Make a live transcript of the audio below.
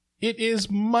It is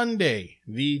Monday,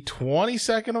 the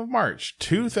 22nd of March,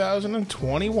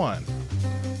 2021.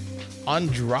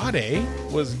 Andrade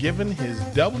was given his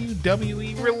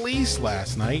WWE release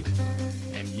last night,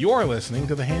 and you're listening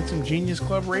to the Handsome Genius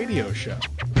Club radio show.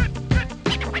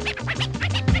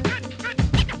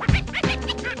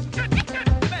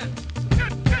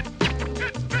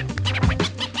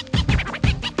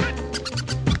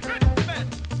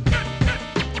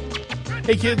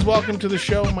 Hey kids, welcome to the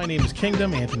show. My name is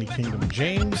Kingdom, Anthony Kingdom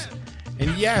James.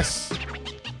 And yes,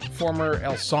 former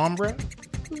El Sombra,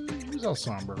 he was El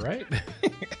Sombra, right?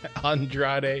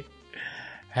 Andrade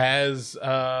has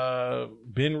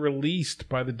been released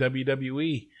by the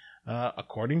WWE.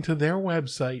 According to their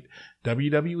website,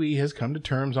 WWE has come to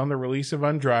terms on the release of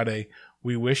Andrade.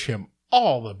 We wish him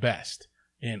all the best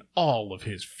in all of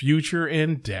his future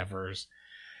endeavors.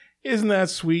 Isn't that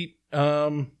sweet?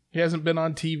 He hasn't been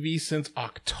on TV since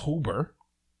October.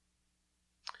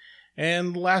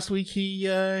 And last week he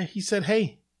said,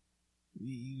 hey,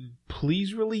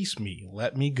 please release me.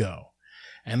 Let me go.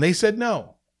 And they said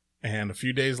no. And a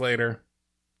few days later,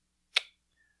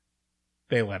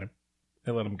 they let him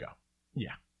go.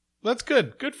 Yeah. That's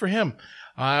good. Good for him.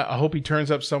 I hope he turns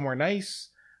up somewhere nice.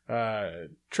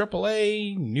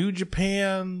 AAA, New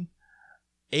Japan,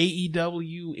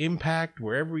 AEW, Impact,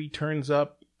 wherever he turns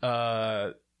up.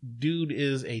 Dude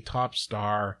is a top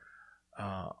star,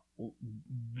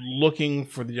 looking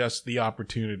for just the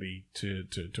opportunity to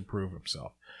prove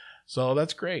himself. So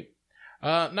that's great.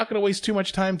 Not going to waste too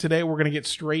much time today. We're going to get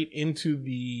straight into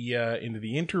the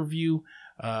interview.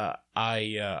 I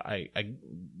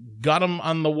got him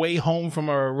on the way home from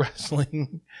a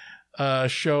wrestling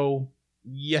show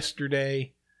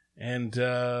yesterday, and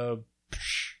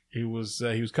he was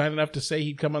kind enough to say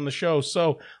he'd come on the show.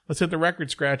 So let's hit the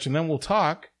record scratch, and then we'll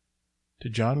talk to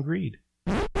John Greed.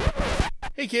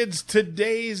 Hey kids,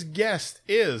 today's guest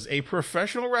is a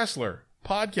professional wrestler,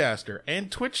 podcaster,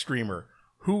 and Twitch streamer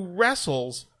who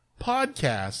wrestles,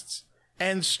 podcasts,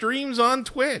 and streams on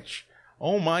Twitch.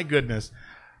 Oh my goodness.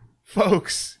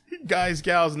 Folks, guys,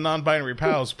 gals, and non-binary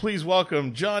pals, please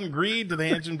welcome John Greed to the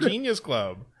Handsome Genius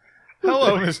Club.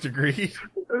 Hello, Mr. Greed.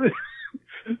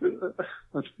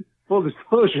 Full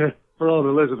disclosure for all the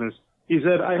listeners. He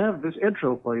said, I have this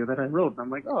intro for you that I wrote. And I'm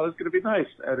like, oh, it's going to be nice.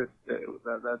 And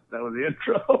that was the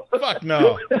intro. Fuck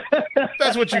no.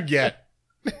 That's what you get.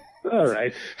 All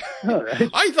right.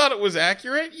 I thought it was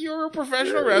accurate. You're a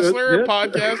professional wrestler, a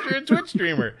podcaster, and Twitch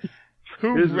streamer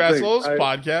who wrestles,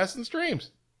 podcasts, and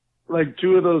streams. Like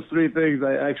two of those three things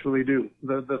I actually do.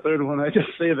 The third one I just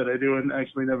say that I do and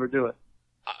actually never do it.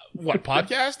 What,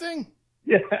 podcasting?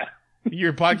 Yeah.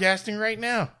 You're podcasting right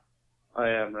now. I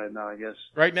am right now, I guess.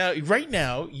 Right now,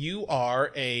 you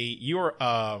are a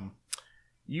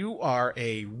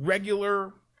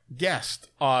regular guest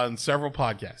on several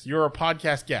podcasts. You're a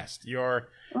podcast guest. You're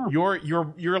like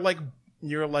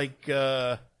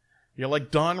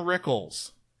Don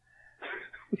Rickles.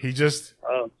 He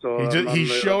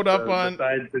showed up on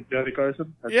besides Johnny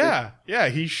Carson. Yeah.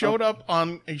 He showed up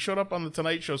on the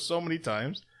Tonight Show so many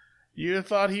times. You'd have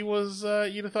thought he was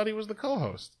the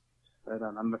co-host. Right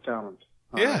on. I'm the talent.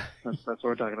 Yeah. That's what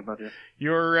we're talking about here.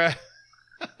 You're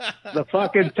the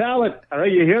fucking talent. All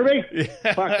right, you hear me?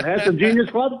 Yeah. Fuck, the Handsome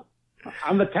Genius Club.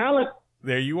 I'm the talent.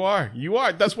 There you are. You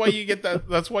are. That's why you get that.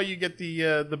 That's why you get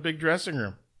the big dressing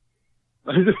room.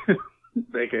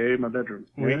 AKA my bedroom.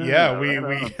 We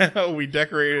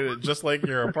decorated it just like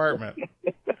your apartment.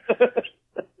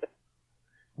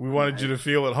 We wanted you to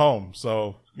feel at home,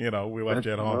 so we left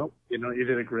you at home. Well, you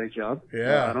did a great job.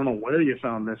 Yeah. I don't know where you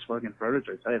found this fucking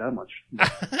furniture. I tell you that much.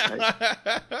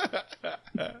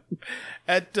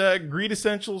 At Greed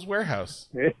Essentials Warehouse.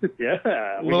 Yeah.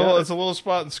 It's a little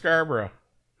spot in Scarborough.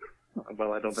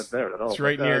 Well, I don't live there at all. It's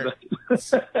right near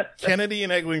Kennedy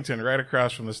and Eglinton, right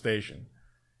across from the station.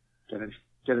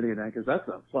 Kennedy and Eglinton, that's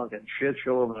a fucking shit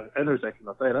show of an intersection.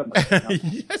 I'll tell you that much.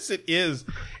 Yes, it is.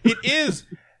 It is.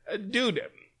 Dude,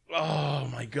 oh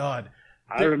my God.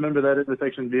 I remember that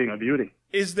intersection being a beauty.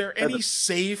 Is there any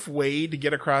safe way to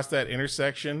get across that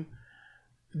intersection?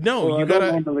 No, well, you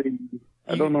gotta.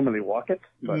 I don't normally walk it.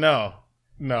 But No.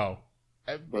 Well,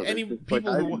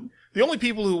 The only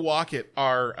people who walk it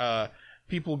are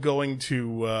people going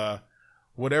to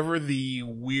whatever the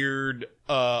weird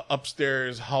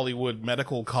upstairs Hollywood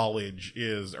Medical College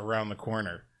is around the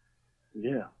corner.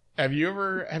 Yeah. Have you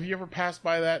ever passed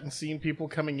by that and seen people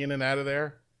coming in and out of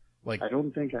there? Like, I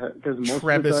don't think because most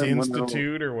Trebas of the time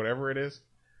Institute or whatever it is.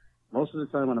 Most of the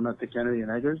time when I'm at the Kennedy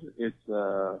and Eggers, it's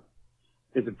a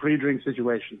pre-drink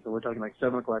situation. So we're talking like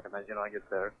 7:00 at night. I get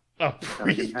there. A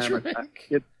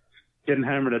pre-drink. getting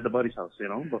hammered at the buddy's house,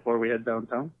 before we head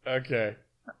downtown. Okay.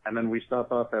 And then we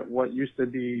stop off at what used to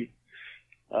be,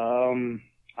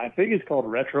 I think it's called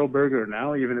Retro Burger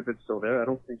now, even if it's still there. I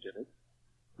don't think it is.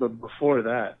 But before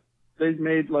that, they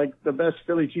made like the best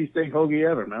Philly cheesesteak hoagie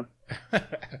ever, man.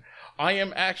 I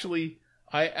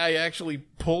actually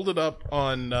pulled it up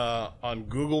on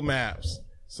Google Maps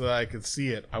so that I could see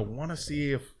it. I want to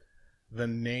see if the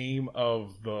name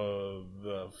of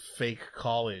the fake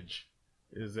college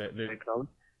is that Fake college?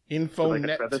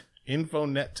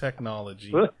 Infonet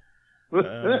Technology.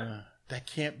 That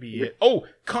can't be it. Oh,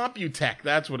 Computech.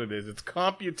 That's what it is. It's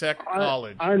Computech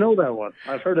College. I know that one.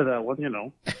 I've heard of that one,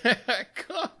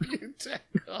 Computech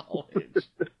College.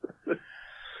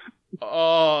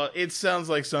 Oh, it sounds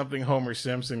like something Homer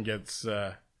Simpson gets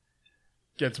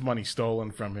money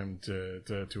stolen from him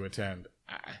to attend.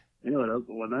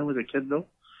 When I was a kid, though,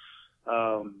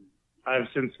 I've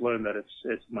since learned that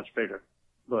it's much bigger.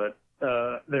 But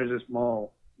there's this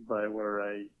mall by where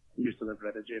I used to live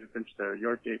right at Jane and Finch there,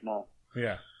 Yorkgate Mall.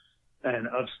 Yeah. And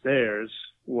upstairs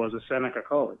was a Seneca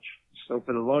College. So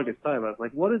for the longest time, I was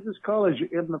like, what is this college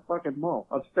in the fucking mall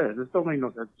upstairs? This don't make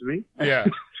no sense to me. Yeah.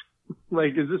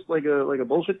 Like, is this like a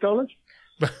bullshit college?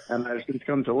 And I've since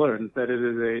come to learn that it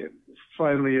is a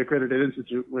finally accredited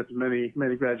institute with many,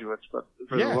 many graduates. But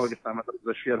for the longest time, I thought it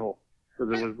was a shithole.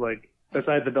 Because it was like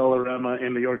beside the Dollarama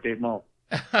in the Yorkgate Mall.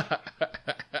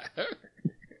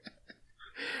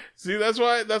 See, that's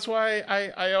why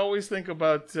I always think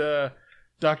about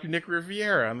Dr. Nick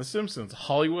Riviera on The Simpsons,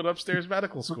 Hollywood Upstairs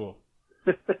Medical School.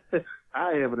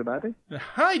 Hi, everybody.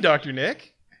 Hi, Dr.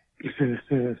 Nick.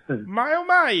 My, oh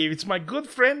my, it's my good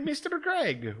friend, Mr.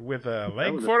 Greg, with a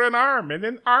leg for an arm and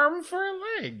an arm for a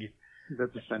leg.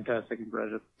 That's a fantastic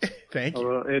impression. Thank you.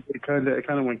 Although it kind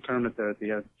of went Kermit there at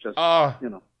the end. Just, I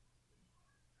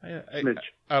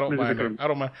don't mind it. I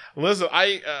don't mind. Listen,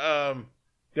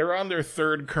 they're on their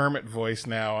third Kermit voice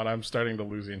now, and I'm starting to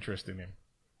lose interest in him.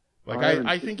 Like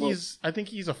I think he's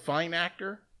a fine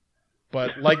actor,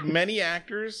 but like many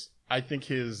actors, I think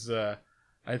his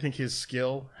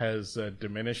skill has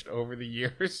diminished over the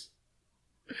years.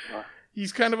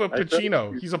 He's kind of a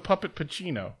Pacino. He's a puppet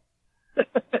Pacino.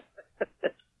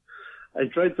 I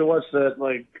tried to watch that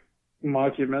like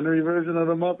mockumentary version of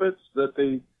the Muppets that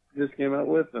they just came out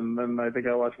with, and then I think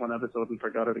I watched one episode and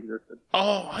forgot it existed.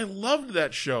 Oh, I loved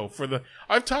that show.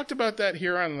 I've talked about that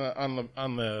here on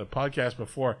the podcast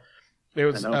before. It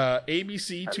was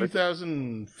ABC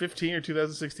 2015 or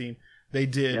 2016. They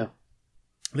did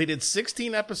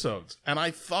 16 episodes, and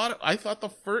I thought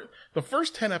the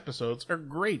first 10 episodes are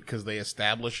great because they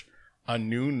establish a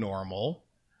new normal,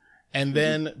 and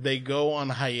then they go on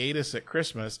hiatus at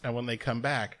Christmas, and when they come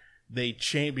back, they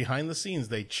change behind the scenes.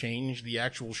 They change the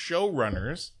actual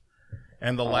showrunners,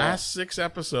 and the last 6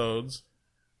 episodes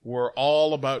were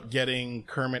all about getting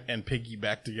Kermit and Piggy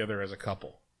back together as a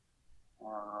couple.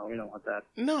 We don't want that.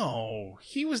 No,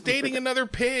 he was dating another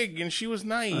pig, and she was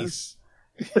nice.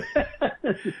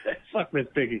 Fuck Miss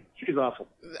Piggy. She's awful.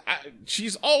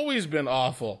 She's always been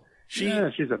awful. She's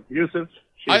abusive.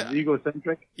 She's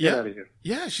egocentric. Get out of here.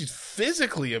 Yeah, she's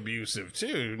physically abusive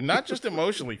too. Not just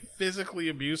emotionally, physically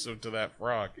abusive to that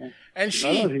frog. And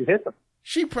she hit him.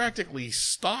 She practically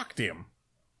stalked him.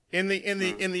 In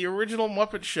the original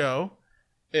Muppet Show,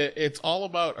 it's all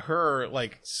about her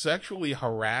like sexually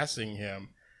harassing him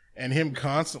and him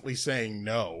constantly saying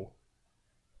no.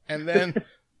 And then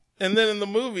in the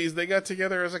movies they got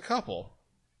together as a couple.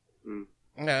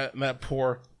 That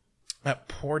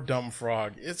poor dumb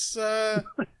frog. It's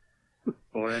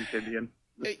poor amphibian.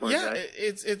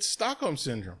 It's Stockholm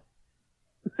syndrome.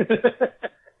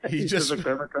 He just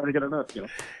trying to get enough,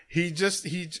 hey,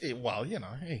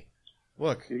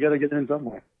 look. You gotta get in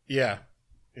somewhere. Yeah.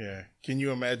 Yeah. Can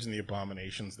you imagine the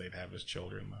abominations they'd have as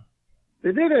children though?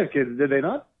 They did have kids, did they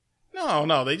not?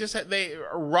 No, they just had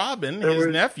Robin, his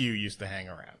nephew, used to hang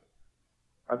around.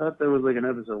 I thought there was like an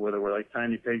episode where there were like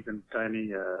tiny pigs and tiny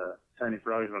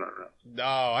frogs running around. No,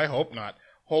 I hope not.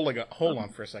 Hold on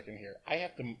for a second here. I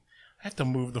have to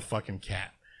move the fucking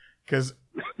cat. Cause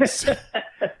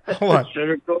hold on.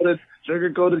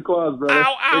 Sugar-coated claws, brother.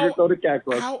 Ow. Sugar-coated cat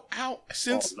claws. Ow.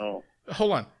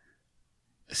 Hold on.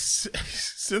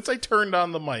 Since I turned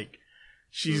on the mic,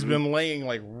 she's been laying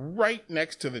like right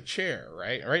next to the chair,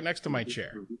 right next to my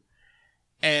chair.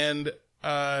 And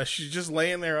she's just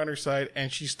laying there on her side,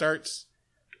 and she starts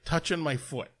touching my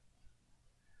foot.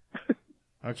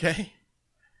 Okay?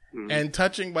 And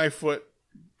touching my foot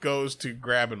goes to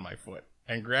grabbing my foot.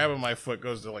 And grabbing my foot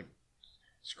goes to, like,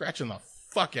 scratching the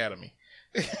fuck out of me.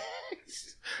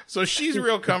 So she's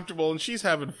real comfortable, and she's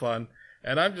having fun.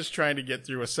 And I'm just trying to get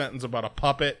through a sentence about a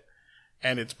puppet.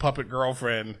 and it's puppet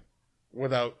girlfriend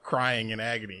without crying in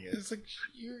agony. It's like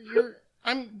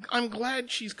I'm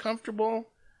glad she's comfortable.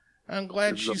 I'm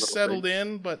glad she's settled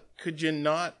in, but could you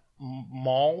not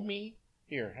maul me?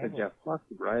 Here, could you fuck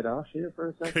right off here for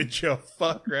a second? Could you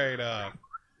fuck right off?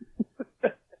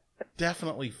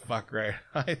 Definitely fuck right.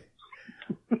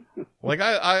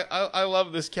 I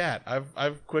love this cat.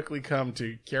 I've quickly come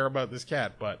to care about this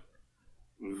cat, but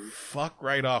fuck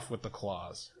right off with the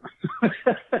claws.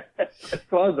 The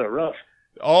claws are rough.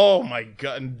 Oh my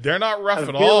god, they're not rough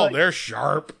at all. They're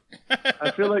sharp.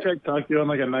 I feel like I talk to you on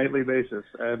like a nightly basis,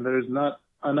 and there's not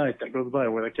a night that goes by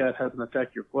where the cat hasn't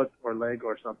attacked your foot or leg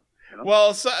or something. You know?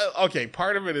 Well, okay,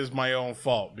 part of it is my own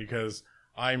fault because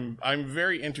I'm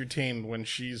very entertained when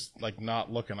she's like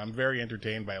not looking. I'm very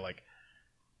entertained by like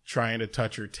trying to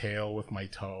touch her tail with my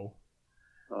toe.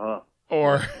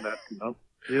 Or no.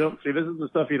 You don't see. This is the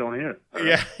stuff you don't hear.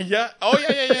 Yeah. Oh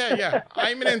yeah.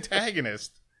 I'm an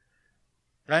antagonist.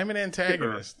 I'm a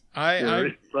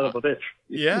son of a bitch.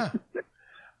 Yeah,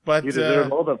 but you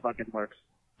deserve all the fucking marks.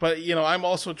 But I'm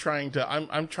also trying to.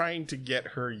 I'm trying to get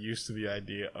her used to the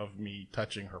idea of me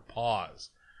touching her paws.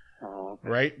 Oh, okay.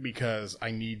 Right? Because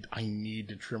I need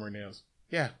to trim her nails.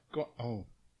 Yeah. Go on.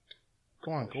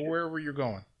 Go wherever you're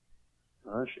going.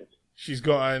 Oh shit. She's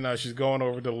going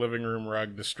over to the living room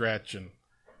rug to stretch and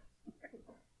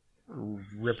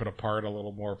rip it apart a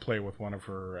little more. Play with one of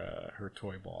her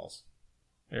toy balls.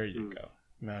 There you go.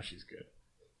 Now she's good.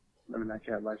 I mean, that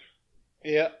cat life.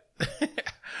 Yeah.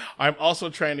 I'm also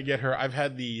trying to get her. I've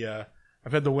had the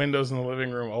windows in the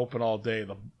living room open all day.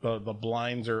 The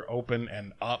blinds are open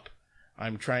and up.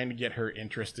 I'm trying to get her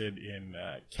interested in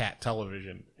cat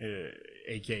television,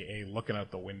 aka looking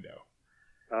out the window.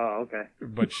 Oh, okay.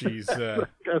 But she's. I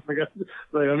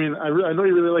mean, I know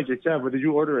you really like your cat, but did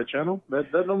you order a channel?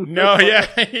 That no, yeah.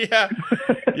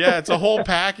 It's a whole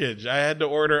package. I had to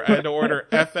order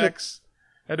FX.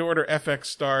 I had to order FX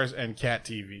Stars and Cat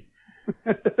TV.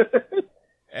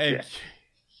 And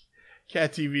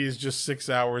Cat TV is just 6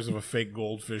 hours of a fake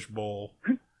goldfish bowl.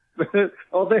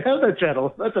 Oh, they have that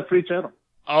channel. That's a free channel.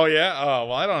 Oh yeah. Oh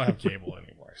well, I don't have cable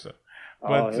anymore, so.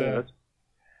 But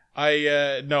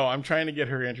I'm trying to get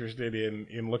her interested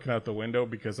in looking out the window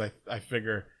because I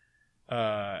figure,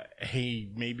 hey,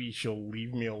 maybe she'll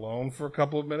leave me alone for a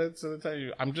couple of minutes at a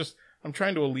time. I'm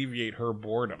trying to alleviate her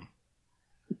boredom.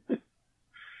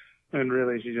 And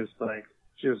really, she just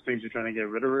thinks you're trying to get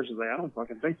rid of her. She's like, I don't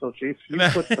fucking think so, Chief. You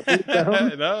put the food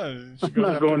down. No, I'm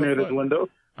not going near this window.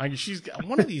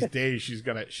 One of these days she's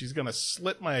gonna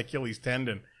slit my Achilles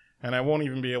tendon, and I won't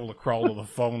even be able to crawl to the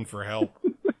phone for help.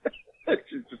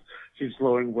 She's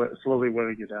slowly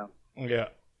wearing you down. Yeah,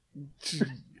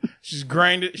 she's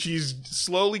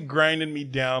slowly grinding me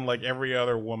down like every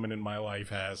other woman in my life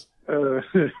has. Sounds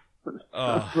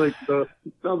like the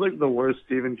worst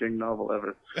Stephen King novel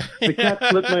ever. The cat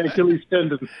split my Achilles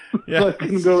tendon, so I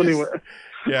couldn't go anywhere.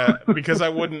 Yeah, because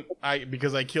I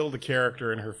killed a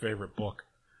character in her favorite book.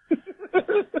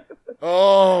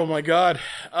 Oh my god!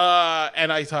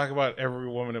 And I talk about every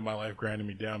woman in my life grinding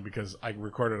me down because I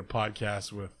recorded a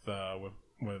podcast with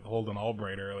Holden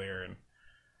Albright earlier,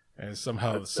 and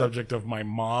somehow the subject of my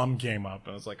mom came up,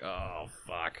 and I was like, oh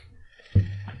fuck.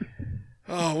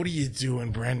 Oh, what are you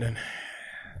doing, Brendan?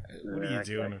 What are you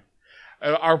doing?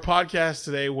 Our podcast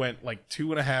today went like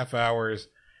 2.5 hours,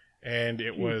 and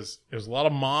it was a lot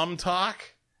of mom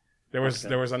talk. There was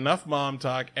enough mom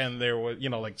talk, and there was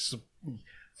like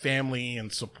family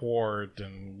and support,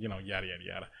 and yada yada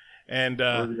yada, and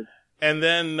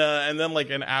then like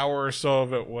an hour or so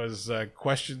of it was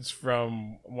questions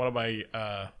from one of my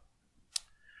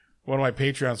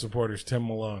Patreon supporters, Tim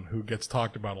Malone, who gets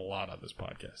talked about a lot on this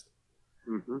podcast.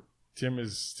 Mm-hmm. Tim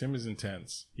is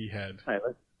intense. He had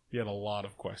a lot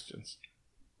of questions.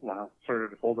 Wow,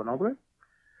 for Holden Albright?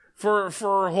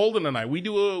 For Holden and I, we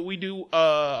do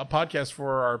a podcast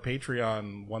for our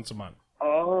Patreon once a month.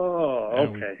 Oh,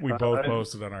 okay. We both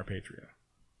posted on our Patreon.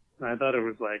 I thought it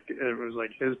was like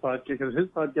his podcast, because his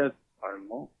podcasts are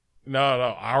long. No,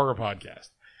 our podcast.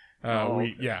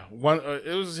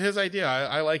 It was his idea.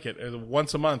 I like it.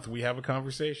 Once a month, we have a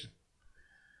conversation.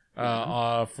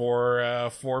 For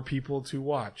people to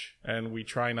watch, and we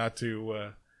try not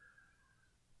to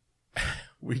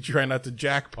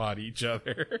jackpot each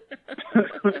other.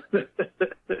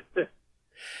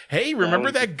 Hey,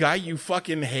 remember that guy you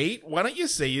fucking hate? Why don't you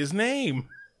say his name?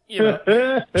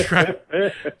 Trying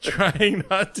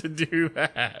not to do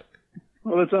that.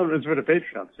 Well, it's for the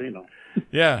Patreon, so you know.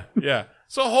 Yeah.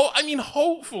 So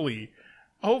hopefully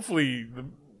the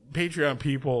Patreon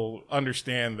people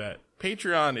understand that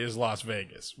Patreon is Las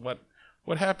Vegas. What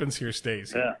happens here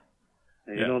stays here.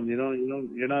 And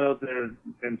you're not out there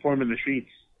informing the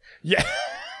streets. Yeah.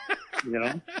 You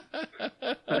know?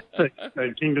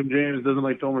 like Kingdom James doesn't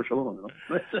like Tomer Shalom, you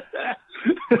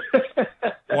know?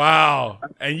 Wow.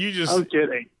 And you just... I'm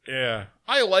kidding. Yeah.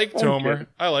 I like Tomer. Kidding.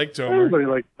 I like Tomer. Everybody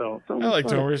likes Tomer. I like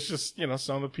Tomer. It's just,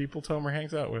 some of the people Tomer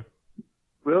hangs out with.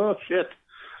 Well, shit.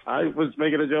 I was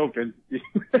making a joke. And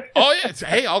Oh, yeah.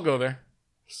 Hey, I'll go there.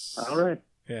 All right.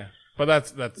 Yeah. But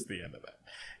that's the end of that.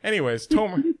 Anyways,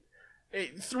 Tomer...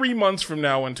 3 months from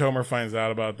now, when Tomer finds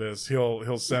out about this,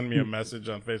 he'll send me a message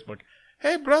on Facebook.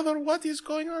 Hey, brother, what is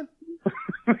going on?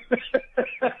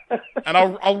 And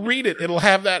I'll read it. It'll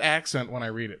have that accent when I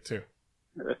read it too.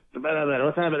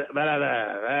 What's happening?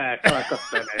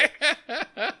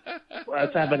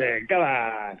 What's happening? Come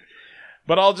on.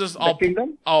 But I'll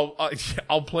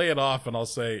play it off and I'll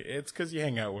say it's because you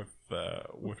hang out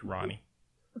with Ronnie.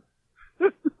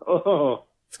 Oh,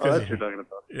 that's what you're talking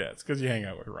about. Yeah, it's because you hang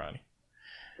out with Ronnie.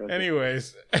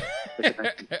 Anyways,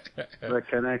 the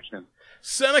connection.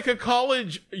 Seneca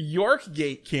College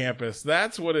Yorkgate campus.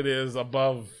 That's what it is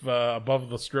above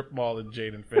the strip mall in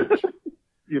Jane & Finch.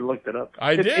 You looked it up.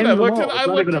 I did. I looked it up. It's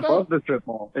not even above the strip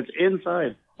mall. It's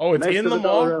inside. Oh, it's in the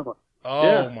mall? Dollarama. Oh,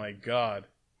 yeah. My God.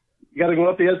 You got to go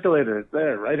up the escalator. It's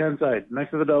there, right-hand side,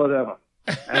 next to the Dollarama.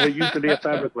 And it used to be a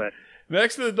fabric plant.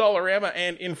 Next to the Dollarama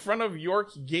and in front of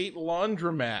Yorkgate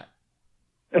Laundromat.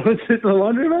 It's a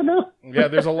laundromat now? Yeah,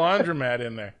 there's a laundromat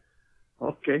in there.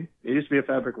 Okay. It used to be a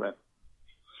fabric land.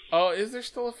 Oh, is there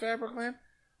still a fabric land?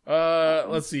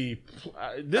 Let's see.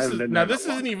 This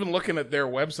isn't even looking at their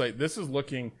website. This is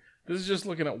just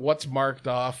looking at what's marked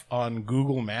off on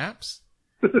Google Maps.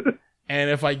 And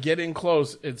if I get in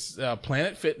close, it's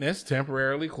Planet Fitness,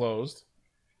 temporarily closed.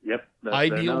 Yep.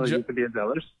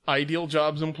 Ideal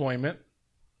Jobs Employment.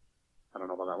 I don't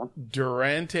know about that one.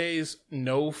 Durante's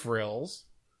No Frills.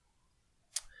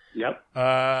 Yep.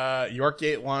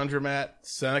 Yorkgate Laundromat,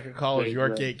 Seneca College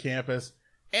Yorkgate campus,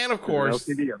 and of course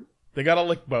they got a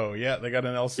LickBo. Yeah, they got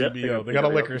an LCBO. Yep, they got a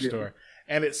liquor store,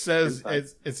 and it says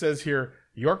here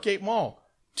Yorkgate Mall,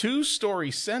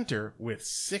 2-story center with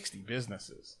 60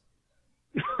 businesses.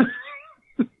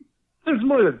 There's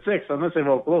more than 6 unless they've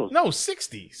all closed. No,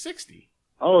 60.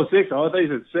 Oh, 6. Oh, I thought you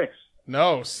said 6.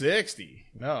 No, 60.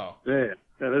 No. Yeah.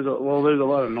 There's a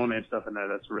lot of no-name stuff in there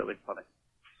that's really funny.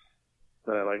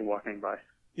 That I like walking by.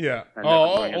 Yeah. They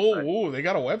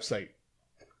got a website.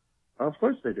 Oh, of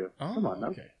course they do. Oh, come on now.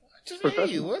 Okay.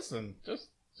 Listen. Just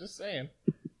saying.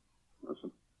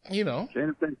 Listen. You know.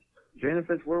 Jane and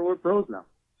Finch, we're pros now.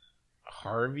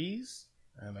 Harvey's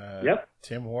and yep.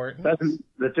 Tim Hortons.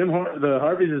 The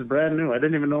Harvey's is brand new. I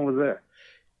didn't even know it was there.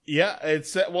 Yeah, it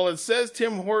says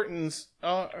Tim Hortons.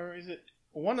 Or is it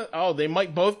one? They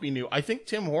might both be new. I think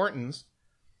Tim Hortons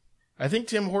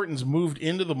moved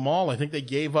into the mall. I think they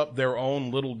gave up their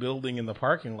own little building in the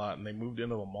parking lot and they moved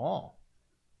into the mall.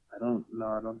 I don't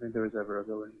think there was ever a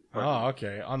building. Oh,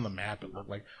 okay. On the map it looked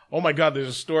like. Oh my God, there's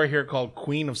a store here called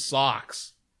Queen of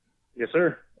Socks. Yes,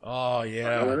 sir. Oh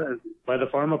yeah. I know it is. By the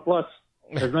Pharma Plus.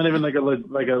 It's not even like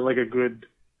a good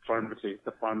pharmacy. It's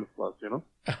a Pharma Plus, you know?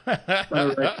 It's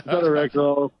not a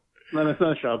Rexall. It's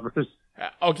not Shoppers.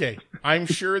 Okay, I'm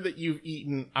sure that you've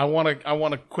eaten. I want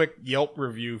a quick Yelp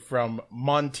review from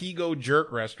Montego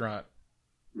Jerk Restaurant.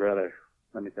 Brother,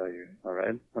 let me tell you. All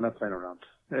right, we're not playing around.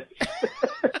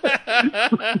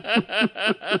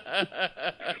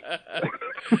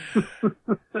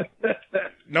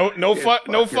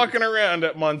 No fucking around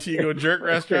at Montego Jerk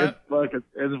Restaurant.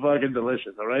 It's fucking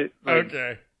delicious. All right. Like,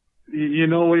 okay. You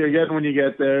know what you're getting when you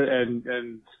get there,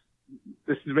 and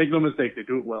this make no mistake, they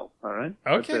do it well. All right.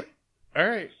 Okay. All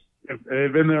right.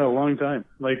 They've been there a long time,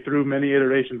 like through many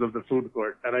iterations of the food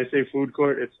court. And I say food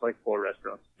court, it's like 4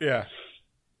 restaurants. Yeah.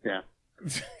 Yeah.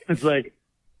 It's like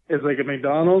a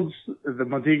McDonald's, the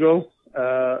Montego,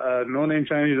 a no-name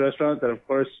Chinese restaurant that, of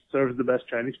course, serves the best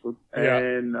Chinese food. Yeah.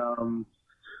 And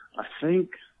I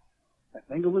think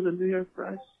it was a New York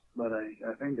fries, but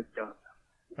I think it's gone.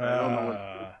 I don't know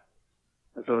what.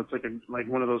 So it's like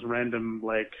one of those random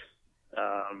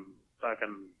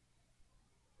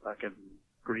fucking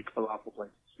Greek falafel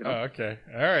places. You know? Oh, okay.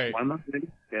 All right. Why not?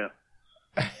 Yeah.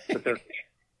 But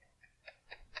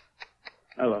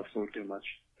I love food too much.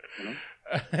 You know?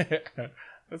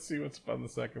 Let's see what's on the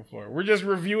second floor. We're just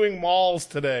reviewing malls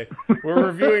today. We're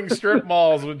reviewing strip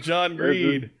malls with John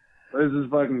Greed. This is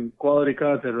fucking quality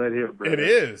content right here, bro. It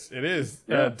is.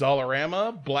 Yeah.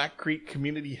 Dollarama, Black Creek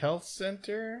Community Health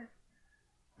Center.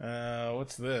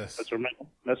 What's this? That's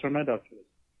where my doctor is.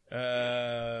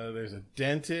 There's a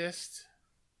dentist.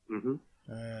 Mm-hmm.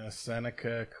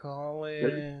 Seneca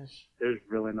College. There's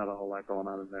really not a whole lot going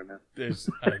on in there, man. There's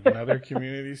another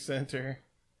community center.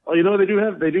 Oh, you know they do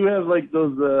have like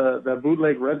those that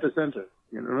bootleg Rent-A-Center.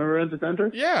 You remember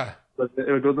Rent-A-Center? Yeah. But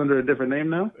it goes under a different name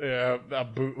now. Yeah, a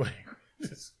bootleg.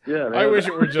 Yeah. I wish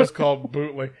it were just called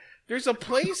bootleg. There's a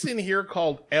place in here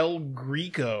called El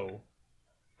Greco.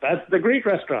 That's the Greek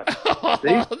restaurant. Oh,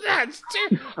 that's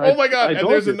oh my god! And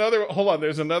there's another. Hold on,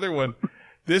 there's another one.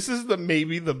 This is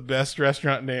maybe the best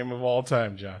restaurant name of all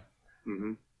time, John.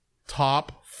 Mm-hmm.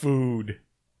 Top Food.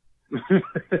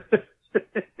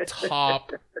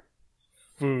 Top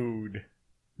Food.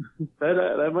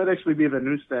 That might actually be the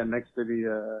newsstand next to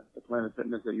the Planet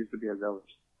Fitness that used to be at Zellers.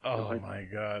 Oh my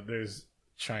god! There's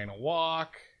China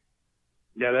Walk.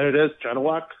 Yeah, there it is. China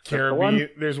Walk. Caribbean.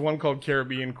 There's one called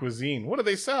Caribbean Cuisine. What do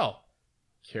they sell?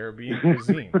 Caribbean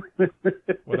Cuisine.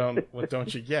 What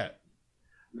don't you get?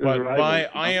 But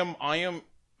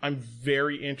I'm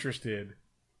very interested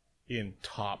in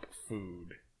Top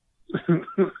Food.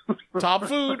 Top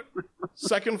Food,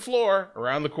 second floor,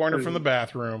 around the corner from the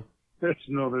bathroom. There's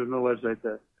no website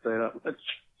there. Say that much.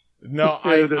 No,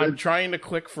 I'm trying to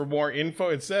click for more info.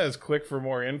 It says click for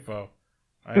more info.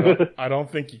 I don't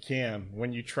think you can.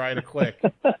 When you try to click,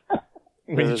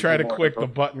 the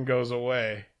button goes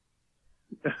away.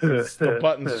 The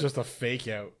button's just a fake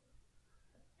out.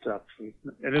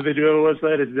 And if they do have a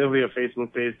website, it's definitely a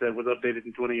Facebook page that was updated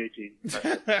in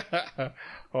 2018.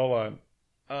 Hold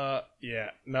on.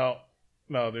 Yeah. No,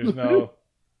 there's no.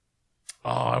 Oh,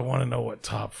 I want to know what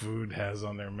Top Food has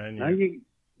on their menu.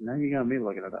 Now you got me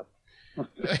looking it up.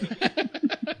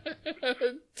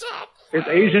 Top. It's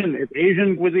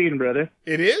Asian cuisine, brother.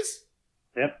 It is?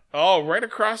 Yep. Oh, right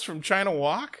across from China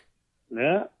Walk?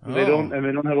 Yeah. They don't have a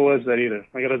website either.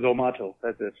 I got a Zomato.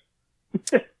 That's it.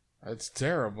 That's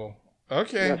terrible.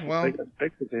 Okay, yeah, well.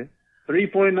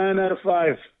 3.9 out of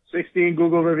 5. 16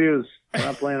 Google reviews. I'm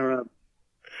not playing around.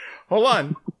 Hold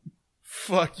on.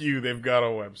 Fuck you. They've got a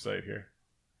website here.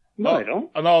 No, they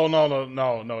don't.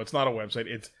 No. It's not a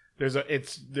website. There's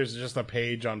just a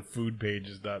page on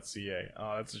foodpages.ca.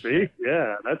 Oh, that's a shame. See?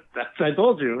 Yeah, that's I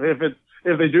told you. If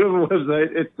they do have a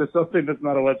website, it's something that's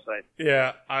not a website.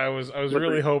 Yeah, I was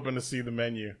really hoping to see the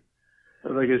menu.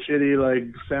 Like a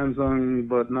shitty Samsung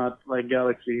but not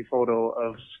Galaxy photo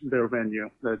of their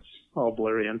menu that's all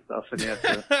blurry and stuff, and you have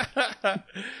to.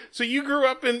 So you grew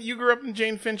up in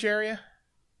Jane Finch area?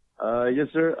 Yes,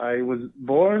 sir. I was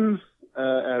born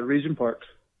at Regent Park.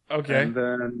 Okay. And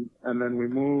then we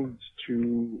moved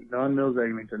to Don Mills,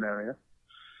 Eglinton area,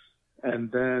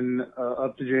 and then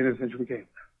up to Jane and Finch we came.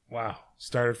 Wow.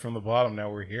 Started from the bottom.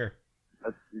 Now we're here.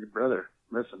 That's your brother.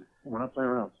 Listen, we're not playing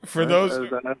around. For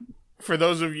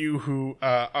those of you who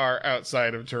are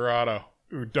outside of Toronto,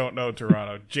 who don't know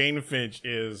Toronto, Jane Finch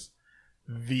is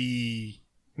the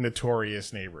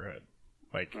notorious neighborhood.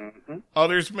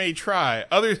 Others may try.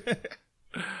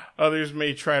 Others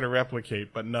may try to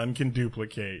replicate, but none can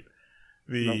duplicate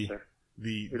we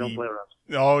don't play around.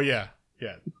 Oh yeah.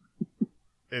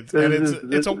 It's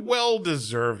a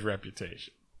well-deserved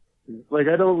reputation. I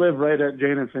don't live right at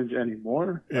Jane and Finch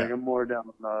anymore. Yeah. I'm more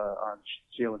down on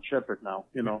Shield and Shepherd now.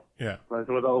 Yeah.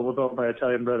 With all my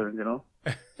Italian brethren.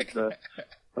 the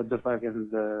fucking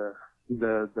the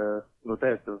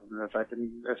Loteto, the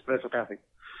fucking espresso coffee.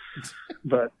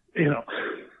 But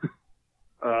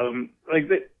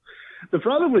the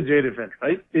problem with Jane and Finch,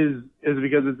 right, is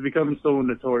because it's become so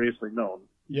notoriously known.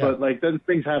 Yeah. But then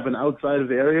things happen outside of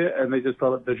the area, and they just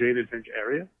call it the Jane and Finch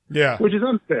area. Yeah, which is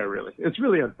unfair, really. It's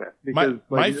really unfair. Because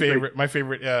my favorite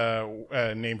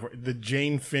name for it, the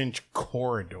Jane Finch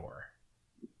Corridor.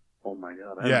 Oh my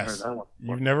god! I haven't heard that one.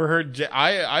 You've never heard?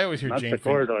 I always hear Not Jane the Finch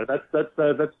Corridor.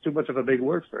 That's too much of a big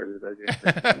word for it.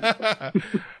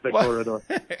 The Corridor.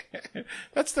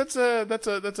 That's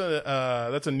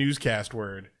a newscast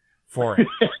word for it.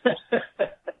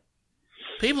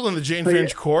 People in the Jane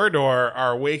Finch Corridor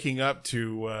are waking up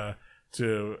to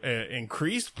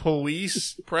increased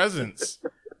police presence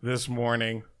this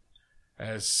morning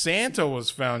as Santa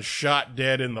was found shot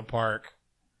dead in the park.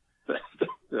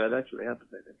 That actually happened,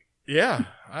 I think. Yeah,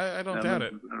 I don't doubt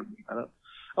it.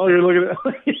 Oh, you're looking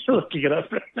it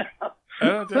up right now. I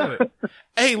don't doubt it.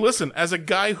 Hey, listen, as a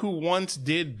guy who once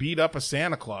did beat up a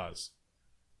Santa Claus,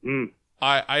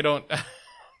 I don't.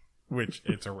 Which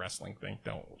it's a wrestling thing.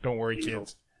 Don't worry,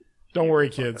 kids. Don't worry,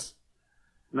 kids.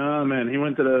 No, man. He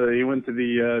went to the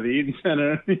Eden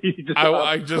Center.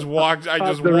 I just walked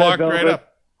right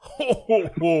up.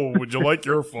 Whoa, would you like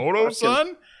your photo,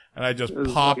 son? And I just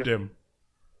popped him.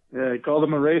 Yeah, he called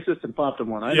him a racist and popped him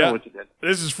one. I know what you did.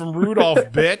 This is from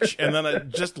Rudolph, bitch. And then I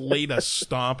just laid a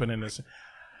stomping in his.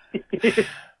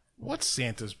 what's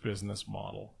Santa's business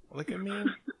model? Like, I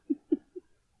mean,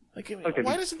 Okay,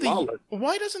 why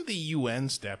doesn't the UN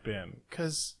step in?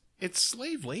 Because it's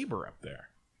slave labor up there.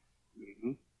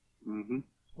 Mm-hmm. Mm-hmm.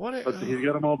 But he's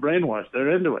got them all brainwashed.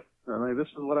 They're into it. They're like, this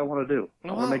is what I want to do.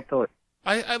 I want to make toys.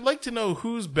 I'd like to know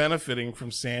who's benefiting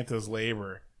from Santa's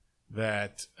labor.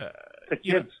 That the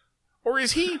kids, or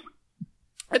is he?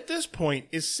 At this point,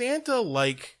 is Santa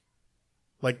like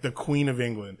the Queen of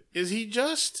England? Is he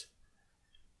just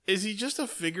a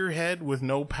figurehead with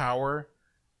no power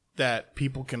that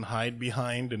people can hide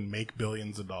behind and make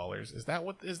billions of dollars? Is that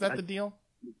the deal?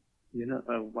 You know,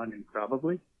 I mean,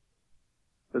 probably.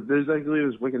 But there's actually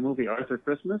this wicked movie, Arthur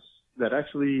Christmas, that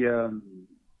actually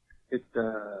it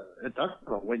talks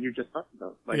about what you just talked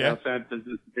about. Like how Santa's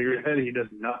this figurehead, he does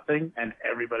nothing, and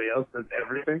everybody else does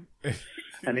everything.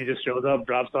 And he just shows up,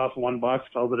 drops off one box,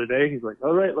 calls it a day. He's like,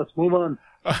 all right, let's move on.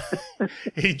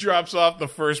 He drops off the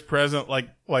first present like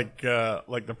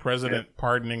the president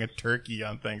pardoning a turkey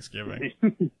on Thanksgiving.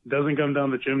 Doesn't come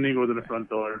down the chimney, go to the front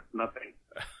door, nothing.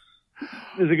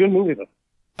 It's a good movie,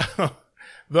 though.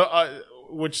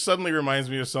 Which suddenly reminds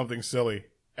me of something silly.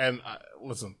 And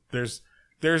listen, there's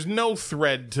no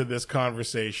thread to this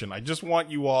conversation. I just want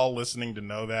you all listening to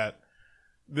know that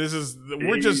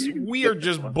we are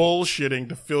just bullshitting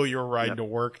to fill your ride to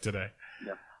work today.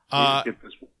 Yeah.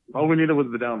 All we needed was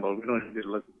the download. We don't need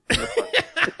to listen.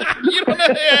 You don't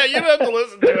have to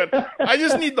listen to it. I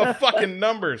just need the fucking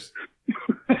numbers.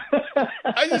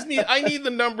 I need the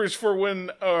numbers for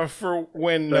when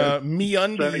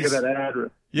MeUndies.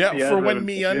 Yeah, for when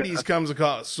MeUndies comes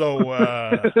across. So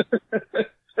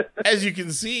as you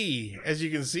can see,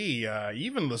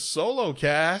 even the solo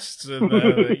casts and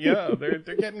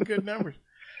they're getting good numbers.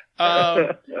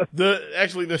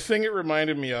 The thing it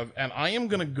reminded me of, and I am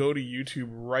gonna go to YouTube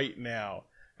right now,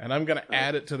 and I'm gonna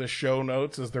add it to the show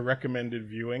notes as the recommended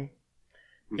viewing,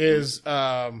 is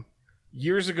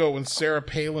years ago when Sarah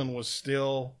Palin was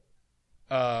still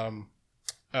governor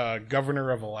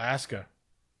of Alaska.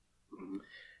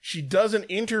 She does an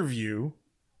interview,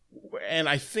 and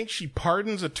I think she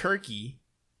pardons a turkey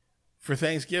for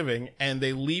Thanksgiving, and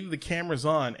they leave the cameras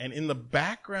on, and in the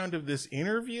background of this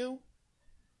interview,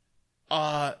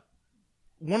 one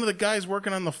of the guys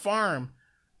working on the farm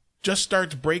just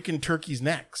starts breaking turkeys'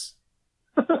 necks.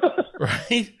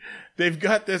 Right? They've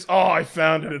got this. Oh, I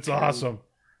found it. It's awesome.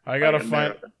 I gotta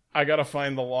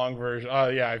find the long version. Oh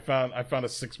yeah, I found a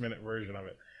 6-minute version of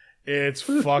it. It's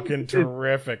fucking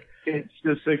terrific. It's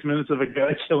just 6 minutes of a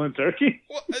guy killing turkey.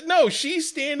 Well, no, she's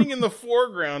standing in the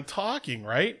foreground talking,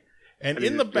 right? And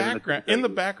in the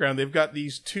background, they've got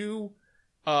these two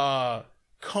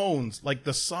cones, like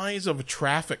the size of a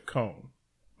traffic cone.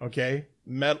 Okay,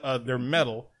 they're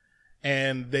metal,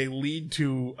 and they lead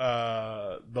to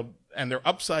and they're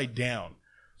upside down.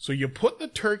 So you put the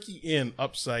turkey in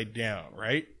upside down,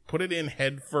 right? Put it in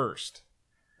head first.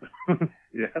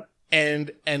 Yeah.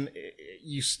 And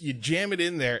you jam it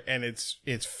in there, and its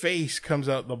face comes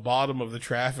out the bottom of the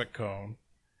traffic cone,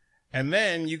 and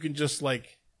then you can just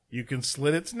you can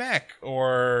slit its neck,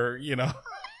 or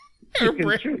how you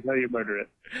murder it.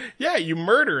 Yeah, you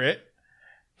murder it,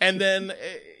 and then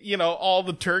all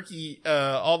the turkey,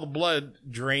 all the blood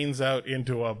drains out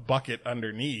into a bucket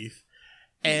underneath,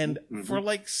 and for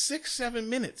 6-7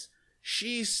 minutes,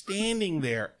 she's standing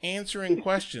there answering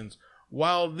questions.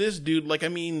 While this dude,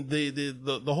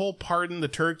 the whole pardon the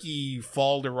turkey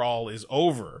falderall is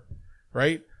over,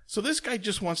 right? So this guy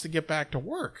just wants to get back to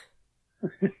work.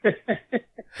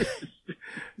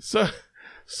 So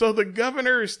the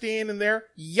governor is standing there.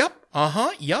 Yup.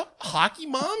 Yup. Hockey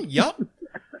mom. Yup.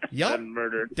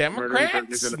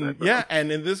 Democrats. And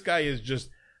then this guy is just,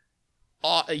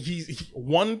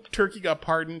 one turkey got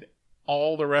pardoned.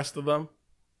 All the rest of them,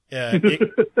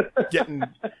 getting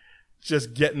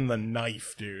the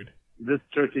knife, dude. This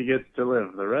turkey gets to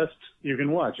live. The rest you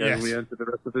can watch as we answer the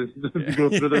rest of this. Go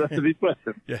through the rest of these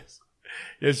questions. Yes.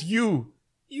 You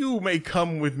may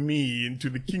come with me into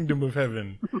the kingdom of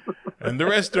heaven, and the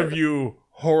rest of you,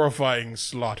 horrifying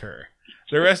slaughter.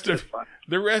 The rest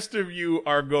of you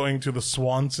are going to the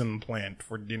Swanson plant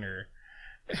for dinner.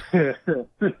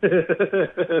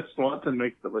 Swanson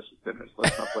makes delicious dinners.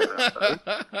 Let's not play around.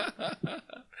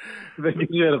 They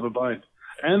get you out of a bind.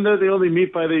 And they're the only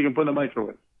meat pie that you can put in a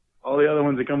microwave. All the other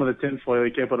ones that come with a tin foil,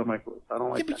 you can't put in a microwave. I don't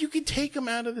like that. Yeah, but you can take them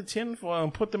out of the tin foil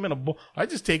and put them in a bowl. I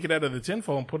just take it out of the tin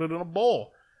foil and put it in a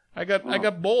bowl. I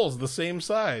got bowls the same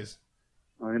size.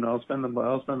 Well, I'll spend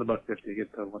 $1.50 to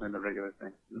get the one in the regular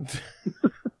thing.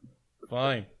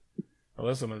 Fine. Well,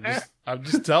 listen, I'm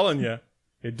just telling you,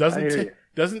 it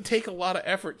doesn't take a lot of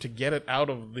effort to get it out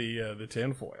of the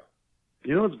tin foil.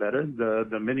 You know what's better?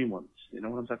 The mini ones. You know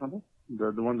what I'm talking about?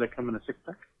 The ones that come in a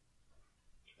 6-pack.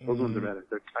 Those ones are better.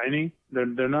 They're tiny. They're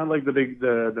not like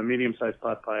the medium sized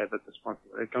pot pie that the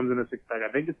sponsor. It comes in a 6-pack.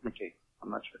 I think it's McCain. I'm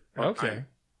not sure. Okay.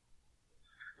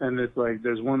 And it's like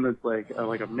there's one that's like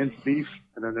a minced beef,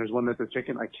 and then there's one that's a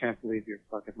chicken. I can't believe your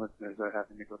fucking listeners are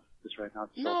having to go through this right now.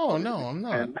 No, I'm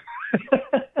not.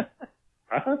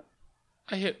 Huh?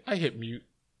 I hit mute.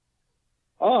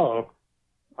 Oh,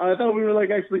 I thought we were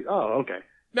like actually. Oh, okay.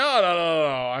 No.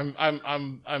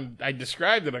 I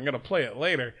described it. I'm gonna play it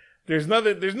later. There's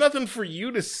nothing for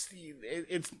you to see.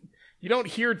 It's you don't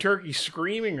hear turkey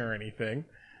screaming or anything.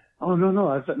 Oh no!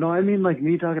 I mean like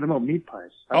me talking about meat pies.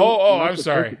 I'm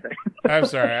sorry. I'm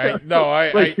sorry.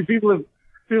 People have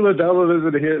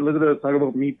downloaded this and listen to us talk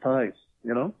about meat pies.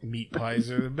 You know, meat pies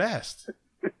are the best.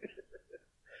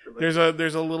 There's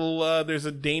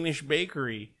a Danish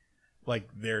bakery, like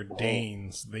they're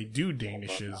Danes. They do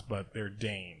Danishes, but they're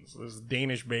Danes. There's a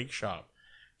Danish bake shop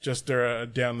just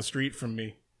down the street from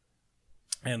me,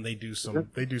 and they do some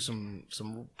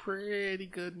pretty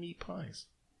good meat pies.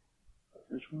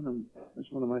 Which one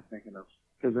am I thinking of?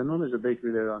 Because I know there's a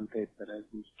bakery there on tape that has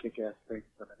these kick-ass things,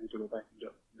 but I need to go back and do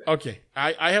it. Okay,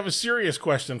 I have a serious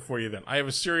question for you then. I have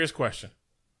a serious question.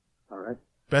 All right.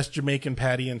 Best Jamaican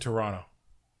patty in Toronto?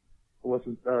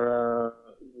 Warden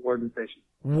Station.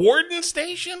 Warden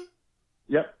Station?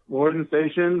 Yep, Warden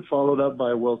Station, followed up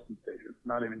by Wilson Station.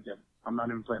 Not even Jim. I'm not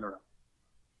even playing around.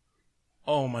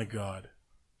 Oh my God.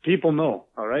 People know,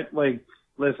 all right? Like,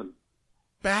 listen.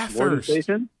 Bathurst. Warden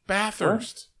Station?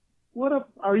 Bathurst. What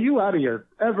are you out of your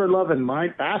ever-loving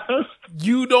mind? Bathurst?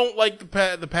 You don't like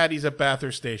the patties at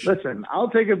Bathurst Station. Listen, I'll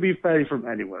take a beef patty from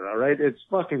anywhere, all right? It's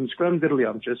fucking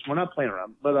scrum-diddly-umptious. We're not playing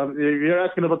around. But you're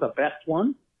asking about the best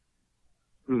one?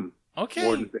 Okay.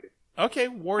 Warden Station. Okay,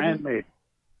 Warden. Handmade.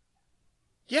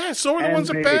 Yeah, so are the ones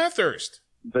at Bathurst.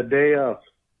 The day of.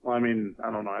 Well, I mean,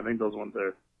 I don't know. I think those ones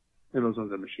are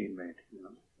machine made. You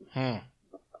know?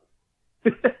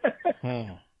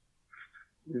 Yeah.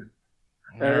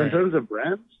 In terms of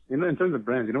brands, you know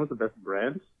what's the best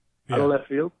brands? Yeah. Out of left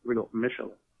field, we go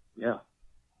Michelin. Yeah.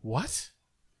 What?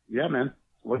 Yeah, man.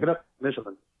 Look it up.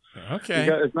 Michelin. Okay.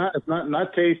 It's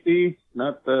not tasty,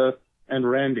 and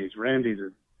Randy's. Randy's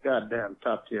is goddamn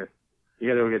top tier. You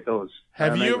gotta go get those.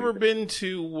 Have you ever been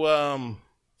to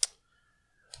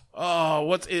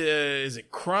is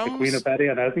it Crumbs? The Queen of Patty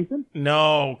on Essington?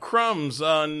 No, Crumbs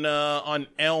on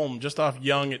Elm, just off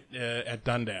Young at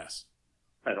Dundas.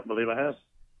 I don't believe I have.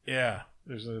 Yeah,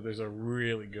 there's a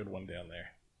really good one down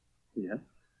there. Yeah.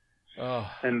 Oh.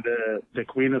 And the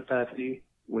Queen of Patty,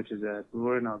 which is at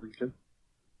Bloor in Essington.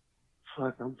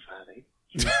 Fuck, I'm fatty.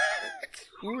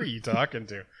 Who are you talking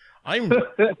to? I'm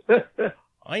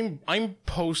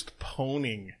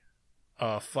postponing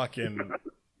a fucking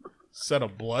set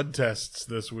of blood tests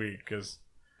this week because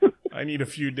I need a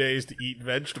few days to eat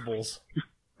vegetables.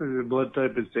 Your blood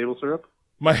type is table syrup?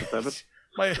 My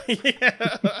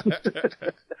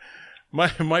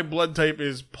blood type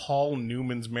is Paul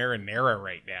Newman's marinara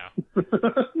right now.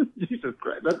 Jesus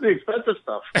Christ, that's the expensive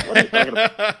stuff. What are you talking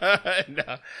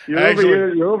about? No,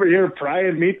 you're over here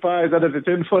prying meat pies out of the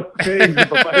tinfoil thing to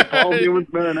buy Paul Newman's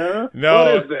marinara.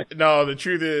 No, what is it? No. The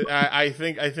truth is, I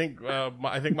think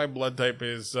my blood type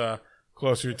is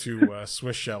closer to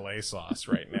Swiss chalet sauce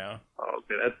right now. Oh,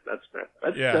 okay, that's fair.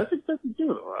 That's expensive too,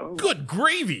 though. Good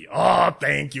gravy. Oh,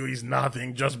 thank you. He's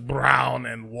nothing, just brown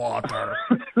and water.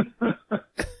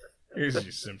 Here's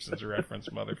your Simpsons reference,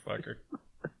 motherfucker.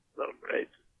 So great.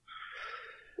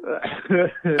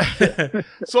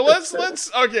 So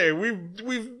let's okay.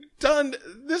 We've done.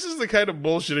 This is the kind of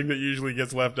bullshitting that usually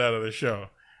gets left out of the show,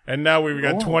 and now we've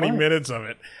got 20 minutes of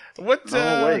it.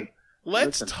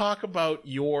 Let's talk about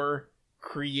your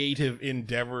creative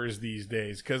endeavors these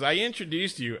days, because I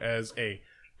introduced you as a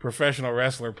professional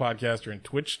wrestler, podcaster, and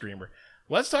Twitch streamer.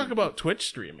 Let's talk about Twitch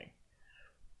streaming.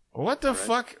 What the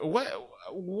fuck?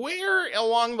 Where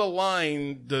along the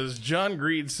line does John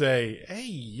Greed say, "Hey,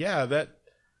 yeah, that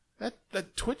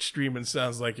Twitch streaming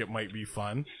sounds like it might be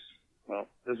fun"? Well,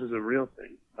 this is a real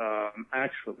thing.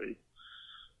 Actually,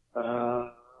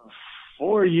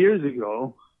 4 years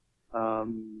ago,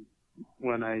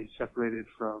 when I separated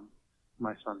from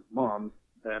my son's mom,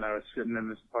 and I was sitting in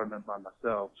this apartment by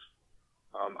myself,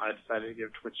 I decided to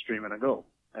give Twitch streaming a go.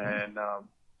 And,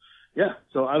 yeah,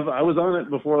 so I was on it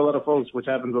before a lot of folks, which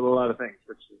happens with a lot of things,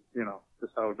 which is,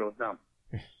 just how it goes down.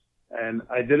 And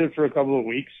I did it for a couple of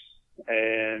weeks,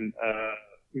 and,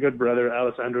 good brother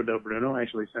Alessandro Del Bruno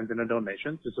actually sent in a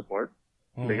donation to support.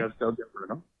 Big ups Del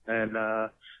Bruno. And,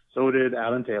 so did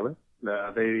Alan Taylor.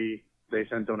 They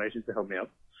sent donations to help me out.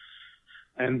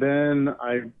 And then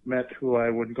I met who I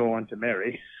would go on to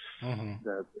marry. Mm-hmm.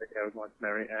 The guy I was going to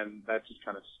marry, and that just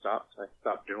kind of stopped. I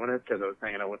stopped doing it because I was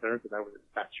hanging out with her because I was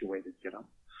infatuated, you know.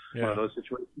 Yeah. One of those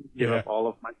situations. Give up all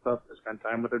of my stuff to spend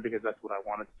time with her because that's what I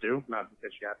wanted to do, not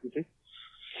because she asked me to.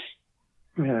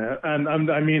 Yeah, and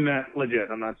I mean that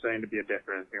legit. I'm not saying to be a dick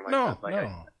or anything like that.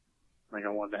 Like, I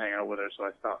wanted to hang out with her, so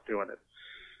I stopped doing it.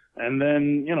 And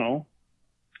then, you know,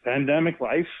 pandemic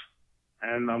life,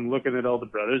 and I'm looking at all the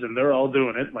brothers, and they're all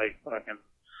doing it. Like fucking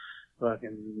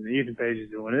Ethan Page is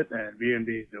doing it, and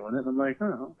B&B is doing it. I'm like,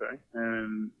 oh, okay.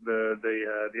 And the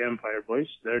Empire Boys,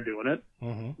 they're doing it.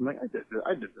 Mm-hmm. I'm like, I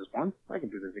did this once. I can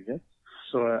do this again.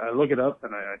 So I look it up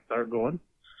and I start going,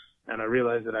 and I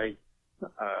realize that I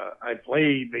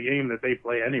play the game that they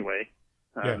play anyway,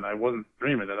 and I wasn't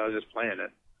streaming it. I was just playing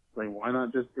it. Like, why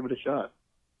not just give it a shot?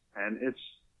 And it's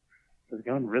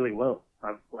gone really well.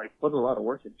 I've like put a lot of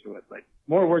work into it, like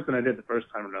more work than I did the first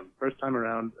time around. The first time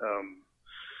around,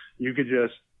 you could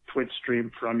just Twitch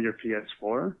stream from your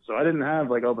PS4. So I didn't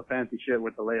have like all the fancy shit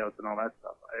with the layouts and all that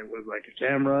stuff. It was like a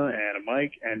camera and a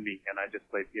mic and me, and I just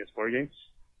played PS4 games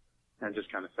and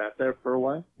just kind of sat there for a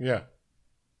while. Yeah.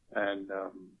 And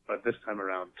but this time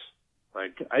around,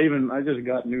 like I just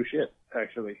got new shit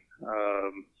actually.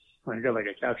 I got like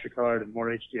a capture card and more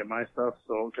HDMI stuff.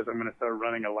 So because I'm gonna start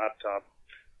running a laptop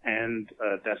and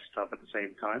a desktop at the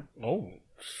same time. Oh.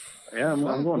 Yeah, I'm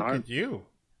going look hard. at you.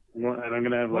 And I'm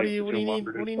gonna have like. What do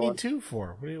you need two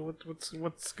for?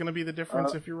 What's gonna be the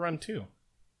difference if you run two?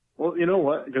 Well, you know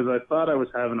what? Because I thought I was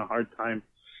having a hard time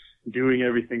doing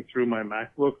everything through my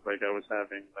MacBook. Like I was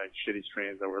having like shitty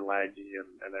streams that were laggy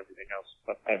and everything else.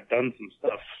 But I've done some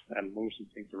stuff and moved some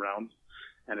things around,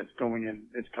 and it's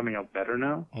coming out better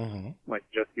now. Mm-hmm. Like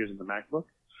just using the MacBook.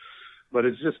 But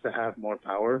it's just to have more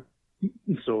power.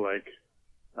 So like,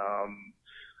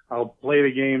 I'll play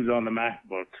the games on the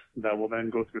MacBook that will then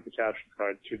go through the capture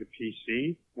card to the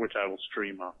PC, which I will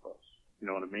stream off of. You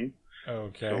know what I mean?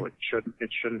 Okay. So it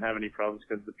shouldn't have any problems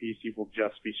because the PC will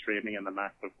just be streaming and the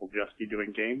MacBook will just be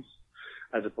doing games,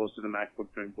 as opposed to the MacBook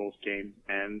doing both games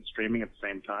and streaming at the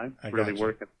same time. Really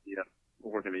working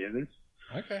the innards.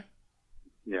 Okay.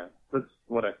 Yeah, that's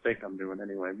what I think I'm doing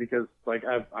anyway. Because like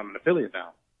I'm an affiliate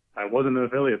now. I wasn't an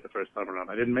affiliate the first time around.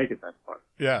 I didn't make it that far.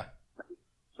 Yeah.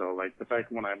 So like the fact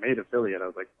when I made affiliate, I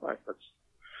was like, fuck, that's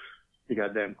pretty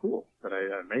goddamn cool that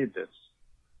I made this.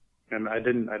 And I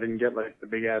didn't get like the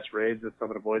big ass raids that some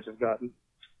of the boys have gotten.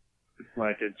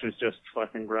 Like it was just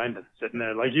fucking grinding, sitting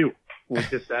there like you. We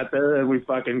just sat there and we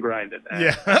fucking grinded. And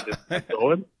yeah. just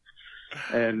going.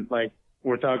 And like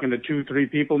we're talking to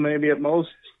 2-3 people maybe at most,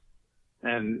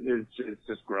 and it's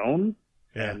just grown.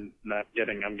 Yeah. And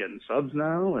I'm getting subs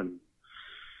now, and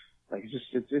like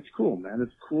it's cool, man.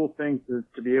 It's a cool thing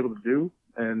to be able to do,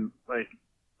 and like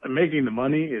making the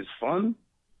money is fun,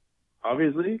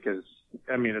 obviously, because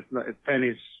I mean it's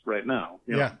pennies right now.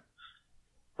 You know?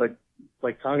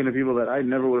 Like talking to people that I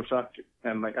never would have talked to,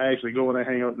 and like I actually go and I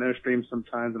hang out in their streams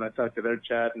sometimes, and I talk to their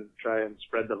chat and try and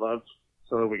spread the love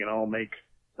so that we can all make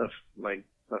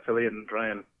affiliate and try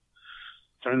and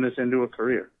turn this into a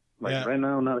career. Like right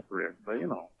now, not a career, but you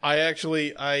know. I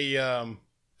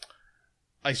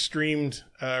streamed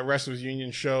Wrestlers Union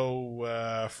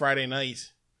show Friday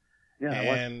night. Yeah.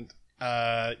 And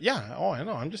I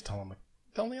know. I'm just telling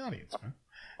the audience, man.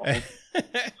 Oh.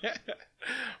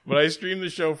 But I streamed the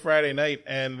show Friday night,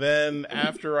 and then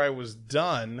after I was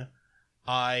done,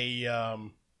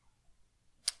 I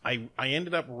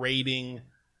ended up raiding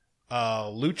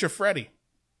Lucha Freddy.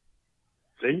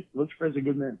 See, Lucha Freddy's a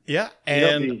good man. Yeah,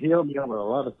 and he helped me out with a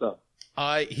lot of stuff.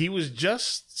 He was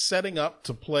just setting up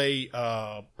to play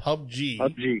PUBG.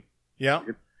 PUBG. Yeah.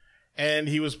 Yep. And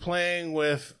he was playing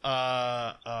with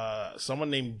someone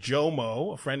named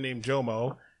Jomo, a friend named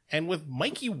Jomo, and with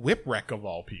Mikey Whipwreck of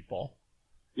all people.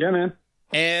 Yeah, man.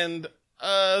 And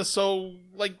so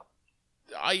like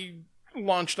I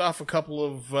launched off a couple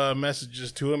of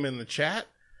messages to him in the chat.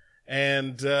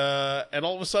 And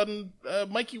all of a sudden,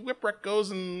 Mikey Whipwreck goes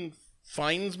and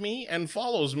finds me and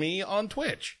follows me on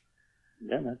Twitch.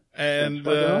 Yeah, man. And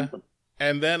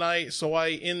and then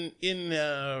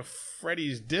in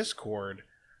Freddy's Discord,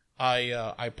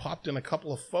 I popped in a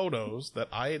couple of photos that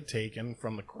I had taken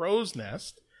from the Crow's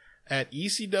Nest at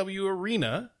ECW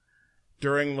Arena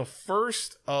during the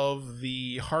first of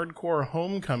the Hardcore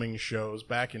Homecoming shows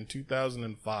back in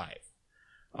 2005.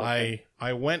 Okay.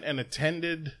 I went and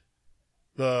attended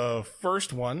the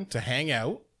first one to hang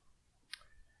out,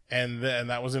 and then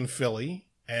that was in Philly,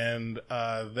 and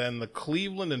then the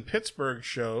Cleveland and Pittsburgh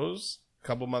shows a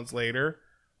couple months later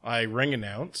I ring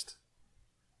announced,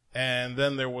 and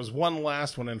then there was one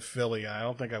last one in Philly. I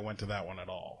don't think I went to that one at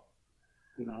all.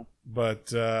 No. But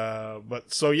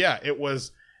so yeah,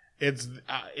 it's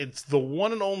the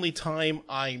one and only time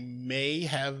I may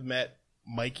have met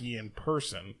Mikey in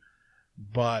person,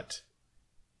 but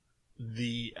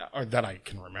or that I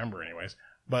can remember anyways.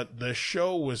 But the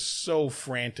show was so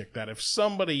frantic that if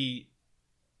somebody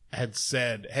had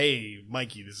said, "Hey,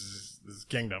 Mikey, this is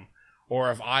Kingdom," or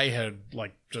if I had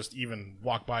like just even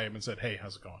walked by him and said, "Hey,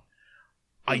 how's it going?"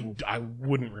 I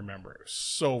wouldn't remember. It was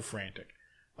so frantic.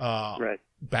 Right.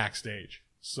 Backstage.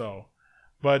 So,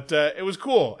 but it was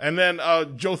cool. And then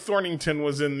Joe Thornington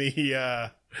was in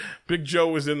the Big Joe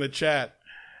was in the chat,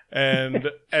 and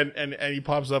and he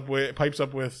pipes up with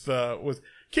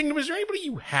Kingdom. Is there anybody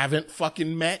you haven't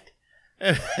fucking met?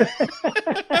 And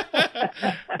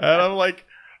I'm like,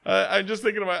 I'm just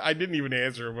thinking about. I didn't even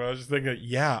answer him. But I was just thinking,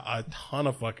 yeah, a ton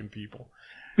of fucking people.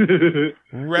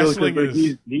 Wrestling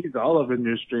is he's all up in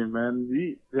your stream,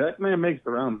 man. That man makes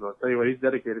the rounds. I'll tell you what, he's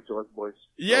dedicated to us boys.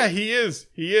 Yeah, he is.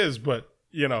 But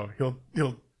you know, he'll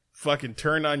fucking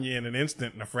turn on you in an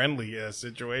instant in a friendly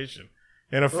situation.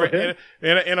 In a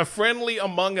friendly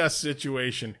Among Us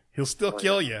situation, he'll still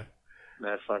kill you.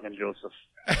 That fucking Joseph.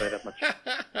 That much.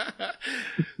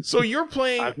 So you're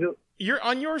playing. You're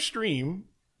on your stream.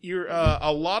 You're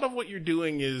a lot of what you're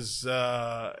doing is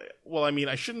well, I mean,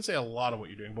 I shouldn't say a lot of what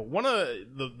you're doing, but one of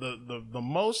the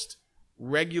most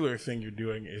regular thing you're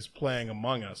doing is playing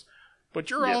Among Us.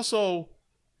 But you're also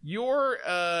you're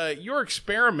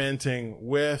experimenting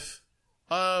with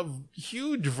a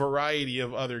huge variety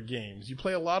of other games. You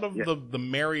play a lot of the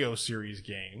Mario series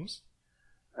games.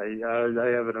 I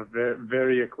have a very,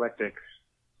 very eclectic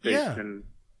taste in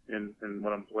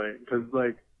what I'm playing, because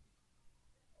like.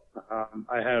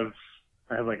 I have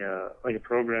like a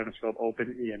program. It's called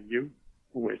OpenEMU,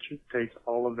 which takes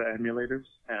all of the emulators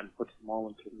and puts them all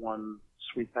into one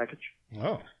sweet package.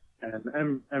 Oh.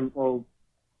 And well,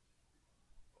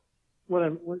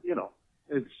 you know,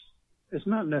 it's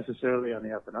not necessarily on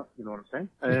the up and up. You know what I'm saying?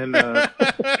 And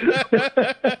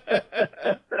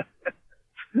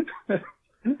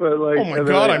but like, oh my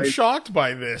god, I'm shocked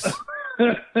by this.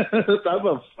 I'm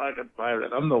a fucking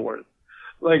pirate. I'm the worst.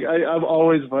 Like, I'm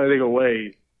always finding a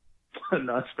way to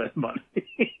not spend money.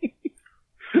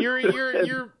 You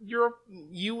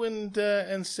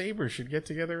and Saber should get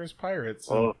together as pirates.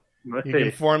 Oh, you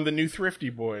can form the new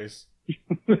Thrifty Boys.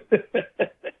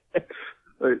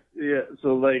 Yeah,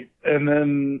 so like, and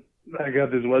then I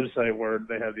got this website where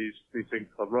they have these things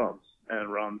called ROMs, and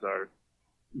ROMs are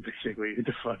basically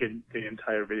the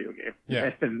entire video game.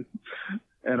 Yeah. And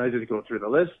I just go through the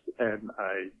list and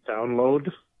I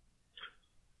download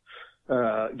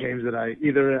games that I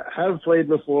either have played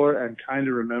before and kind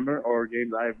of remember, or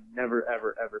games I've never,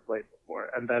 ever played before.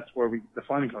 And that's where the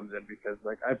fun comes in, because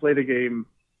like I played a game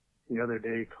the other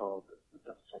day called, what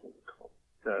the fuck is it called?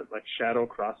 Like Shadow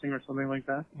Crossing or something like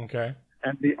that. Okay.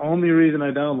 And the only reason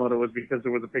I downloaded it was because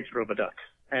there was a picture of a duck.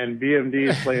 And BMD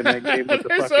is playing that game with the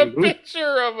There's fucking a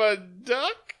picture of a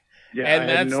duck? Yeah,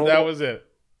 and that was it.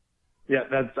 Yeah,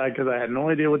 that's because I had no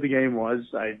idea what the game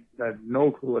was. I had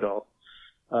no clue at all.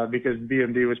 Because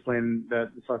BMD was playing that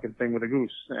fucking thing with a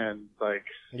goose, and like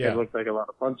it looked like a lot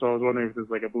of fun. So I was wondering if there's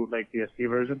like a bootleg PSP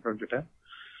version from Japan.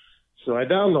 So I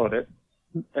download it,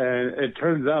 and it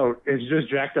turns out it's just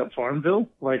jacked up Farmville.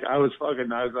 Like I was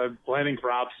planting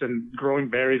crops and growing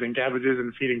berries and cabbages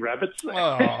and feeding rabbits.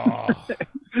 Oh.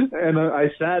 And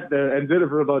I sat there and did it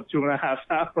for about 2.5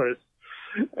 hours,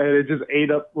 and it just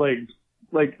ate up like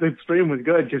the stream was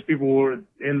good because people were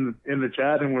in the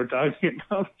chat and we're talking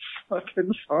about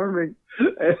fucking farming,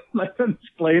 and I'm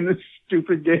just playing this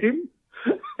stupid game.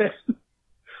 And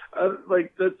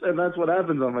that's what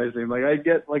happens on my stream. Like I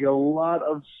get like a lot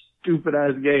of stupid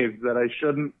ass games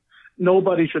that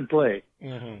nobody should play,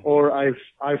 or I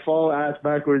fall ass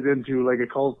backwards into like a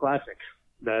cult classic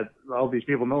that all these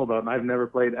people know about and I've never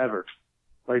played ever.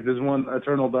 Like there's one,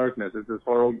 Eternal Darkness. It's this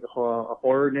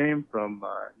horror game from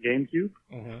GameCube.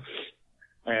 Mm-hmm.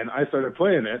 And I started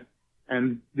playing it,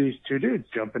 and these two dudes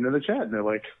jump into the chat, and they're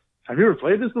like, "Have you ever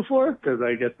played this before?" Because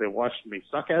I guess they watched me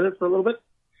suck at it for a little bit.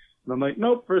 And I'm like,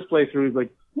 "Nope, first playthrough." He's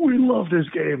like, "We love this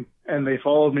game." And they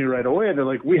followed me right away, and they're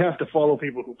like, "We have to follow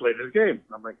people who play this game."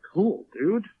 And I'm like, "Cool,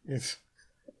 dude." Yes.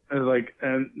 Because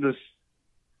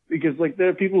like there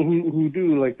are people who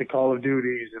do like the Call of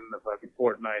Duties and the fucking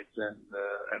Fortnites and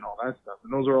all that stuff,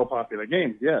 and those are all popular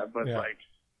games, but like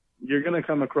you're gonna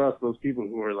come across those people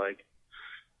who are like,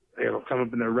 it'll come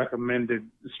up in their recommended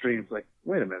streams like,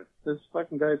 wait a minute, this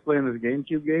fucking guy's playing this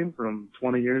GameCube game from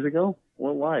 20 years ago.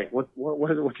 Well, why?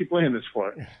 What's he playing this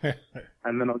for?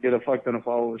 And then I'll get a fuck ton of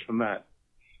followers from that.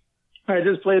 I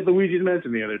just played Luigi's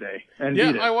Mansion the other day and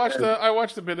beat it. I watched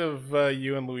a bit of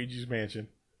you and Luigi's Mansion.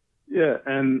 Yeah,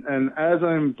 and as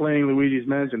I'm playing Luigi's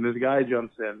Mansion, this guy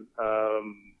jumps in.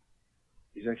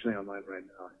 He's actually online right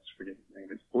now. I just forget his name.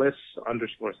 It's Bliss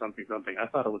 _ something something. I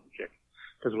thought it was a chick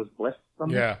because it was Bliss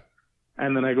something. Yeah.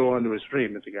 And then I go onto his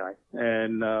stream. It's a guy,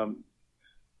 and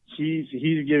he's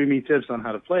giving me tips on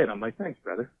how to play it. I'm like, thanks,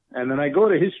 brother. And then I go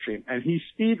to his stream, and he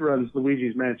speed runs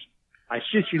Luigi's Mansion. I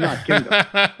shit you not,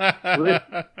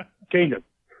 Kingdom.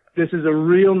 This is a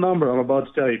real number I'm about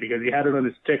to tell you because he had it on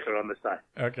his ticker on the side.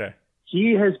 Okay.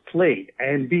 He has played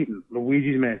and beaten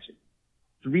Luigi's Mansion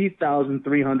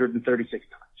 3,336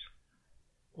 times.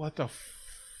 What the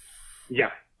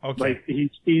Yeah. Okay. Like, he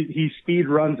speed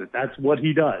runs it. That's what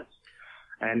he does.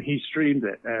 And he streams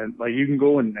it. And, like, you can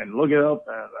go and look it up.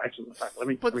 Actually, in fact, let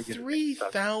me But get it.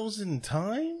 3,000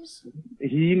 times?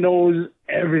 He knows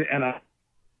every, and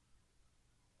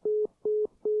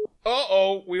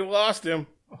Uh-oh, we lost him.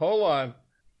 Hold on.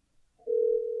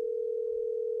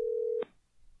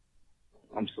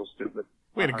 I'm so stupid.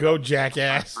 Way to go,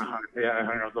 jackass. Yeah, I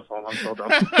hung up the phone. I'm so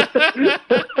dumb.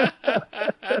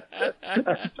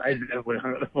 I definitely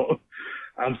hung up the phone.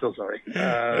 I'm so sorry.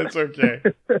 That's okay.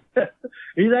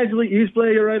 He's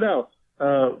playing it right now.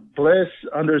 Bliss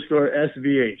 _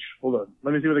 SVH. Hold on.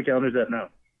 Let me see what the counter's at now.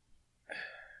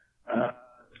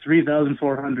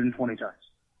 3,420 times.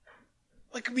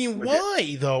 Like, I mean,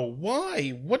 why, though? Why?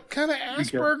 What kind of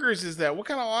Asperger's is that? What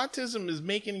kind of autism is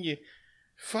making you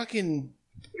fucking...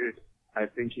 Dude, I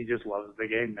think he just loves the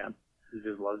game, man. He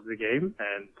just loves the game,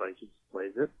 and, like, he just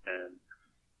plays it, and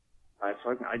I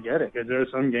get it. Because there are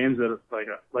some games that,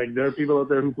 like there are people out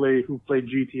there who play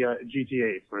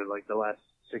GTA for, like, the last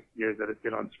 6 years that it's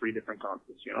been on 3 different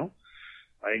consoles, you know?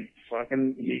 Like,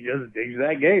 fucking, he just digs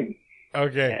that game.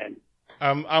 Okay. And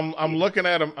I'm looking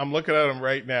at him. I'm looking at him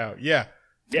right now. Yeah.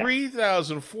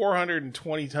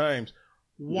 3,420 times.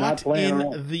 What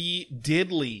in the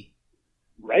diddly?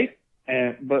 Right?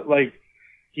 But like,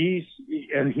 he's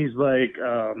like,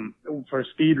 for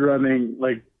speed running,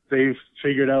 like, they've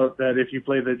figured out that if you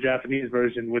play the Japanese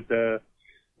version with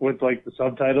like the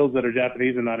subtitles that are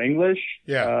Japanese and not English,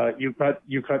 you cut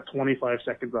 25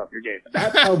 seconds off your game.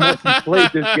 That's how much he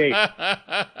played this game.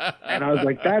 And I was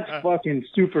like, that's fucking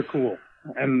super cool.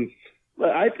 And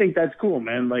I think that's cool,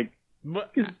 man. Like,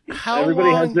 everybody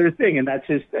has their thing, and that's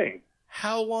his thing.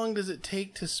 How long does it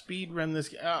take to speed run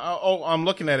this? I'm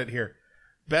looking at it here.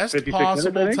 Best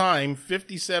possible time,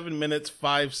 57 minutes,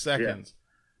 5 seconds.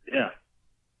 Yeah.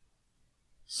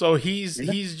 So he's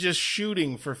just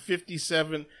shooting for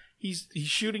 57. He's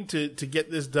shooting to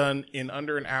get this done in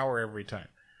under an hour every time.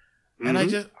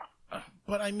 And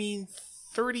but I mean,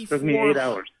 38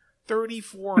 hours.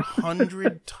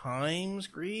 3,400 times,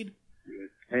 Greed?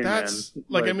 Hey, that's, man,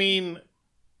 like, I mean...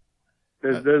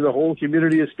 There's a whole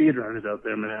community of speedrunners out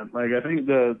there, man. Like, I think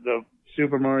the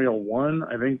Super Mario 1,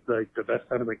 I think, like, the best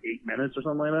time is, like, 8 minutes or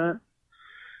something like that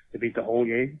to beat the whole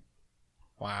game.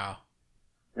 Wow.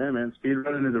 Yeah, man,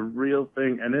 speedrunning is a real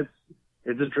thing, and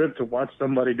it's a trip to watch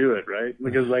somebody do it, right?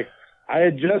 Because, like, I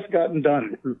had just gotten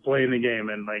done playing the game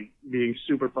and, like, being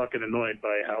super fucking annoyed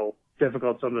by how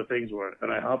difficult some of the things were.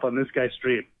 And I hop on this guy's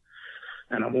stream,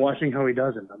 and I'm watching how he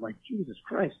does it. I'm like, Jesus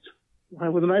Christ, why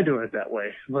wasn't I doing it that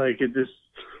way? Like, it just,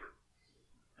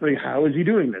 like, how is he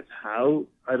doing this? How?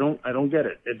 I don't get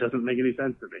it. It doesn't make any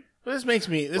sense to me. Well, this makes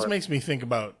me think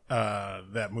about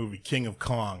that movie King of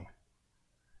Kong.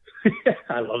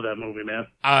 I love that movie, man.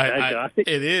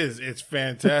 It is. It's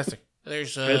fantastic.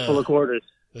 There's full of quarters.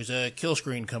 There's a kill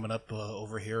screen coming up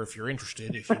over here if you're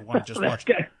interested. If you want to just watch,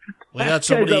 guy, we got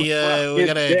somebody. We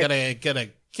got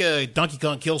a Donkey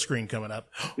Kong kill screen coming up.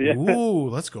 Yeah. Ooh,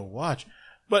 let's go watch.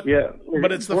 But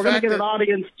but it's we're gonna get an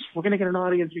audience. We're gonna get an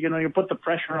audience. You're gonna put the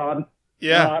pressure on.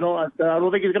 Yeah, no, I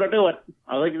don't think he's gonna do it.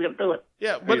 I don't think he's gonna do it.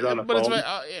 Yeah, but it's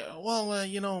well,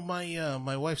 you know,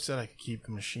 my wife said I could keep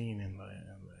the machine in the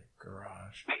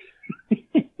garage,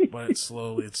 but it's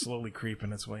slowly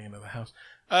creeping its way into the house.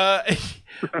 But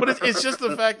it's just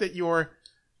the fact that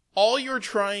all you're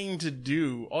trying to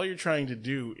do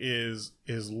is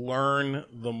learn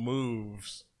the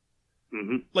moves.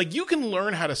 Mm-hmm. Like, you can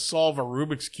learn how to solve a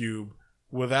Rubik's Cube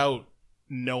without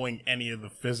knowing any of the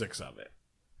physics of it.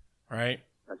 Right?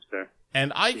 That's fair.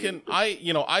 And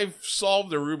I've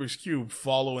solved a Rubik's Cube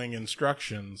following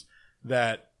instructions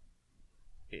that,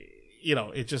 you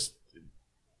know, it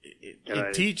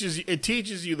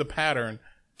teaches you the pattern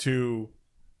to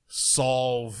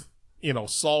solve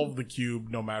the cube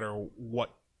no matter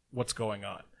what's going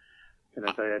on. Can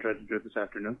I tell you I tried to do it this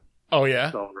afternoon? Oh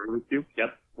yeah? Solve a Rubik's Cube?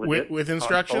 Yep. With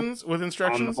instructions? On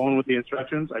the phone with the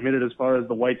instructions. I made it as far as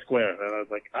the white square. And I was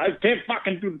like, I can't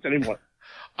fucking do this anymore.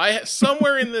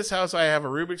 Somewhere in this house, I have a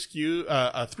Rubik's Cube,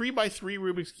 a 3x3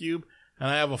 Rubik's Cube, and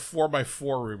I have a 4x4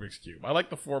 Rubik's Cube. I like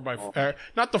the 4x4,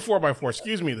 not the 4x4,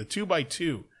 excuse me, the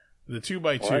 2x2. The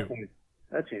 2x2.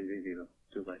 That seems easy though.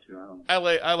 2x2. I don't know.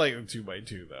 I like the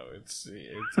 2x2 though. It's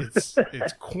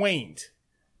quaint.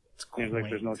 It's quaint. Seems like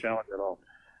there's no challenge at all.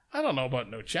 I don't know about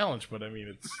no challenge, but I mean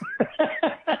it's.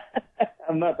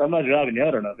 I'm not driving you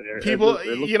out or nothing here. People,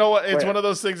 you know what? It's one of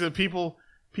those things that people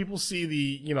see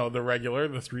the the regular,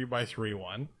 the 3x3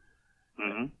 one,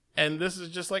 and this is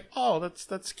just like, oh,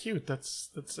 that's cute. It's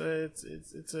a.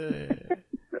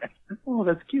 Oh,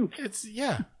 that's cute. It's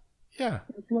yeah.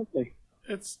 It's lovely.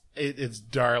 It's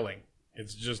darling.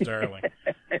 It's just darling.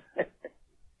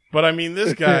 But I mean,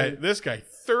 this guy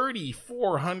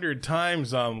 3,400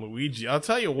 times on Luigi. I'll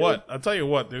tell you what.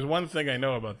 There's one thing I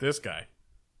know about this guy.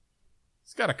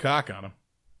 He's got a cock on him.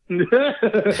 You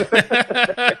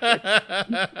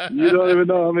don't even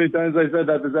know how many times I said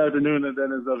that this afternoon at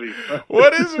Dennis W.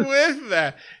 What is with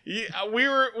that?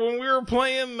 When we were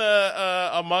playing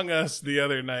Among Us the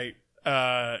other night,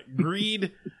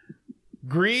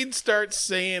 Greed starts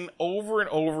saying over and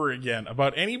over again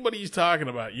about anybody he's talking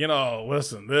about.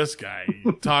 Listen, this guy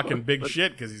talking big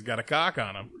shit because he's got a cock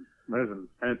on him. Listen,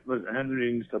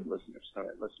 Henry sub listeners. All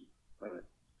right, listen. All right.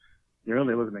 You're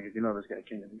only listening because you know this guy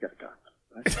King and he's got a cock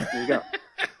on him. Right? There you go.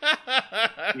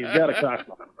 He's got a cock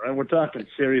on him. Right? We're talking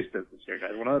serious business here,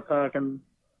 guys. We're not talking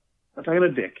a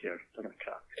dick here. We're talking a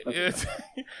cock.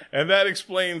 And that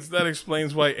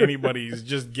explains why anybody's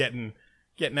just getting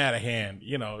out of hand.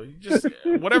 Just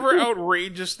whatever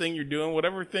outrageous thing you're doing,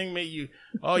 whatever thing you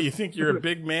think you're a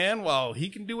big man, well, he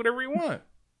can do whatever he wants.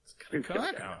 It's got a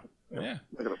cock on him. Yeah.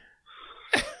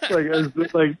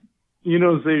 It's like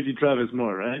Safety Travis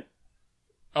Moore, right?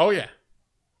 Oh yeah.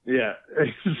 Yeah.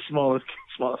 He's the smallest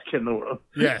kid in the world.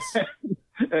 Yes.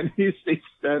 And he's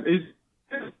not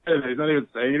even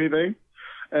saying anything.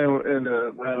 And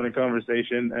we're having a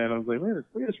conversation, and I was like, look at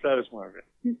this Travis Moore.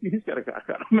 He's got a cock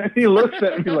on him. And he looks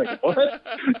at me like, what?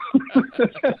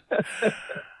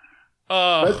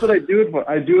 That's what I do it for.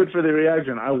 I do it for the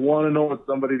reaction. I want to know what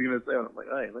somebody's going to say. And I'm like,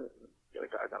 hey, look, got a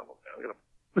cock on him. Look at him.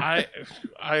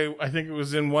 I think it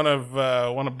was in one of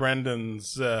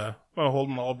Brendan's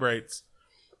Holden Albright's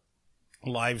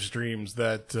live streams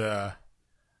that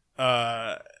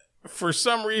for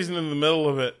some reason in the middle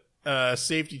of it,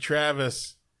 Safety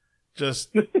Travis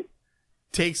just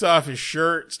takes off his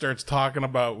shirt, we start talking to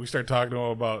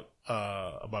him about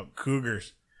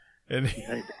cougars, and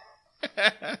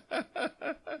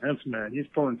that's man, he's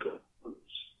pulling cougars.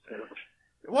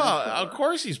 Well, of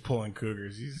course he's pulling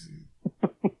cougars.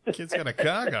 Kid's got a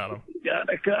cock on him. Got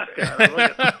a cock on him.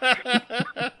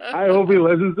 I hope he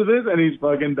listens to this and he's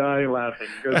fucking dying laughing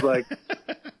because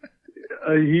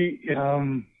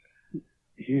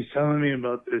he's telling me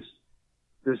about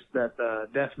that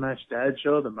Deathmatch Dad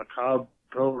show, the Macabre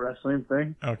Pro Wrestling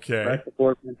thing. Okay. Back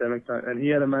before pandemic time, and he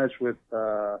had a match with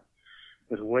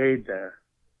Wade there.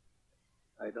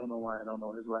 I don't know why I don't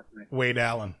know his last name. Wade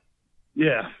Allen.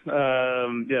 Yeah,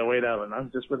 Wade Allen.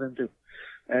 I'm just with him too.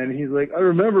 And he's like, I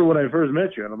remember when I first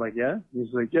met you. And I'm like, yeah?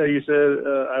 He's like, yeah, you said,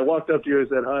 I walked up to you and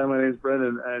said, hi, my name's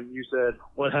Brendan. And you said,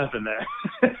 what happened there?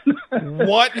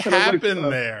 What happened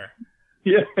there?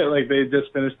 Yeah, like they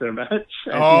just finished their match.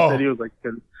 And he said he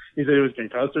was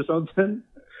concussed or something.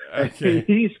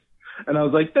 Okay. And I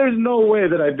was like, there's no way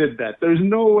that I did that. There's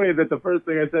no way that the first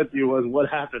thing I said to you was, what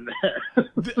happened there?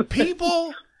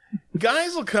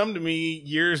 Guys will come to me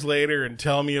years later and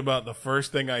tell me about the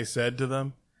first thing I said to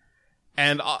them.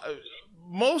 And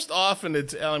most often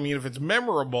if it's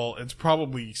memorable, it's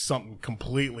probably something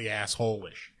completely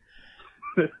asshole-ish.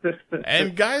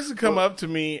 And guys have come up to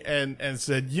me and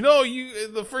said,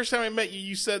 the first time I met you,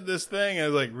 you said this thing. And I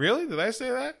was like, really? Did I say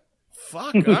that?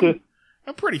 Fuck, I'm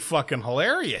pretty fucking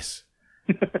hilarious.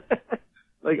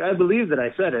 Like, I believe that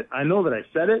I said it. I know that I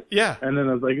said it. Yeah. And then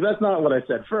I was like, that's not what I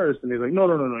said first. And he's like, no.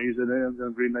 You said, hey,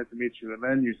 I'm very nice to meet you. And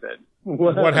then you said,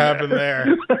 what happened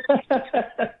there?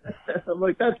 I'm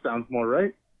like, that sounds more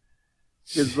right.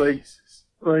 It's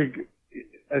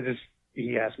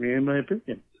he asked me in my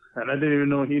opinion. And I didn't even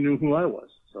know he knew who I was.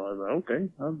 So I was like, okay,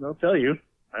 I'll tell you.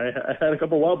 I had a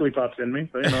couple wobbly pops in me.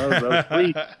 So, I was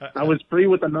free. I was free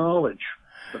with the knowledge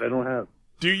that I don't have.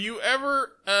 Do you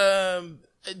ever,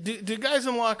 do guys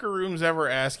in locker rooms ever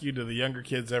ask you, do the younger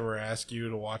kids ever ask you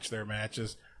to watch their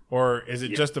matches? Or is it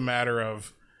just a matter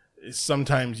of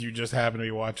sometimes you just happen to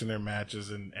be watching their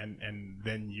matches and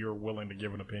then you're willing to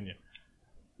give an opinion?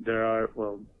 There are,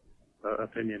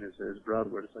 opinion is a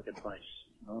broad word. It's like advice.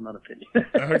 No, not opinion.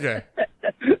 Okay.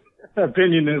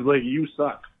 Opinion is like, you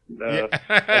suck.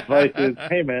 Advice is,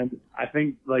 hey man, I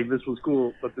think like this was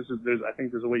cool, but I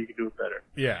think there's a way you can do it better.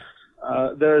 Yeah.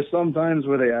 There are some times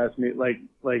where they ask me, like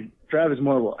Travis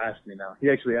Moore will ask me now. He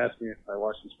actually asked me if I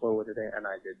watched the spoiler today, and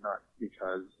I did not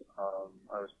because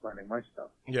I was planning my stuff.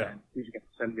 Yeah. And he's going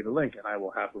to send me the link, and I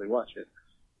will happily watch it.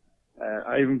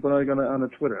 I even put it on a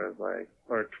Twitter,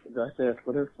 did I say a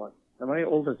Twitter? Like, am I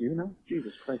old as you now?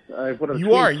 Jesus Christ! I put a you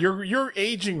tweet. are. You're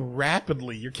aging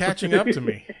rapidly. You're catching up to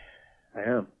me. I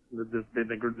am.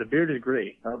 The beard is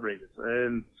gray, outrageous,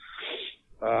 and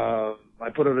I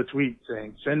put out a tweet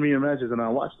saying, "Send me your matches and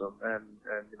I'll watch them." And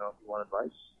if you want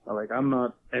advice, I'm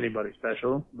not anybody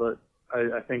special, but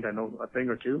I think I know a thing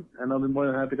or two, and I'll be more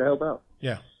than happy to help out.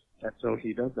 Yeah. And so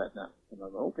he does that now, and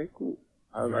I'm like, okay, cool.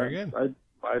 Very good.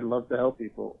 I'd love to help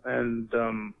people, and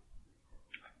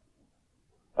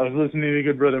I was listening to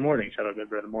Good Brother Morning. Shout out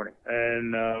Good Brother Morning,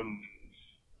 and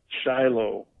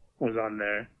Shiloh was on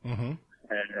there, mm-hmm.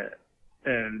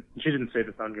 and she didn't say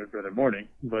this on Good Brother Morning,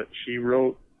 but she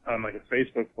wrote on like a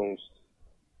Facebook post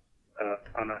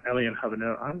on a Elian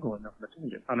Habanero. I'm going up on a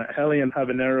tangent. On a Elian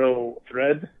Habanero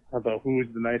thread about who's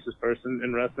the nicest person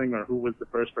in wrestling or who was the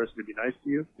first person to be nice to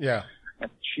you. Yeah. And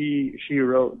she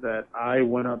wrote that I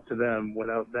went up to them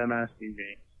without them asking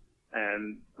me,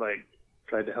 and like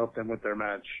tried to help them with their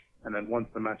match. And then once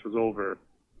the match was over,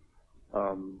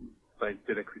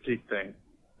 did a critique thing.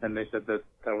 And they said that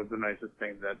was the nicest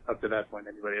thing that up to that point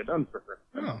anybody had done for her.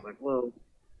 And I was like, well,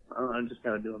 I'm just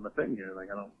kind of doing my thing here.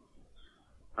 Like, I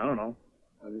don't know.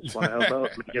 I just want to help out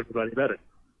and make everybody better.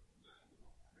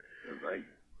 Like,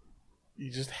 you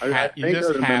just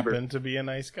happen to be a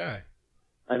nice guy.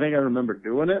 I think I remember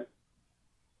doing it.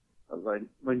 I was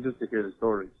like just to hear the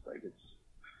stories. Like,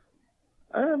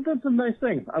 I've done some nice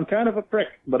things. I'm kind of a prick,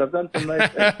 but I've done some nice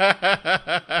things.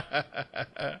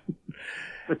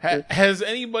 Has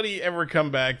anybody ever come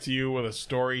back to you with a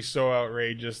story so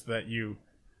outrageous that you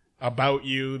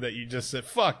just said,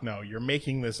 "Fuck no, you're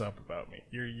making this up about me.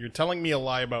 You're telling me a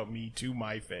lie about me to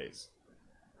my face"?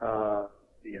 You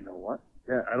know what?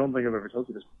 Yeah, I don't think I've ever told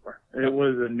you this before. It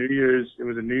was a New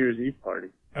Year's Eve party.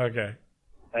 Okay.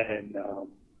 And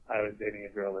I was dating a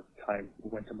girl at the time who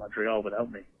went to Montreal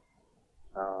without me.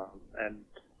 And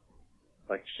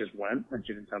like she just went and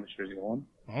she didn't tell me she was going.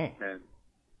 Oh. And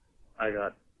I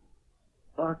got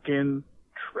fucking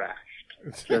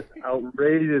trashed. Just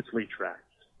outrageously trashed.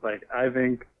 Like, I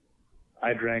think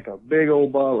I drank a big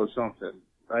old bottle of something.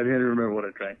 I didn't remember what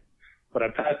I drank. But I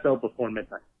passed out before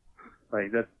midnight.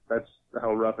 Like, that's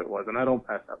how rough it was. And I don't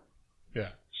pass out. Yeah.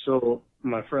 So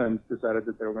my friends decided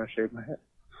that they were going to shave my head.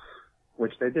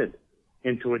 Which they did.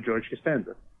 Into a George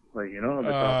Costanza. Like, the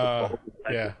top of the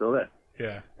ball is still there.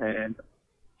 Yeah. And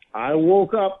I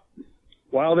woke up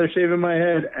while they're shaving my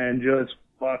head and just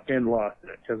fucking lost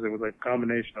it. Because it was like a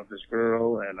combination of this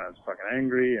girl and I was fucking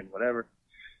angry and whatever.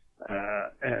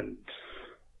 And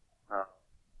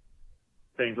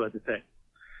things led to things.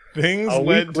 Things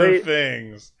led to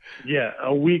things. Yeah,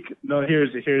 a week. No,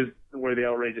 here's where the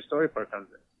outrageous story part comes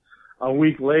in. A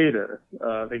week later,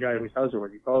 the guy whose house it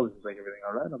was, he calls and he's like, "Everything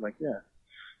all right?" I'm like, "Yeah."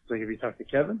 He's like, "Have you talked to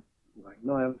Kevin?" I'm like,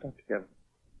 "No, I haven't talked to Kevin."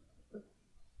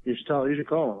 You should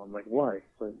call him. I'm like, "Why?"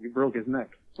 He's like, "You broke his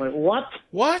neck." I'm like, "What?"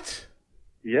 What?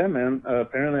 Yeah, man.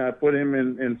 Apparently, I put him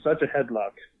in such a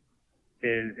headlock.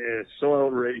 Is so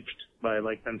outraged by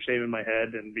like them shaving my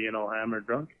head and being all hammered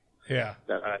drunk. Yeah.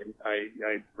 That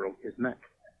I broke his neck.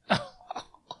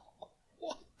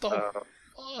 What the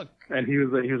fuck? And he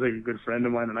was like a good friend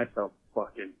of mine, and I felt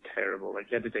fucking terrible. Like,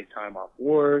 he had to take time off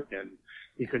work, and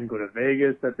he couldn't go to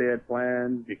Vegas that they had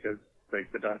planned because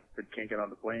like the doctor can't get on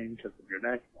the plane because of your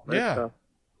neck. And all that stuff.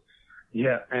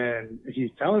 Yeah, and he's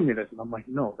telling me this, and I'm like,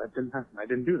 "No, that didn't happen. I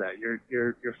didn't do that.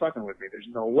 You're fucking with me. There's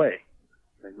no way."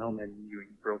 He's like, "No, man, you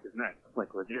broke his neck." I'm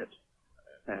like, "Legit."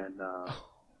 And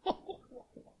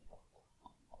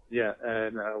yeah,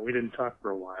 and we didn't talk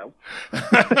for a while.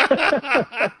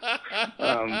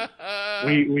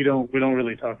 We don't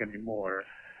really talk anymore.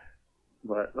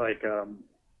 But like a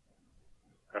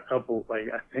couple, like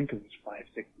I think it was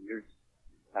 5-6 years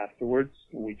afterwards,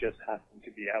 we just happened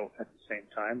to be out at the same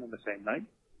time on the same night,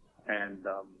 and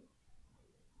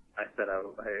I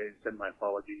said my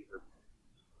apologies.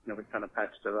 We kind of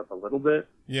patched it up a little bit.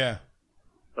 Yeah.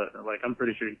 But like I'm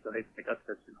pretty sure he still hates me guts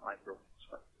because I broke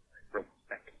his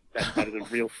neck. That is a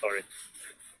real story.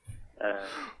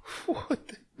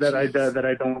 That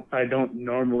I don't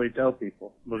normally tell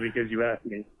people, but because you asked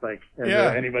me, like, has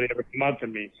anybody ever come up to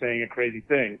me saying a crazy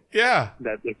thing? Yeah.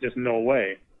 That there's just no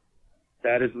way.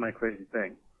 That is my crazy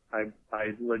thing. I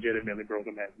legitimately broke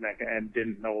a man's neck and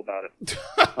didn't know about it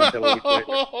until a week later.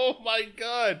 Oh my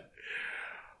god.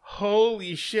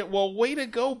 Holy shit. Well, way to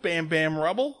go, Bam Bam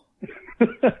Rubble.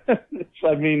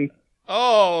 I mean...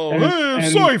 Oh, hey, I'm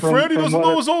sorry, Fred. He doesn't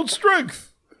know his own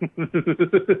strength.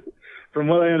 From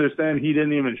what I understand, he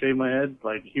didn't even shave my head.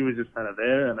 Like, he was just kind of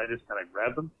there, and I just kind of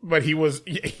grabbed him. But he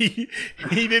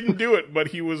didn't do it, but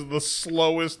he was the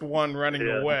slowest one running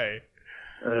away.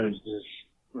 I'm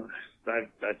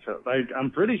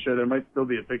pretty sure there might still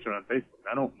be a picture on Facebook.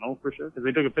 I don't know for sure, because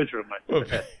they took a picture of my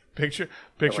head.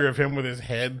 Picture of him with his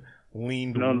head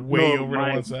leaned way over to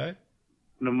one side?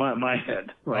 No, my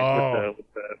head. Like,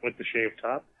 with the shaved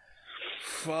top.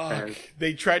 Fuck. And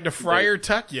they tried to Friar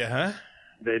Tuck you, huh?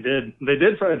 They did. They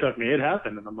did Friar Tuck me. It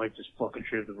happened, and I'm like, just fucking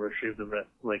shave the rest.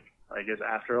 Like, I guess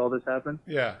after all this happened.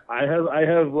 Yeah. I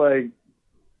have like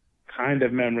kind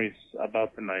of memories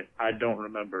about the night. I don't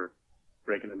remember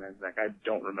breaking the man's neck. I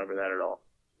don't remember that at all.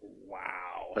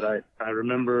 Wow. But I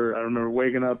remember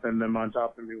waking up and them on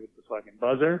top of me with the fucking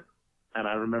buzzer, and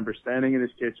I remember standing in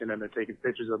his kitchen and they're taking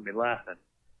pictures of me laughing,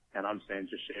 and I'm saying,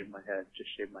 just shave my head, just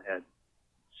shave my head,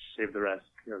 shave the rest.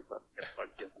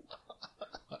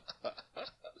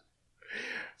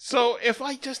 So if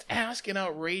I just ask an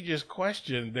outrageous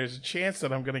question, there's a chance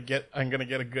that I'm gonna get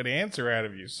a good answer out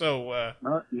of you. So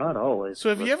not always. So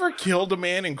have you ever killed a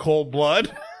man in cold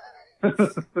blood?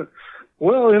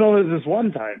 Well, there's this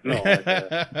one time. No,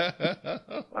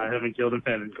 I haven't killed a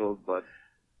man in cold blood.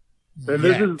 And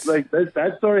this is like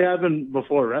that story happened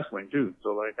before wrestling too.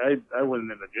 So like I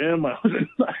wasn't in the gym. I was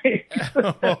inside.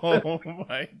 Oh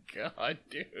my god,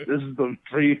 dude! This is the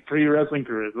pre wrestling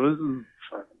career. So this is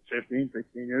 15,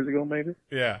 16 years ago, maybe.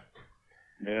 Yeah.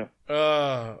 Yeah.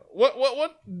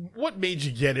 What made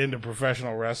you get into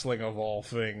professional wrestling of all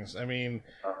things? I mean,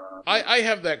 I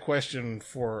have that question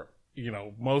for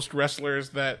most wrestlers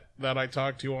that I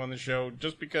talk to on the show,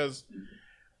 just because.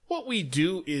 What we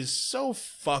do is so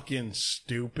fucking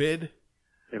stupid.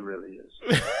 It really is.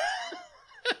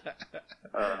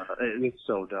 It's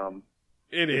so dumb.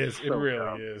 It is. So it really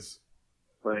dumb. is.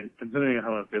 Like, considering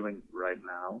how I'm feeling right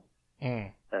now,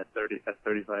 at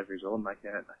 35 years old, and I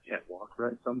can't walk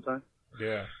right sometimes.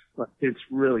 Yeah. Like, it's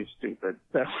really stupid,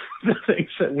 the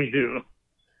things that we do.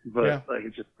 But, like,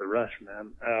 it's just the rush,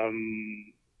 man.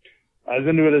 I was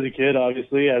into it as a kid,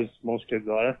 obviously, as most kids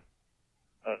are.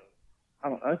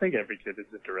 I think every kid is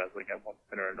into wrestling at one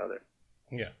point or another.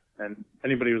 Yeah. And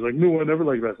anybody who's like, no, I never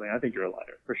liked wrestling, I think you're a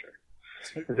liar, for sure.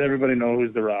 Because everybody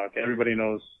knows The Rock, everybody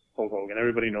knows Hulk Hogan,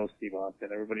 everybody knows Steve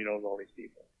Austin, everybody knows all these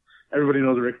people. Everybody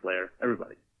knows Ric Flair,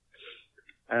 everybody.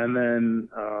 And then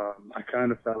I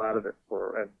kind of fell out of it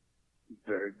for a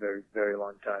very, very, very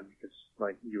long time because,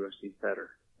 like, UFC's better.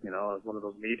 I was one of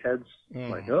those meatheads.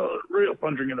 Like, real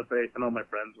punching in the face, and all my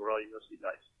friends were all UFC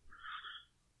guys.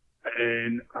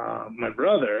 And my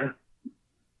brother,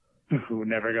 who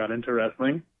never got into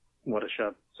wrestling, what a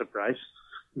surprise,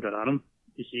 got on him.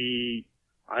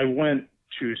 I went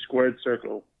to Squared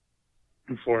Circle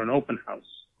for an open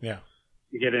house. Yeah.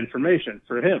 To get information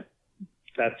for him.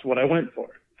 That's what I went for.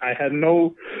 I had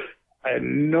no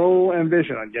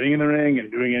ambition on getting in the ring and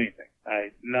doing anything.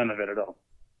 None of it at all.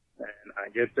 And I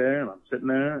get there and I'm sitting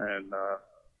there and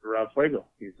Rob Fuego,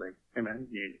 he's like, hey man,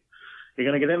 you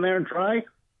gonna get in there and try?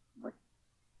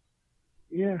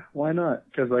 Yeah, why not?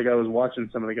 Because, like, I was watching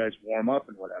some of the guys warm up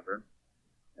and whatever.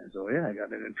 And so, yeah, I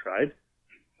got in and tried.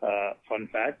 Fun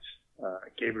fact,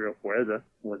 Gabriel Fuerza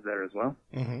was there as well,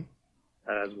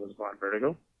 as was Von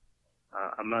Vertigo.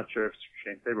 I'm not sure if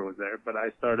Shane Saber was there, but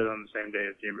I started on the same day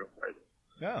as Gabriel Fuerza.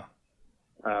 Yeah.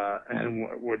 And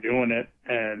we're doing it.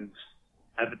 And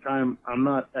at the time, I'm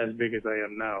not as big as I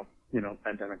am now,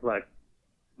 pandemic life.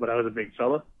 But I was a big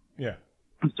fella. Yeah.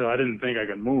 So I didn't think I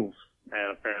could move.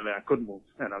 And apparently I couldn't move.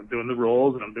 And I'm doing the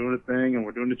rolls and I'm doing the thing and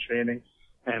we're doing the training.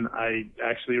 And I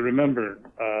actually remember,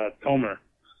 Tomer.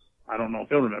 I don't know if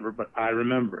he'll remember, but I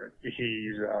remember.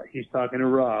 He's talking to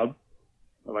Rob.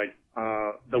 Like,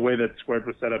 the way that Squared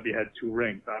was set up, he had two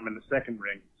rings. I'm in the second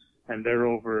ring and they're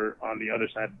over on the other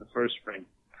side of the first ring.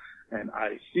 And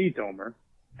I see Tomer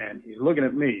and he's looking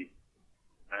at me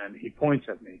and he points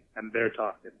at me and they're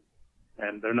talking.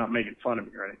 And they're not making fun of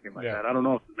me or anything like that. I don't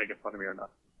know if they're making fun of me or not.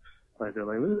 Like, they're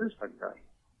like, look at this fucking guy.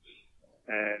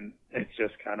 And it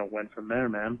just kind of went from there,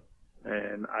 man.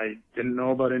 And I didn't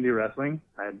know about indie wrestling.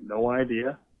 I had no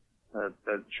idea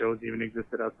that shows even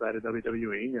existed outside of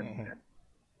WWE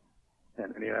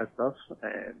and any of that stuff.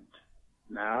 And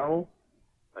now,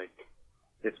 like,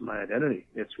 it's my identity.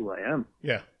 It's who I am.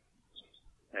 Yeah.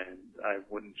 And I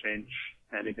wouldn't change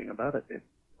anything about it. It's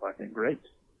fucking great.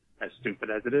 As stupid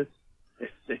as it is.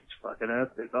 It's fucking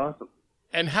it's awesome.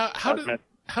 And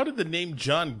how did the name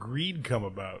John Greed come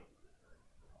about?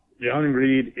 John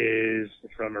Reed is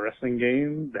from a wrestling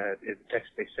game that is a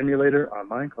text-based simulator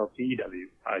online called TEW.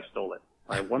 I stole it.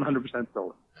 I 100%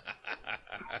 stole it.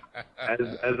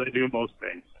 As I do most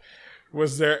things.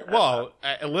 Was there? Well,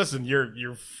 listen,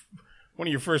 your one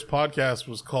of your first podcasts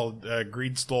was called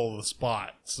 "Greed Stole the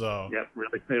Spot." So yeah,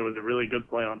 really, it was a really good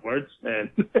play on words, and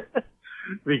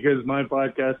because my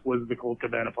podcast was the Colt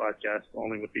Cabana podcast,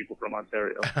 only with people from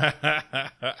Ontario.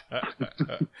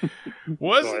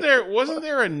 Wasn't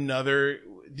there another?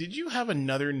 Did you have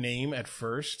another name at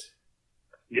first?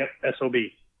 Yep, SOB.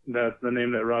 That's the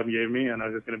name that Rob gave me, and I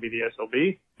was just going to be the SOB.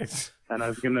 And I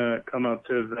was going to come out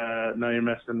to the Now You're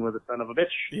Messing with a Son of a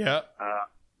Bitch. Yeah.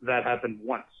 That happened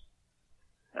once.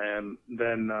 And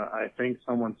then I think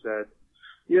someone said,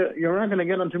 you're not going to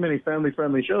get on too many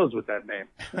family-friendly shows with that name.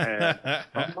 And,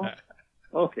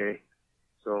 okay.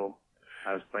 So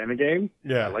I was playing the game.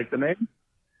 Yeah. I liked the name.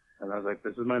 And I was like,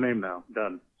 this is my name now.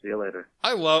 Done. See you later.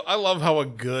 I love how a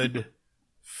good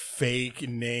fake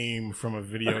name from a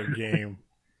video game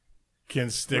can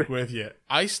stick with you.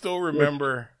 I still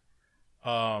remember,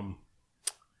 I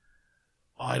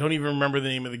don't even remember the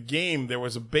name of the game. There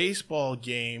was a baseball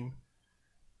game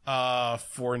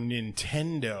for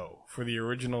Nintendo, for the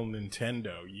original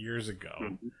Nintendo years ago.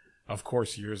 Mm-hmm. Of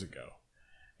course, years ago.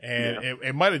 And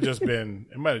it might have just been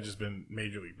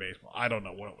Major League Baseball. I don't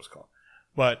know what it was called.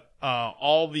 But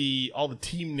all the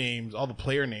team names, all the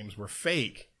player names were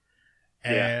fake.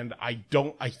 And I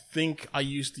think I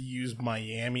used to use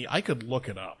Miami. I could look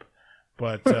it up,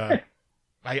 but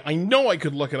I know I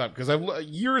could look it up because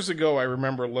years ago I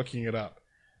remember looking it up.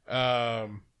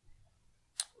 But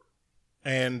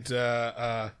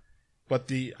I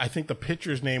think the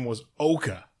pitcher's name was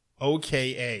Oka,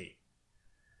 O-K-A.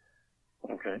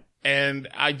 Okay. And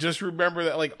I just remember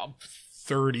that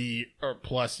 30 or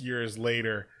plus years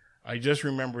later, I just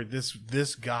remember this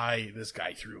guy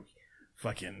threw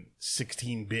fucking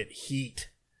 16-bit heat.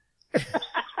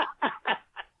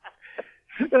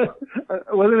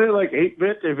 Wasn't it like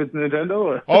 8-bit if it's Nintendo?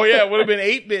 Or? Oh yeah, it would have been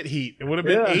 8-bit heat. It would have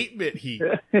been 8-bit heat.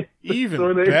 Even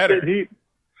so better. Heat,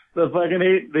 the fucking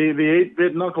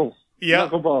 8-bit knuckles. Yeah.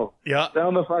 Knuckleball. Yeah.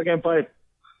 Down the fucking pipe.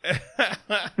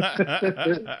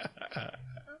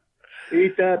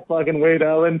 Eat that fucking Wade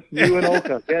Allen. You and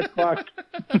Oka. Get fucked.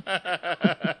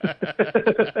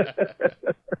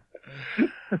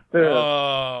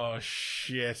 Oh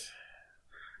shit!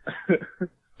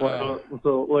 So,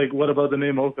 what about the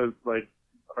name Oka?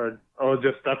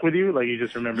 Just stuck with you? Like you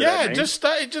just remember? Yeah, that name? just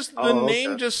stuck. The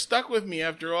name just stuck with me.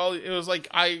 After all, it was like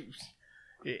I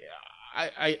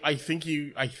think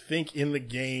in the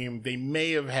game they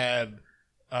may have had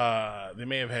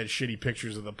shitty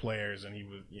pictures of the players, and he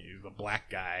was a black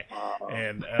guy,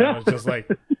 and I was just like,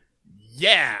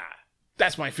 yeah,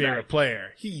 that's my favorite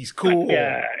player. He's cool.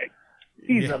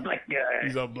 He's a black guy.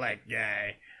 He's a black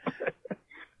guy.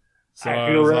 So I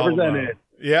feel represented.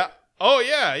 Yeah. Oh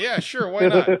yeah, sure. Why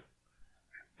not?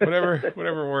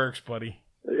 Whatever works, buddy.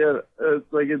 Yeah, it's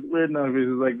weird now because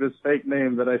it's like this fake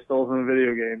name that I stole from a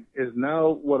video game is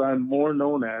now what I'm more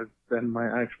known as than my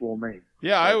actual name.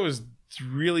 Yeah, I was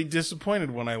really disappointed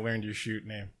when I learned your shoot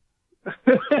name.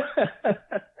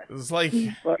 It's like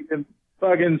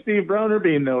fucking Steve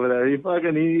Browner-Bean over there. He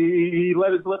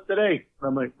let it slip today. And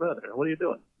I'm like, brother, what are you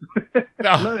doing? No.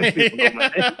 None of these people know my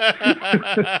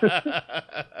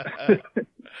name.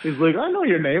 He's like, I know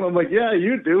your name. I'm like, yeah,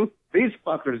 you do. These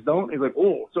fuckers don't. He's like,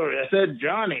 oh, sorry, I said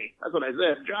Johnny. That's what I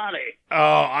said, Johnny.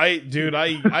 Oh, I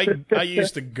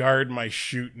used to guard my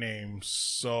shoot name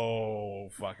so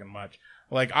fucking much.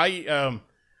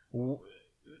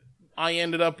 I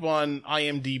ended up on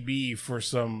IMDb for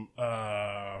some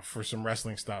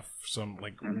wrestling stuff, some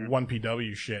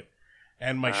 1PW shit,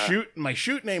 and my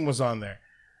shoot name was on there.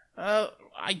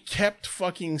 I kept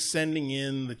fucking sending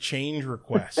in the change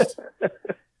request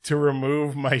to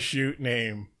remove my shoot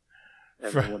name.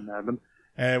 And it wouldn't happen.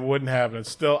 And it wouldn't happen.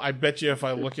 Still, I bet you if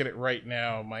I look at it right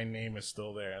now, my name is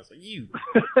still there. I was like, you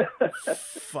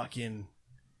fucking,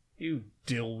 you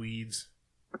dillweeds.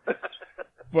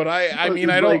 But I mean,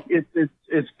 I don't.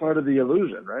 It's part of the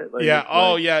illusion, right?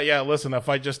 Yeah. Listen, if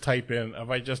I just type in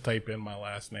my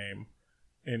last name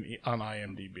on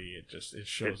IMDb, it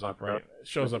shows up right. It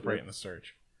shows up right in the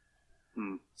search.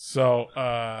 So,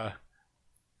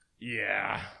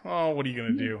 yeah. Oh, what are you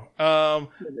gonna do?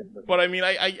 But I mean,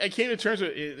 I came to terms with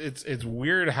it. It's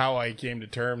weird how I came to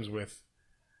terms with,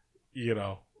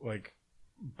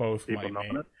 both people my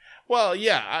name. Well,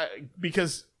 yeah,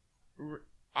 because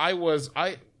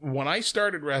when I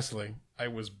started wrestling, I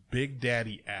was Big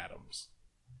Daddy Adams.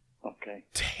 Okay.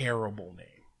 Terrible name.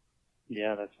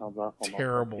 Yeah, that sounds awful.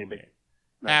 Terrible name.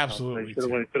 Absolutely. Should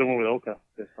have went with Oka.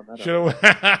 Should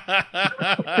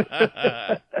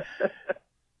have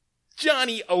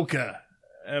Johnny Oka,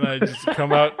 and I just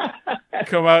come out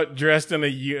dressed in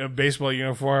a baseball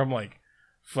uniform like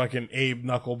fucking Abe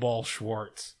Knuckleball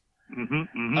Schwartz.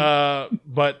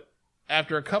 But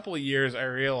after a couple of years, I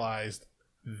realized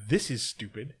this is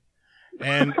stupid,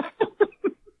 and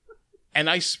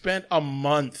I spent a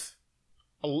month.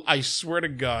 I swear to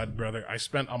God, brother, I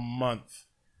spent a month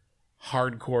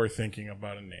hardcore thinking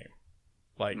about a name.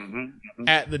 Like,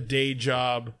 at the day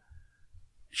job,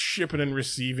 shipping and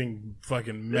receiving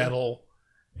fucking metal,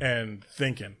 and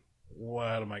thinking,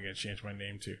 what am I going to change my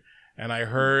name to? And I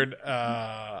heard,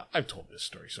 I've told this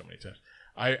story so many times.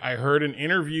 I heard an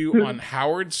interview on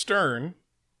Howard Stern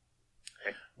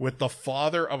with the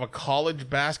father of a college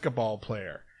basketball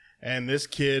player. And this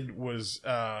kid was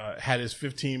had his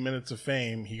 15 minutes of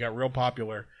fame. He got real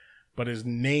popular, but his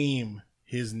name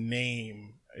is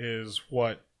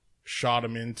what shot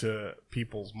him into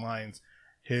people's minds.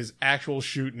 His actual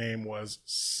shoot name was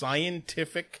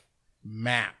Scientific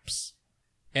Maps,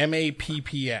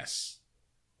 MAPPS.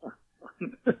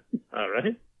 All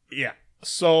right. Yeah.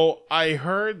 So I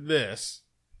heard this.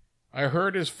 I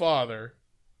heard his father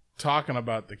talking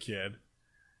about the kid.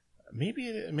 Maybe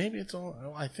it's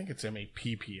all. I think it's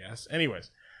MAPPS. Anyways,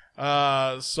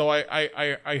 so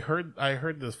I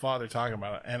heard this father talking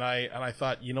about it, and I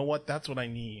thought, you know what? That's what I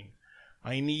need.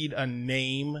 I need a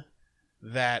name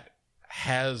that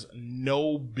has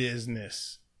no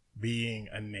business being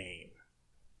a name.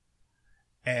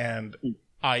 And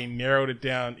I narrowed it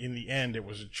down. In the end, it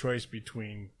was a choice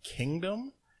between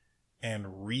Kingdom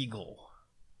and Regal.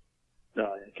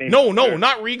 No,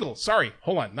 not Regal. Sorry,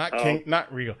 hold on.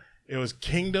 Not Regal. It was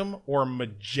Kingdom or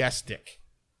Majestic.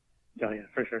 Oh yeah,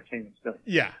 for sure, Kingdom still.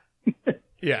 Yeah,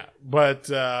 yeah, but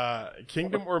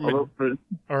Kingdom or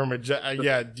Majestic.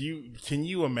 Yeah, can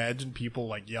you imagine people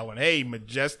like yelling, "Hey,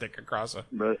 Majestic" across a?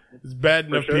 But it's bad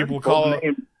enough people call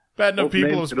it. Bad enough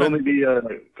people have spent.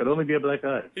 Could only be a black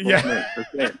guy. Yeah,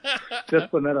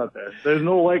 just putting that out there. There's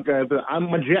no white guy, but I'm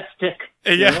Majestic.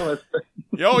 Yeah.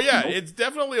 Oh yeah, it's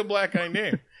definitely a black guy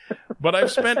name. But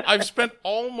I've spent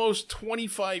almost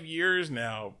 25 years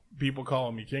now people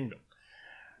calling me Kingdom.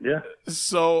 Yeah.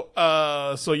 So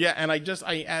yeah, and I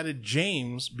added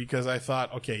James because I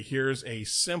thought, okay, here's a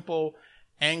simple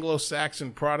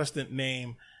Anglo-Saxon Protestant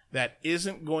name that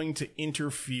isn't going to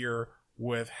interfere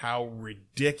with how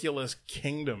ridiculous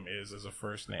Kingdom is as a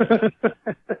first name.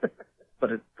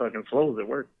 But it fucking flows. It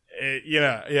works.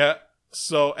 Yeah.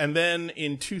 So, and then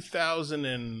in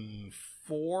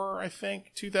 2004, I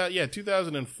think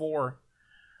 2004,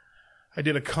 I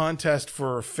did a contest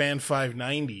for Fan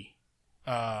 590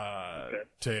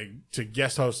 to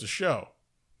guest host a show.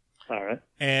 All right.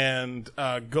 And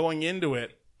going into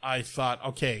it, I thought,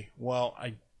 okay, well,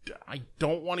 I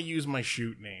don't want to use my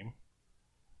shoot name,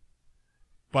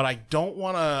 but I don't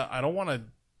want to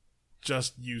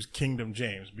just use Kingdom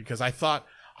James, because I thought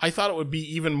it would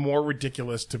be even more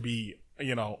ridiculous to be,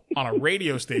 on a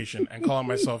radio station and calling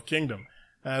myself Kingdom.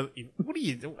 What do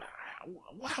you do?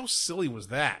 How silly was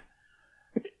that?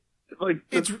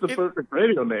 It's the perfect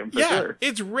radio name for sure.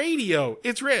 It's radio.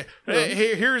 It's radio.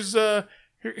 Here's the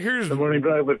morning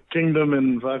drive with Kingdom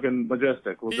and fucking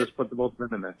Majestic. We'll just put the both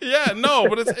of them in there. Yeah, no,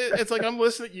 but it's like I'm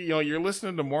listening. You're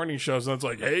listening to morning shows, and it's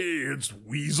like, hey, it's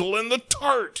Weasel and the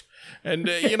Tart, and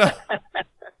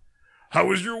how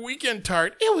was your weekend,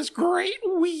 Tart? It was great,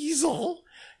 Weasel.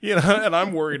 And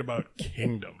I'm worried about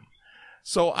Kingdom.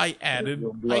 So I added,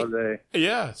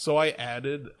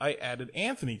 I added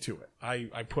Anthony to it.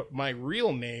 I put my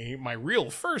real name, my real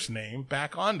first name,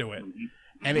 back onto it,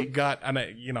 and it got,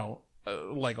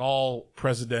 like all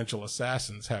presidential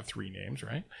assassins have 3 names,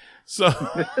 right? So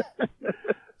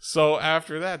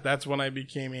after that, that's when I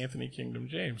became Anthony Kingdom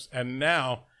James, and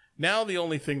now the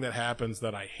only thing that happens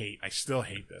that I hate, I still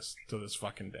hate this to this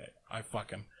fucking day. I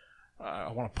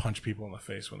want to punch people in the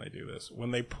face when they do this.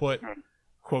 When they put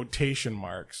quotation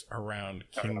marks around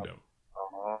Kingdom.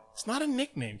 It's not a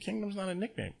nickname. Kingdom's not a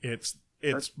nickname. It's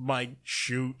my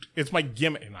shoot. It's my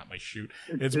gimmick. Not my shoot.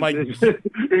 It's my.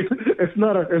 It's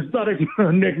not a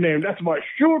nickname. That's my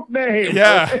shoot name.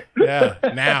 Yeah.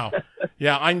 Now,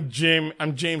 I'm James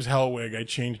Hellwig. I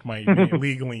changed my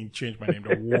legally changed my name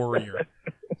to Warrior.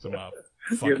 So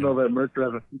getting all that merch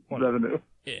revenue.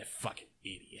 Yeah, fucking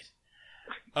idiot.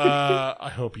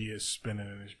 I hope he is spinning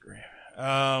in his grave.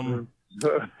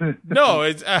 No,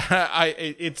 it's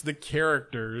the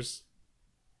character's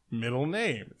middle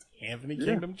name. It's Anthony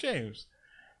Kingdom James.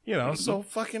 So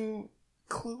fucking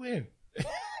clue in.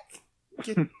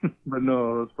 But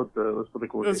no, let's put the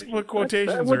quotations. Let's put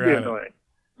quotations that would around be annoying.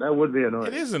 That would be annoying.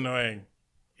 It is annoying.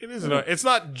 It is annoying. It's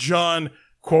not John,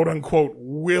 quote unquote,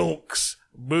 Wilkes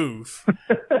Booth.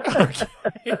 Okay.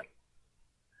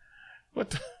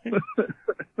 What?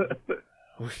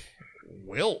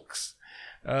 Wilkes.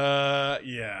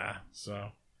 Yeah.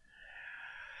 So.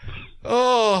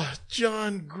 Oh,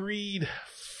 John Greed.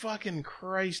 Fucking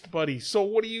Christ, buddy. So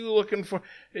what are you looking for?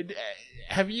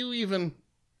 Have you even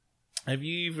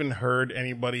heard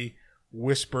anybody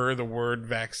whisper the word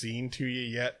vaccine to you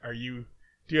yet? Do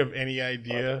you have any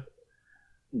idea?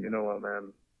 You know what,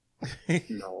 man?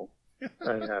 No,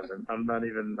 I haven't. I'm not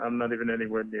even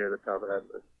anywhere near the top of that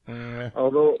list.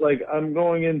 Although, like, I'm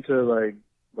going into like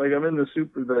I'm in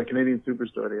the Canadian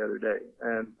Superstore the other day,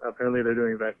 and apparently they're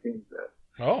doing vaccines there.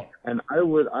 Oh. And I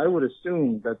would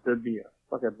assume that there'd be a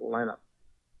fucking lineup,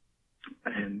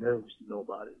 and there was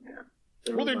nobody, man.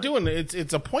 They're doing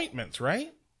it's appointments,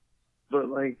 right? But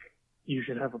like, you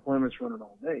should have appointments running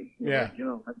all day. Yeah.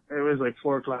 Like, it was like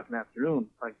 4:00 in the afternoon.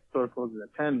 Like, store closes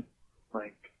at 10.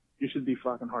 Like, you should be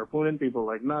fucking harpooning people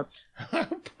like nuts.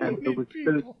 And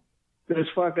there's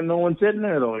fucking no one sitting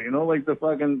there though. Like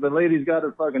the lady's got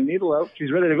her fucking needle out.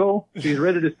 She's ready to go. She's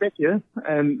ready to stick you.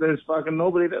 And there's fucking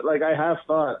nobody that, like, I have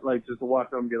thought, like, just to walk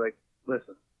up and be like,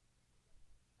 listen,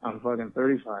 I'm fucking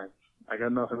 35. I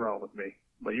got nothing wrong with me.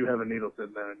 But you have a needle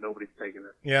sitting there and nobody's taking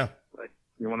it. Yeah. Like,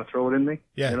 you want to throw it in me?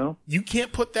 Yeah. You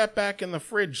can't put that back in the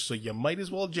fridge, so you might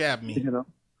as well jab me.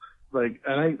 Like,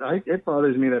 and it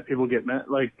bothers me that people get mad.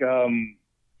 Like,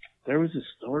 there was a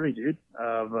story, dude,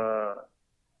 of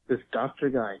this doctor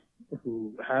guy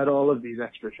who had all of these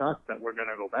extra shots that were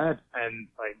gonna go bad, and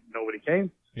like nobody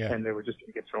came, and they were just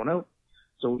gonna get thrown out.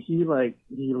 So he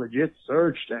legit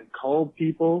searched and called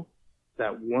people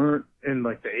that weren't in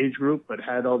like the age group but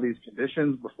had all these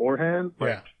conditions beforehand.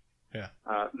 Like,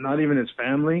 not even his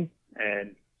family,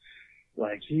 and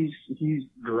like he's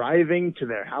driving to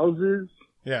their houses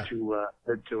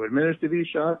to administer these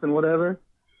shots and whatever.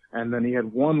 And then he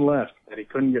had one left that he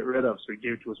couldn't get rid of, so he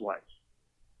gave it to his wife.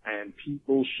 And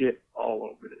people shit all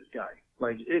over this guy.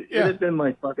 Like, it had been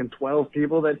like fucking 12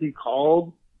 people that he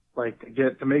called, like,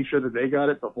 to make sure that they got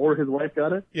it before his wife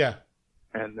got it. Yeah.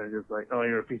 And they're just like, oh,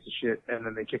 you're a piece of shit. And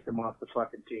then they kicked him off the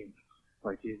fucking team.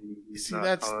 Like, he's See,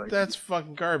 not, that's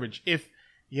fucking garbage. If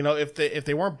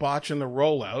they weren't botching the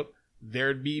rollout,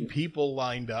 there'd be people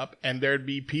lined up and there'd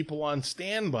be people on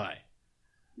standby.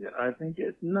 Yeah, I think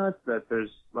it's nuts that there's,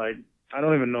 like, I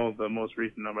don't even know the most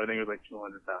recent number. I think it was like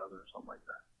 200,000 or something like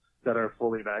that are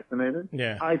fully vaccinated.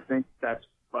 Yeah. I think that's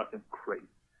fucking crazy.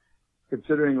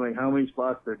 Considering, like, how many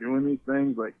spots they're doing these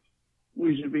things, like,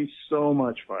 we should be so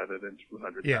much farther than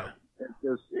 200,000. Yeah.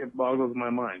 It boggles my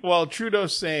mind. Well,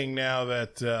 Trudeau's saying now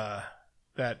that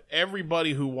that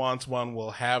everybody who wants one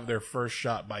will have their first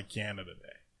shot by Canada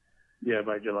Day. Yeah,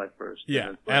 by July 1st.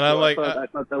 Yeah. And I'm like, I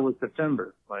thought that was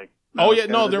September. Like, oh yeah,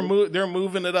 no, they're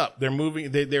moving it up. They're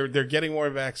moving. They're getting more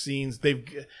vaccines.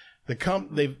 They've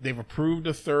approved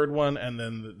a third one, and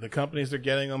then the companies they're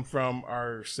getting them from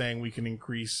are saying we can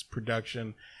increase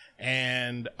production,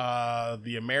 and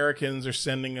the Americans are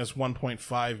sending us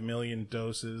 1.5 million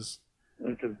doses.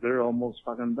 Because they're almost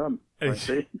fucking done. Like,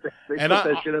 they put and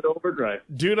that shit at overdrive.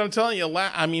 Dude, I'm telling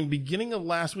you, beginning of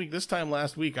last week, this time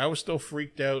last week, I was still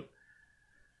freaked out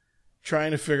trying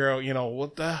to figure out,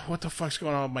 what the fuck's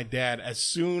going on with my dad. As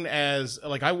soon as,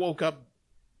 like, I woke up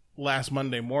last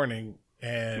Monday morning,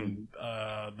 and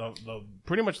the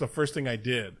pretty much the first thing I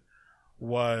did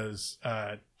was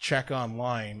check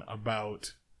online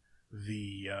about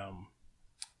the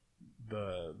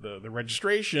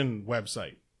registration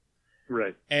website.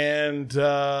 Right. And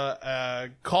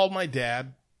called my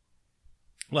dad,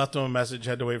 left him a message,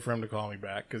 had to wait for him to call me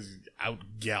back because he's out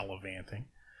gallivanting.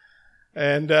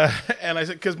 And I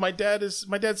said, because my dad's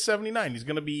 79, he's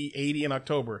going to be 80 in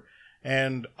October.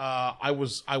 And I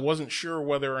wasn't sure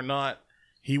whether or not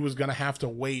he was going to have to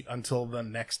wait until the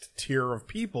next tier of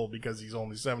people because he's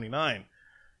only 79.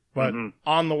 But on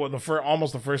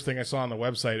almost the first thing I saw on the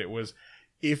website, it was,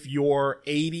 if you're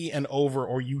 80 and over,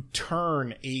 or you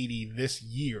turn 80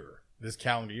 this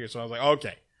calendar year. So I was like,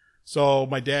 okay, so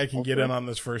my dad can get in on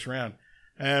this first round.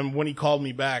 And when he called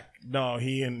me back, no,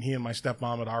 he and my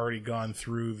stepmom had already gone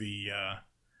through the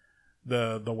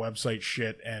website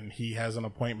shit, and he has an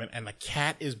appointment, and the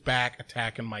cat is back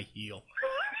attacking my heel.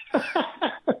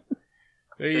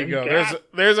 There you go.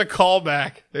 There's a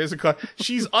callback. There's a call.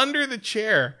 She's under the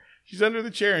chair.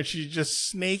 And she's just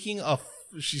snaking a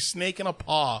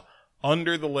paw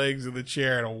under the legs of the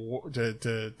chair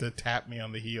to tap me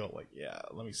on the heel. Like, yeah,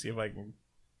 let me see if I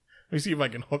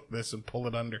can hook this and pull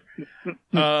it under.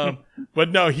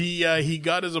 But no, he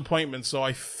got his appointment. So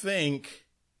I think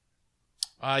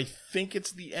I think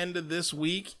it's the end of this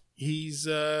week. He's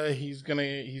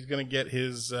gonna get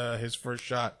his first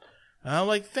shot. And I'm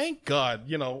like, thank God.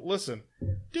 Listen,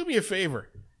 do me a favor.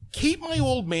 Keep my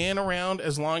old man around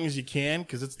as long as you can,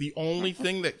 because it's the only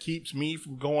thing that keeps me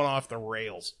from going off the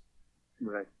rails.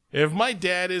 Right. If my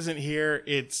dad isn't here,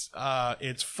 it's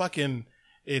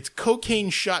cocaine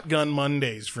shotgun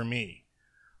Mondays for me.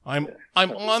 I'm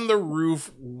on the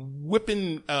roof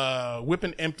whipping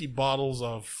empty bottles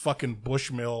of fucking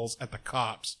Bushmills at the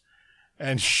cops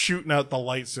and shooting out the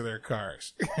lights of their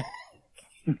cars.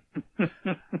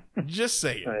 Just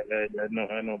saying. I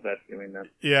know that feeling. Then.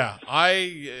 Yeah,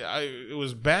 it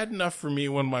was bad enough for me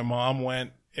when my mom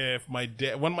went. If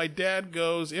and when my dad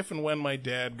goes,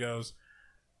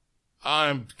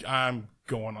 I'm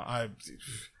going. I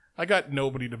got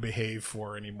nobody to behave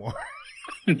for anymore.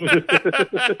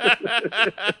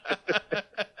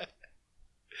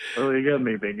 Well, you got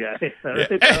me, big guy. All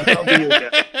right? I'll be your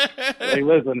guy. Hey,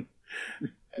 listen.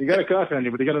 You got a cock on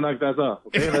you, but you got to knock that off.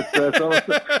 Okay, that's all.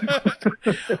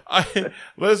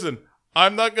 Listen,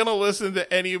 I'm not gonna listen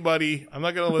to anybody. I'm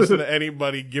not gonna listen to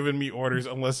anybody giving me orders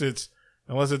unless it's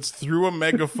through a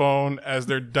megaphone as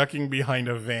they're ducking behind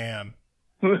a van.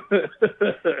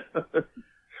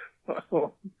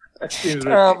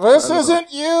 This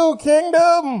isn't you,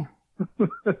 Kingdom.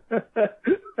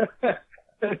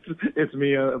 It's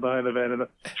me behind the van.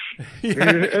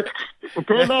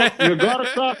 Okay, no, you got to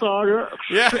stop, all you.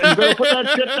 Yeah. You better put that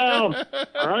shit down.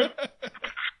 All right?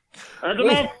 That's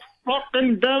enough.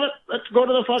 Fucking damn it. Let's go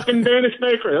to the fucking Danish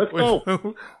bakery. Let's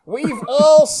go. We've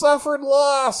all suffered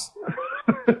loss.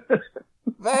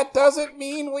 That doesn't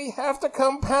mean we have to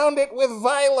compound it with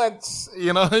violence.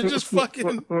 It's just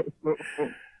fucking...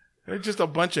 They're just a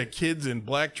bunch of kids in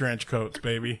black trench coats,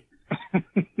 baby.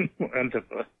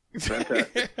 Antifa.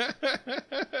 Fantastic.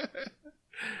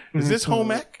 Is this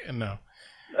home ec? No.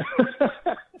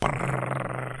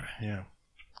 Yeah.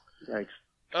 Thanks.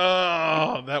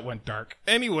 Oh, that went dark.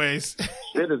 Anyways.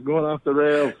 Shit is going off the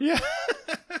rails. Yeah.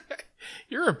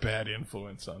 You're a bad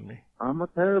influence on me. I'm a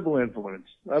terrible influence.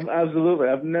 Absolutely.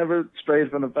 I've never strayed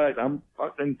from the fact. I'm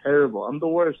fucking terrible. I'm the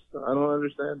worst. I don't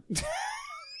understand.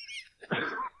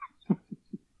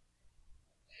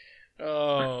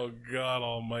 Oh, God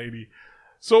almighty.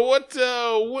 So what's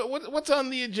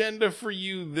on the agenda for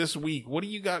you this week? What do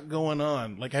you got going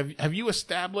on? Like, have you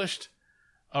established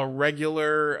a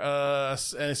regular,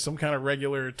 some kind of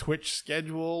regular Twitch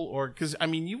schedule? Or, cause I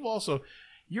mean, you're also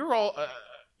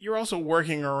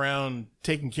working around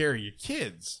taking care of your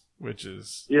kids, which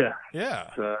is, yeah.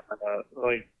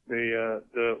 Like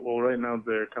well, right now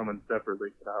they're coming separately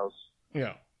to the house.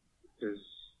 Yeah. Is,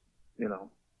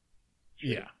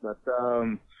 yeah. But,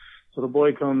 so the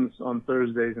boy comes on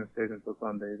Thursdays and stays until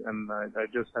Sundays, and I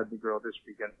just had the girl this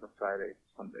weekend from Friday to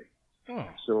Sunday. Oh.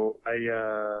 So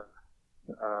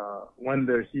when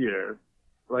they're here,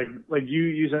 like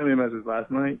you sent me a message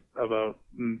last night about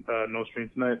no stream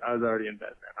tonight. I was already in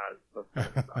bed, man.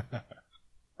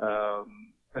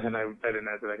 And I didn't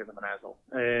answer that because I'm an asshole.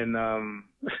 And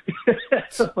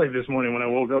like this morning when I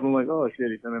woke up, I'm like, oh shit,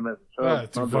 he sent me a message.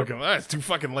 It's too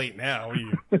fucking late now.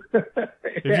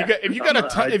 If you got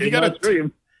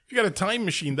a time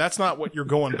machine, that's not what you're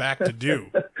going back to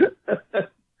do.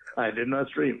 I did not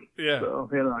stream. Yeah. So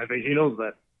I think he knows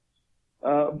that.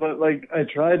 But like I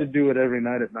try to do it every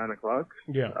night at 9:00.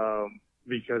 Yeah.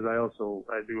 Because I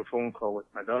do a phone call with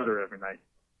my daughter every night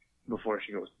before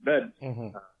she goes to bed. Mm-hmm.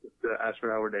 To ask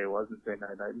her how her day was and say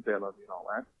night and say I love you and all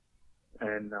that.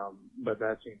 And but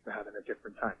that seems to happen at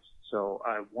different times. So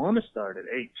I want to start at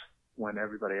 8 when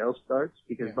everybody else starts,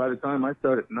 because by the time I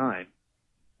start at 9,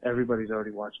 everybody's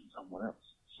already watching someone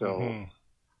else. So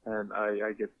and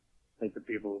I get like the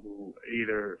people who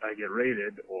either I get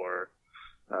rated or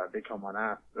they come on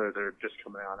after, or they're just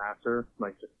coming on after,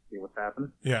 like just to see what's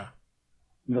happening. Yeah.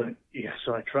 But yeah,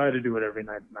 so I try to do it every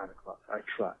night at 9:00. I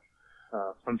try.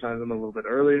 Sometimes I'm a little bit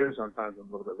earlier, sometimes I'm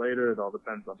a little bit later. It all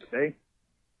depends on the day.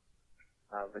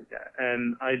 But yeah,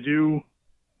 and I do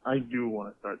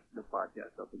want to start the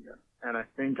podcast up again. And I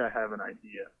think I have an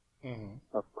idea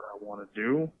of what I want to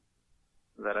do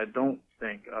that I don't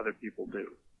think other people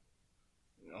do.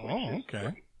 Oh,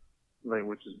 okay.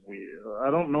 Which is weird. I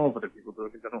don't know if other people do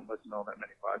it because I don't listen to all that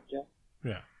many podcasts.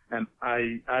 Yeah. And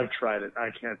I've tried it. I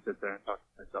can't sit there and talk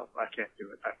to myself. I can't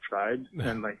do it. I've tried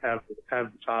and like have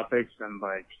the topics and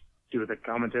like do the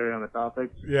commentary on the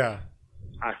topics. Yeah.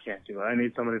 I can't do it. I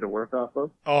need somebody to work off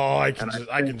of. Oh, I can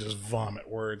just vomit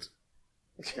words.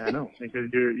 Yeah, I know,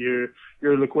 because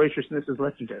your loquaciousness is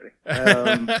legendary.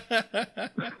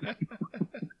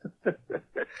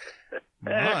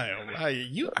 Are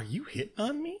you hitting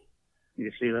on me?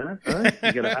 You see that? Huh?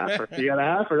 You got a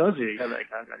half, don't you? You got that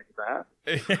cock on you, get the half.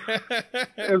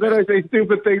 And then I say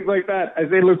stupid things like that. I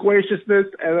say loquaciousness,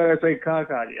 and then I say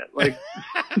cock on you. Like,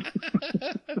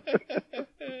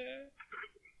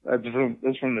 that's from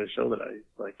the show that I'm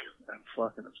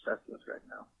fucking obsessed with right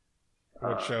now.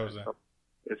 What show is that?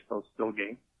 It's called Still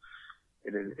Game.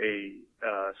 It is a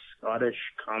Scottish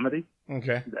comedy.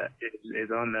 Okay. That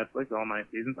is on Netflix, all 9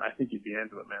 seasons. I think you'd be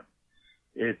into it, man.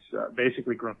 It's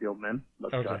basically grumpy old men, but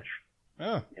Scottish.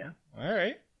 Oh. Yeah. All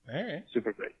right.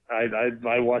 Super great.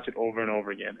 I watch it over and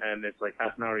over again, and it's like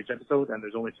half an hour each episode, and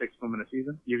there's only 6 of them in a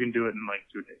season. You can do it in like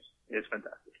 2 days. It's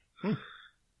fantastic.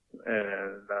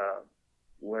 And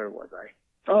where was I?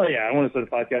 Oh yeah, I want to start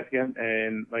the podcast again,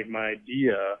 and like my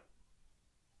idea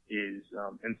is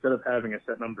instead of having a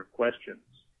set number of questions,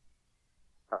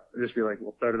 just be like,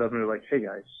 we'll start it up and be like, hey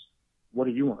guys, what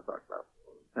do you want to talk about?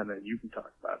 And then you can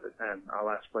talk about it, and I'll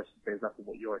ask questions based off of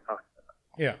what you're talking about.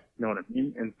 Yeah. You know what I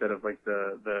mean? Instead of like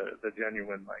the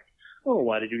genuine like, oh,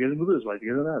 why did you get into this? Why did you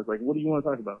get into that? It's like, what do you want to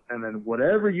talk about? And then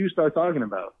whatever you start talking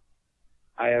about,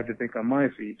 I have to think on my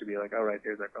feet to be like, all right,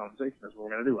 here's our conversation. That's what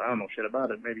we're going to do. I don't know shit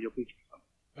about it. Maybe you'll teach me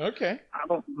something. Okay. I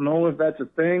don't know if that's a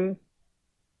thing.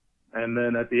 And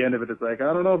then at the end of it, it's like,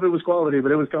 I don't know if it was quality,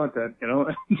 but it was content, you know?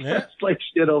 Yeah. It's like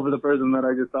shit over the person that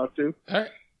I just talked to. All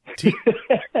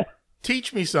right.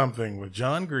 Teach me something with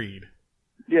John Greed.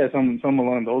 Yeah, some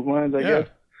along those lines, I guess.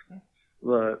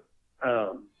 But,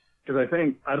 because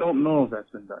I don't know if that's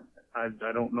been done yet. I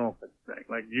don't know if that's a thing.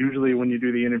 Like, usually when you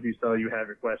do the interview style, you have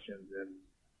your questions and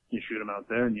you shoot them out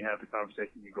there and you have the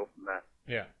conversation and you go from that.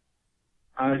 Yeah.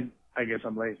 I guess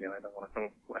I'm lazy and I don't want to come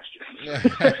up with questions.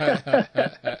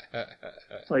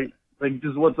 like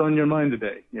just what's on your mind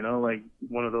today, you know, like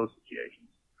one of those situations.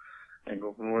 And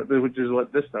go from where, which is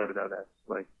what this started out as.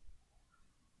 Like,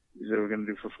 we said we're going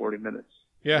to do for 40 minutes.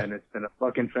 Yeah. And it's been a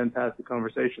fucking fantastic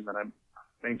conversation that I'm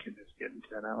thinking is getting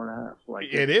to an hour and a half. Like,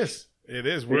 It is.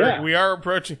 We are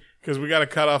approaching, because we got to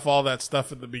cut off all that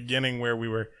stuff at the beginning where we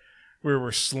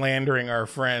were slandering our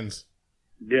friends.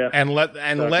 Yeah. And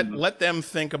let them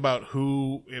think about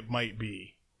who it might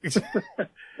be.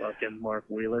 Fucking Mark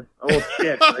Wheeler. Oh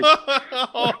shit.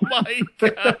 Oh my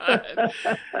god.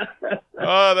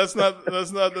 Oh, that's not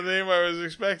the name I was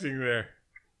expecting there.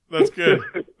 That's good.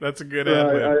 That's a good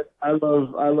ad-lib. I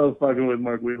love fucking with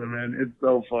Mark Wheeler, man. It's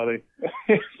so funny.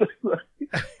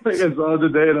 Like I saw him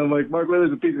today and I'm like, Mark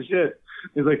Wheeler's a piece of shit.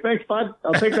 He's like, thanks, bud.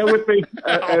 I'll take that with me.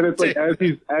 And it's like, as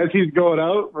he's going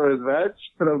out for his match,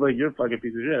 and I'm like, you're a fucking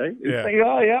piece of shit, eh? He's like,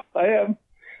 oh yeah, I am.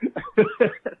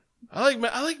 I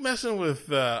like messing with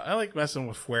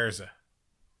Fuerza.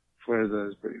 Fuerza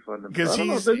is pretty fun. Because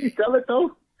does he sell it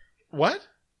though? What?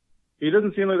 He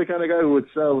doesn't seem like the kind of guy who would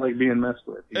sell like being messed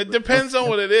with. It depends on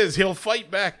what it is. He'll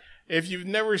fight back. If you've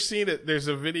never seen it, there's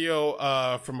a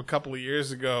video from a couple of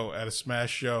years ago at a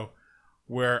Smash show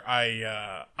where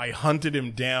I hunted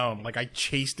him down. Like, I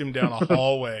chased him down a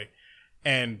hallway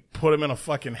and put him in a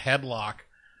fucking headlock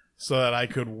so that I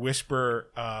could whisper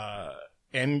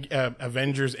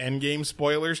Avengers Endgame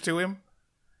spoilers to him.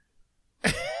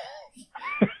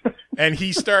 And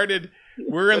he started...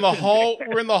 We're in the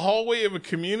hallway of a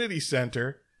community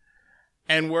center,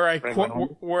 and where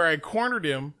I cornered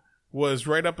him was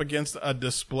right up against a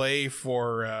display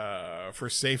for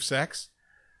safe sex.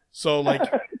 So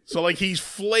he's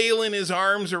flailing his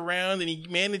arms around, and he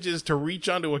manages to reach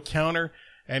onto a counter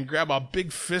and grab a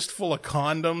big fistful of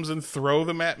condoms and throw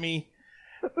them at me.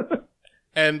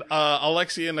 And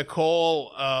Alexia and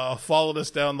Nicole followed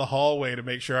us down the hallway to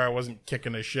make sure I wasn't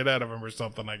kicking the shit out of him or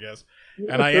something, I guess.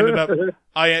 And I ended up,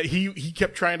 he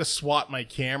kept trying to swat my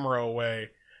camera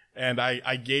away, and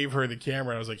I gave her the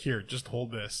camera. And I was like, here, just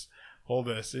hold this.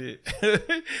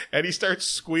 And he starts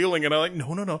squealing, and I'm like,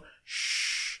 no,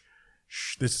 shh,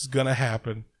 this is gonna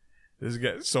happen.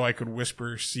 So I could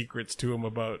whisper secrets to him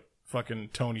about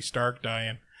fucking Tony Stark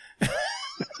dying.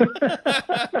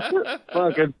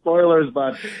 Fucking spoilers,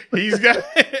 bud. He's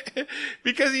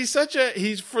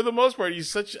for the most part,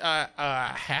 he's such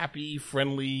a happy,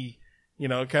 friendly, you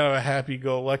know, kind of a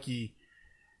happy-go-lucky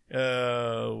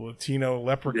Latino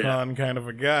leprechaun kind of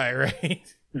a guy,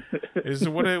 right?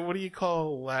 What do you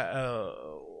call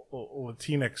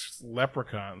Latinx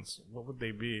leprechauns? What would they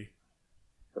be?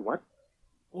 The what?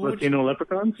 Latino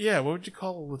leprechauns? Yeah, what would you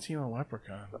call a Latino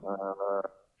leprechaun?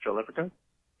 Leprechaun?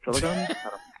 Chologon?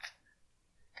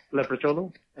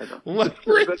 Leprecholo?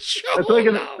 Leprecholo!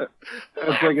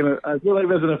 I feel like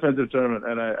that's an offensive term,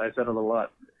 and I said it a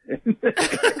lot.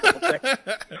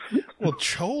 Well,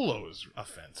 cholo's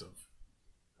offensive.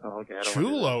 Oh, okay.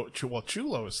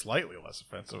 Chulo is slightly less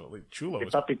offensive. At least chulo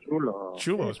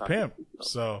is pimp.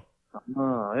 So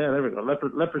Oh, yeah, there we go.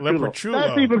 Leprechulo. Leprechulo.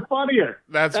 That's even funnier.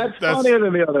 That's funnier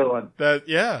than the other one. That's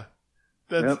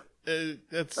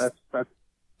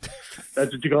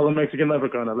what you call a Mexican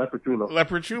leprechaun, a leprechulo.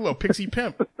 Leprechulo, pixie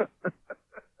pimp.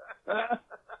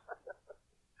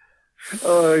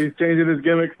 Oh, he's changing his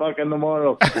gimmick fucking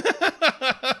tomorrow.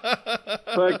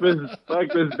 fuck this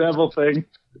devil thing.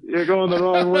 You're going the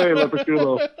wrong way,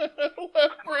 leprechulo.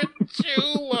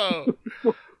 Leprechulo.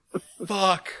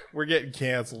 Fuck, we're getting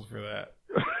canceled for that.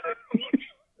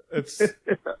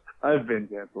 I've been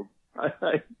canceled.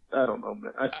 I don't know,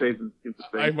 man. I say some stupid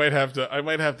things. I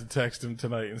might have to text him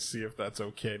tonight and see if that's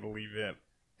okay to leave in.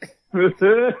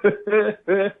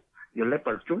 You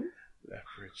leprechulo?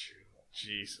 Leprechulo.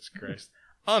 Jesus Christ.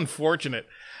 Unfortunate.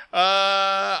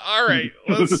 All right,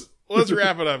 let's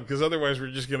wrap it up, because otherwise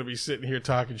we're just going to be sitting here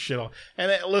talking shit all. And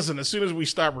listen, as soon as we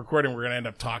stop recording, we're going to end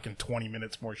up talking 20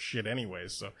 minutes more shit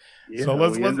anyways. So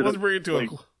let's bring it to a.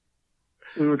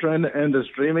 We were trying to end a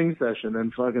streaming session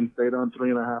and fucking stayed on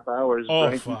 3.5 hours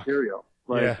drinking cereal.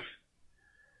 Yeah.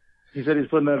 He said he's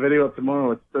putting that video up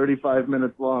tomorrow. It's 35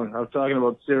 minutes long. I was talking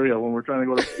about cereal when we're trying to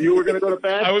go to... You were going to go to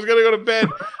bed? I was going to go to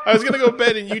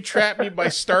bed. And you trapped me by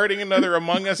starting another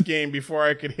Among Us game before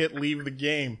I could hit leave the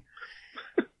game.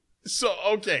 So,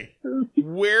 okay.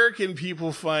 Where can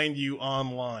people find you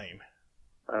online?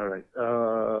 All right.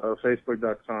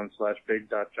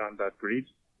 Facebook.com/big.john.greed.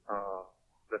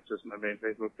 That's just my main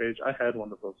Facebook page. I had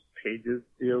one of those pages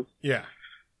deals. Yeah.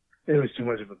 It was too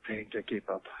much of a pain to keep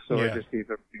up, so I just keep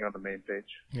everything on the main page.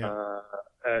 Yeah.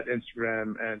 At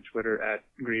Instagram and Twitter at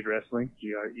Greed Wrestling,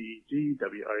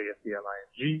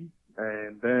 GreedWrestling,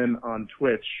 and then on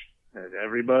Twitch, and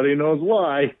everybody knows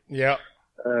why. Yeah.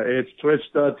 It's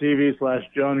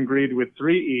twitch.tv/John Greed with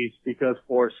 3 E's, because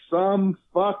for some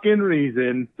fucking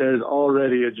reason, there's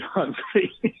already a John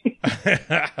Greed.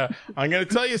 I'm going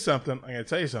to tell you something.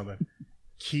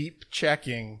 Keep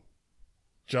checking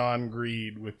John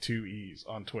Greed with 2 E's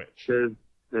on Twitch.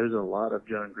 There's a lot of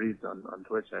John Greeds on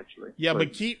Twitch, actually. Yeah,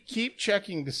 but keep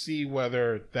checking to see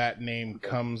whether that name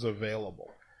comes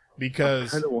available.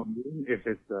 Because I'm kind of wondering if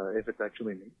it's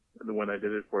actually me, when I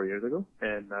did it 4 years ago,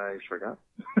 and I forgot.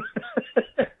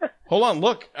 Hold on,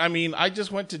 look. I mean, I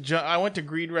went to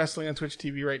Greed Wrestling on Twitch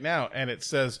TV right now, and it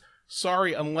says,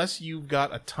 "Sorry, unless you've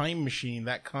got a time machine,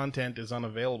 that content is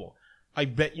unavailable." I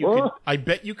bet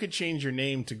you could change your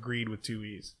name to Greed with 2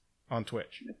 E's on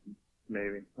Twitch.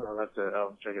 Maybe.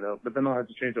 I'll check it out. But then I'll have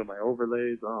to change all my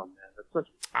overlays. Oh man, that's such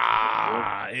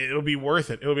it'll be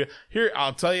worth it. Here,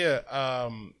 I'll tell you,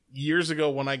 years ago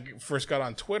when I first got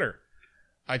on Twitter,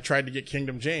 I tried to get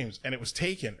Kingdom James and it was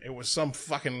taken. It was some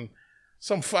fucking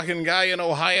guy in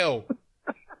Ohio.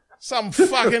 Some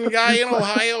fucking guy in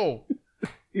Ohio.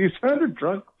 You sounded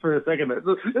drunk for a second. It's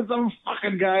some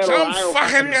fucking guy in Ohio. Some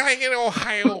fucking guy in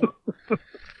Ohio.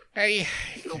 Hey,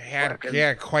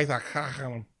 yeah, quite a cock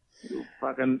on him. You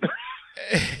fucking...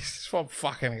 Some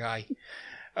fucking guy.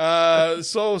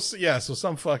 So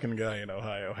some fucking guy in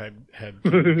Ohio had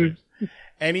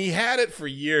and he had it for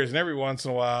years, and every once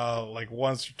in a while, like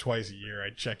once or twice a year,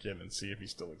 I'd check in and see if he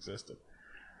still existed.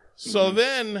 So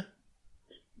then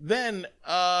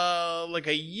like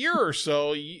a year or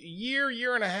so,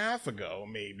 year and a half ago,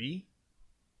 maybe,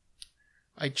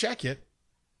 I check it,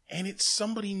 and it's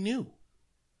somebody new.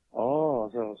 Oh,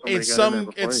 so it's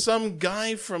some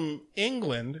guy from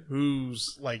England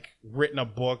who's like written a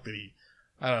book that he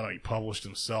published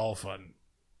himself on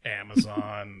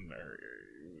Amazon or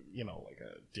like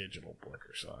a digital book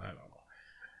or so. I don't know.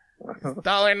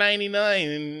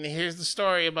 $1.99, and here's the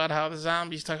story about how the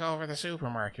zombies took over the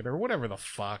supermarket or whatever the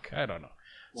fuck. I don't know.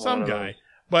 Some guy.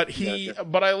 But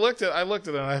I looked at it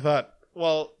and I thought,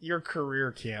 well, your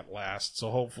career can't last,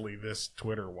 so hopefully this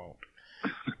Twitter won't.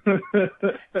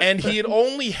 And he had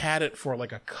only had it for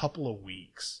like a couple of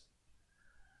weeks.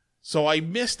 So I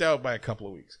missed out by a couple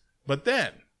of weeks. But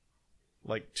then,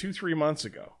 like 2-3 months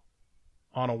ago,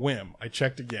 on a whim, I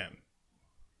checked again,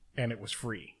 and it was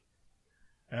free.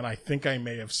 And I think I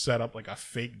may have set up like a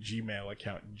fake Gmail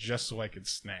account just so I could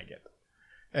snag it.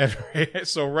 And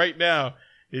so right now,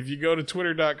 if you go to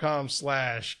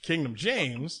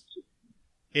twitter.com/KingdomJames,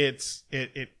 it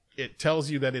tells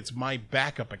you that it's my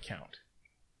backup account.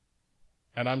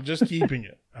 And I'm just keeping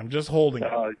it. I'm just holding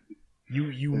it.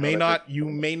 You may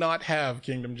not have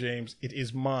Kingdom James. It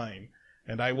is mine.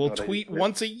 And I will tweet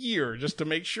once a year just to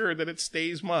make sure that it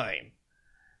stays mine.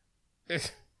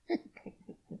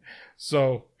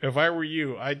 So if I were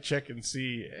you, I'd check and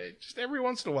see, just every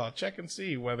once in a while, check and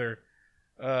see whether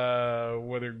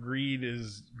Greed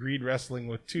Wrestling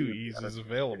with 2 E's is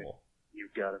available.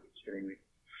 You've got to be kidding me.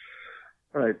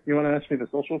 All right, you want to ask me the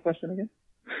social question again?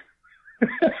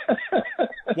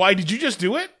 Why, did you just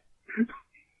do it?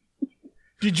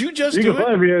 Did you just You do can it?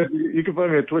 find me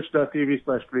at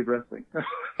twitch.tv/Greed Wrestling.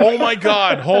 Oh my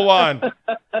God. Hold on.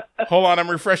 I'm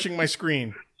refreshing my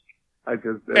screen. I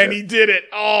just did And he did it.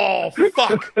 Oh,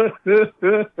 fuck.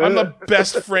 I'm the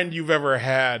best friend you've ever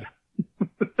had.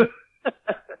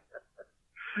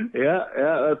 Yeah,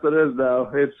 that's what it is now.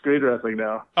 It's Greed Wrestling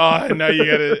now. No, you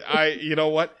gotta, you know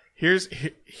what? Here's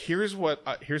what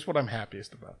I'm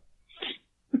happiest about.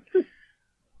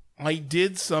 I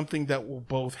did something that will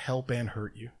both help and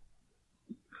hurt you.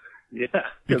 Yeah.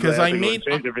 Because I change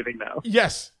everything now.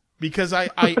 Yes. Because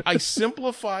I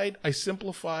simplified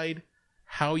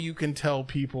how you can tell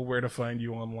people where to find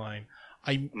you online.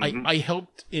 I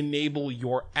helped enable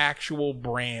your actual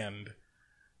brand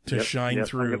to shine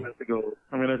through.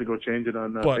 I'm gonna have to go change it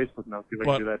on Facebook now. See if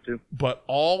I can do that too. But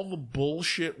all the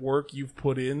bullshit work you've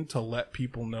put in to let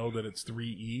people know that it's 3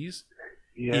 E's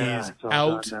is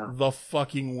out the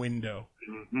fucking window.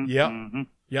 Mm-hmm. Yep. Mm-hmm.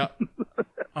 Yep.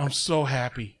 I'm so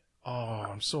happy. Oh,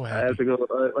 I'm so happy. I have to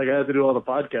go. I have to do all the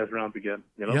podcast rounds again.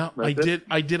 You know. Yeah,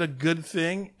 I did a good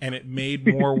thing, and it made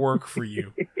more work for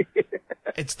you.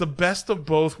 It's the best of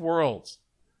both worlds.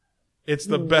 It's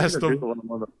the best of.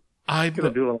 I'm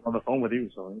gonna do it on the phone with you,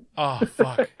 so. Oh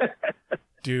fuck,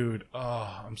 dude!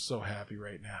 Oh, I'm so happy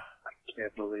right now. I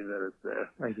can't believe that it's there.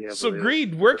 I can't. So,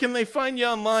 Greed, where can they find you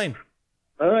online?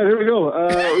 All right, here we go.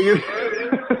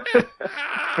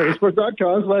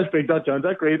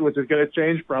 Facebook.com/big.john.greed, which is going to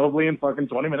change probably in fucking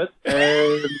 20 minutes.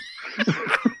 And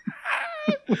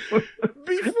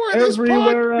before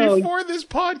this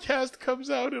podcast comes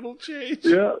out, it'll change.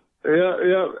 Yeah.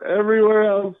 Everywhere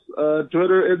else,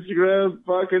 Twitter, Instagram,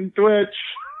 fucking Twitch,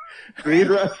 Greed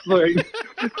Wrestling.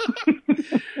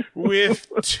 With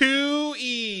 2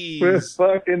 E's. With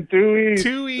fucking 2 E's.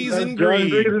 2 E's in Greed.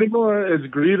 Greed. Anymore. It's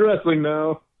Greed Wrestling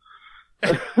now.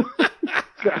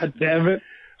 God damn it.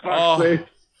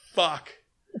 Fuck.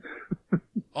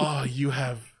 Oh, you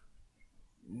have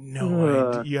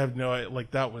no idea. You have no idea. Like,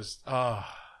 that was,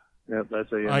 Yep,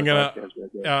 that's a.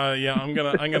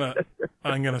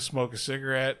 I'm gonna smoke a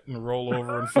cigarette and roll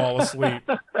over and fall asleep.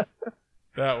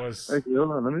 That was. Actually,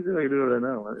 hold on. Let me see if I can do it right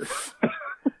now.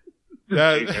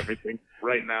 Everything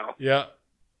right now. Yeah.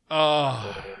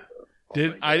 I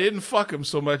didn't fuck him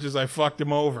so much as I fucked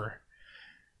him over.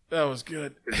 That was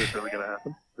good. Is this really gonna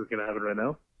happen? Is this gonna happen right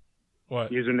now?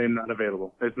 What? Username not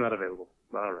available. It's not available.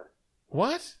 All right.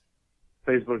 What?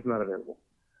 Facebook's not available.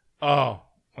 Oh.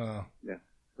 Yeah.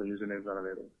 The username's not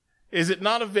available. Is it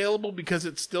not available because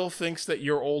it still thinks that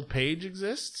your old page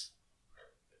exists?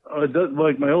 It does.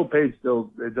 Like, my old page it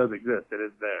does exist. It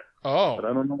is there. Oh. But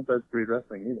I don't know if that's Greed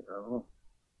Wrestling either. I don't know.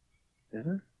 Is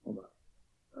it? Hold on.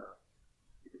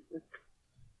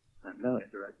 I'm now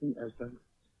interacting as done.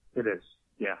 It is.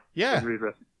 Yeah. Yeah. Greed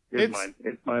Wrestling. It's mine.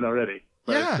 It's mine already.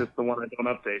 But yeah. It's just the one I don't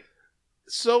update.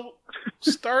 So,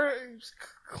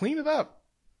 clean it up.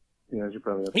 Yeah, I should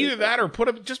probably either that or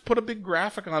just put a big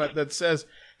graphic on it that says,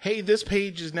 "Hey, this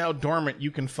page is now dormant.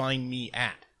 You can find me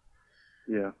at."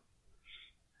 Yeah.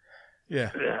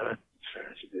 Yeah. Yeah, that's fair.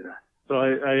 I should do that. So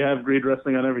I have Greed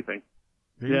Wrestling on everything.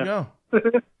 There you go.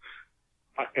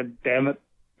 Fucking damn it.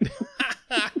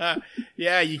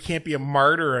 Yeah, you can't be a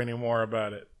martyr anymore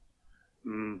about it.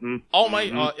 Mm-hmm. All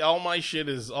my shit,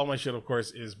 of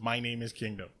course, is My Name is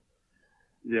Kingdom.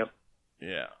 Yep.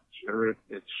 Yeah.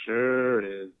 It sure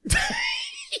is.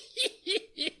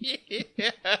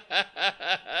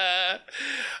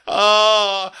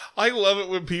 Oh, I love it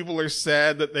when people are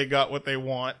sad that they got what they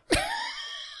want.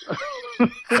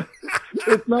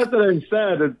 It's not that I'm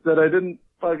sad, it's that I didn't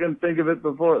fucking think of it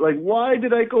before. Like, why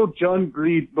did I go John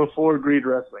Greed before Greed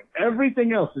Wrestling?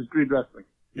 Everything else is Greed Wrestling.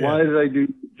 Yeah. Why did I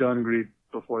do John Greed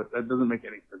before? That doesn't make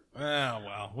any sense. Oh,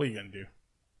 well, what are you going to do?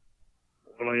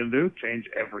 What am I going to do? Change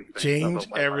everything. Change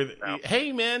everything.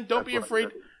 Hey, man, don't be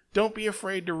afraid. Don't be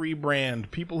afraid to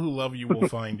rebrand. People who love you will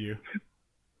find you.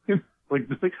 like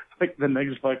the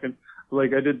next fucking,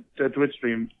 like I did a Twitch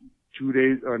stream 2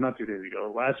 days, or not 2 days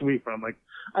ago, last week, where I'm like,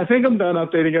 I think I'm done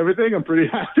updating everything. I'm pretty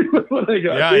happy with what I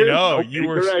got. Yeah, I know. Okay, you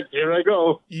were correct. Here I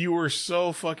go. You were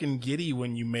so fucking giddy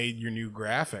when you made your new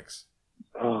graphics.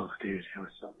 Oh, dude, it was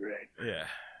so great. Yeah.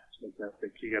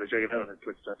 Fantastic. You gotta check it out at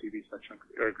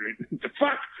twitch.tv/greed.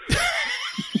 Fuck!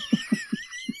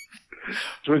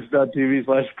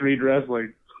 Twitch.tv/Greed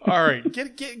Wrestling. All right.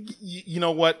 You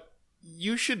know what?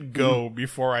 You should go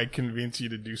before I convince you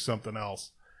to do something else.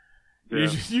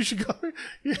 Yeah. You should go.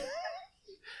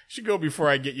 should go before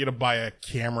I get you to buy a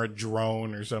camera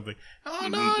drone or something. Oh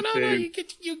no. You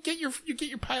get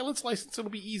your pilot's license. It'll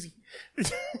be easy.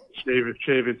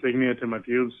 shave insignia to my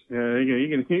pubes. Yeah,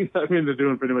 you can. I mean, they're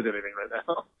doing pretty much anything right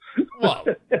now. Well,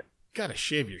 gotta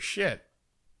shave your shit.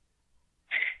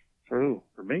 For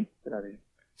me? Get out of here.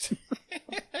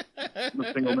 I'm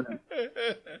a single man.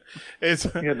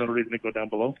 You had no reason to go down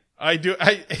below. I do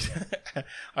that.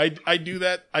 I do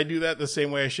that the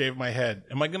same way I shave my head.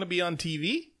 Am I going to be on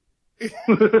TV?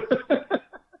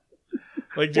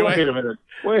 Like, wait a minute.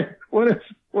 Wait, when is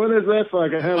that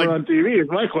fucking hammer on TV? Is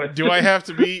my question. Do I have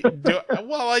to be?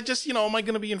 Well, I just am I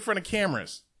going to be in front of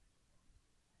cameras?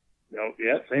 No,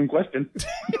 yeah, same question.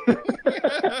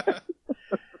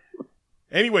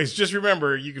 Anyways, just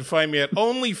remember, you can find me at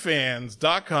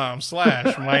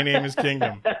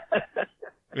onlyfans.com/mynameIsKingdom.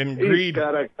 And greed. He's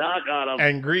got a cock on him.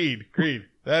 And greed.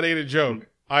 That ain't a joke.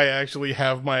 I actually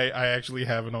have an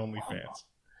OnlyFans.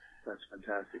 That's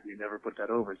fantastic. You never put that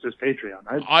over. It's just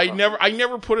Patreon. I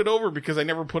never put it over because I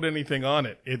never put anything on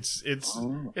it. It's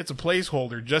a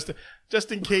placeholder just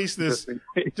in case this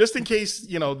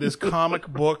this comic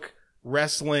book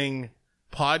wrestling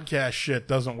podcast shit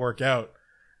doesn't work out.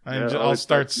 I'll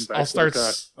start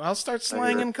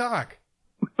slanging cock.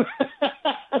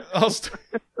 I'll start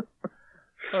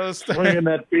swinging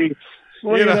that piece.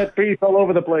 That piece all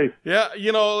over the place. Yeah,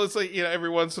 it's like every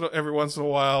once in a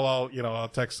while I'll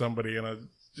text somebody and I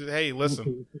just, hey,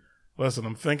 listen,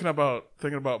 I'm thinking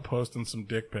about posting some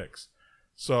dick pics.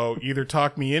 So either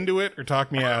talk me into it or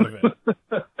talk me out of it.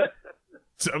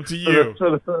 It's up to you.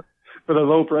 For the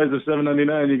low price of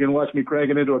 $7.99, you can watch me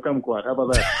cranking into a kumquat. How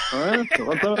about that? All right? So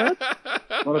what's all that?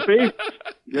 Want a piece?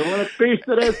 You want a piece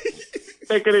of this?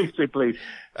 Take it easy, please.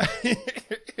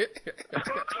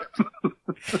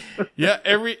 Yeah,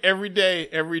 every day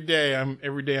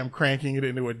I'm cranking it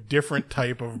into a different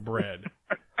type of bread.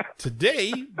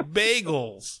 Today,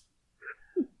 bagels.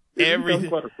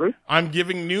 I'm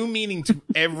giving new meaning to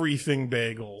everything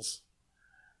bagels.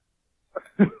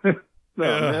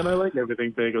 No, man, I like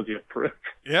everything bagels, you prick.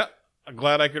 Yeah, I'm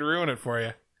glad I could ruin it for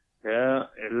you. Yeah,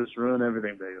 it just ruined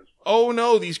everything bagels. Oh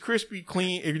no, these Krispy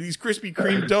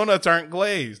Kreme donuts aren't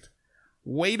glazed.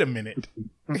 Wait a minute.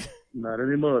 Not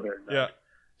anymore, they're not. Yeah,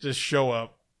 just show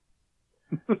up.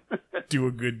 Do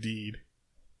a good deed.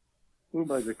 Who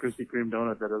buys a Krispy Kreme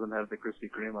donut that doesn't have the Krispy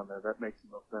Kreme on there? That makes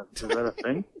no sense. Is that a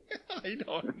thing? I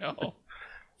don't know.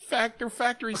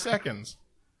 Factory seconds.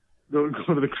 Go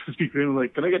to the Krispy Kreme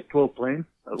like, can I get 12 plain?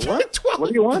 What? 12 what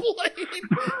do you want?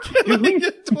 Can I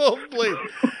get 12 plain?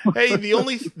 Hey, the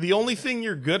only thing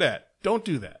you're good at, don't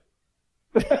do that.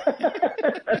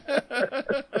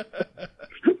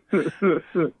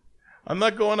 I'm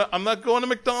not going to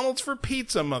McDonald's for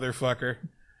pizza, motherfucker.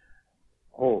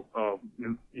 Oh,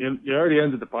 you already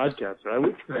ended the podcast, right?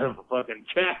 We could have a fucking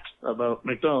chat about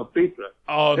McDonald's pizza.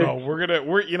 Oh no,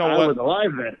 you know I what? was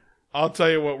alive then. I'll tell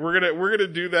you what, we're gonna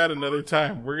do that another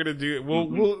time. We're gonna do it.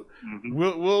 We'll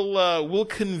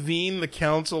convene the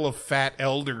council of fat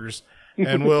elders,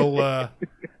 and we'll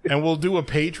do a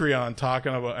Patreon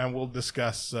talking about, and we'll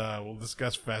discuss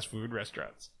fast food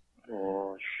restaurants.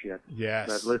 Oh shit!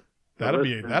 Yes, that'll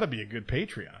be a good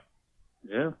Patreon.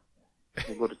 Yeah,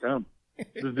 we'll go to town.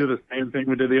 Just do the same thing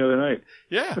we did the other night.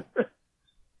 Yeah,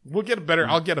 I'll get a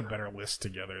better list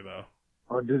together though.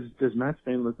 Oh, does Matt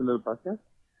Spain listen to the podcast?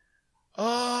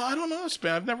 I don't know,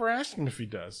 Spain. I've never asked him if he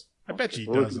does. I bet you he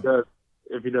well, doesn't.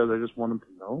 If he does, I just want him to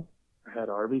know. I had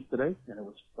Arby's today, and it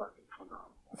was fucking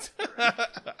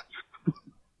phenomenal.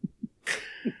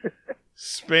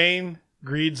 Spain,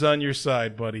 greed's on your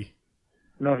side, buddy.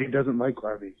 No, he doesn't like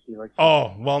Arby's. He likes.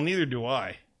 Oh, well, neither do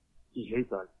I. He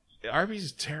hates Arby's. Arby's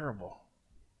is terrible.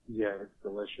 Yeah, it's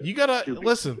delicious. You gotta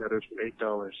listen. For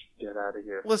 $8. Get out of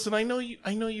here. Listen, I know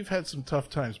you've had some tough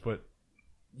times, but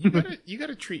you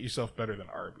gotta treat yourself better than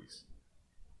Arby's.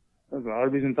 That's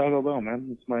Arby's and Taco Bell, man.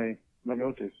 It's my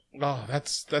go-to. Oh,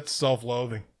 that's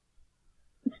self-loathing.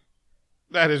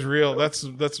 That is real. That's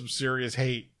some serious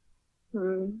hate.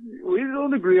 We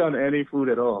don't agree on any food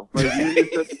at all. Like you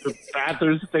said, the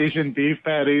Bathurst Station beef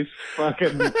patties,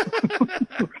 fucking.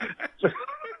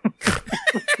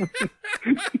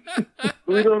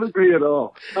 We don't agree at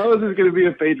all. How is this going to be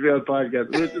a Patreon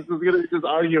podcast? We're just going to be just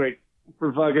arguing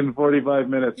for fucking 45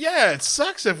 minutes. Yeah, it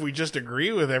sucks if we just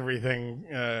agree with everything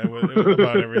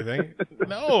about everything.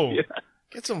 No, yeah.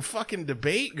 Get some fucking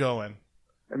debate going.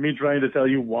 And me trying to tell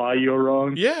you why you're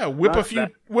wrong. Yeah, whip a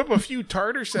few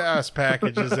tartar sauce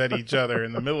packages at each other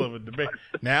in the middle of a debate.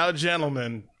 Now,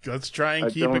 gentlemen, let's try and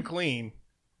keep it clean.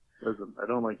 Listen, I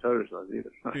don't like tartar sauce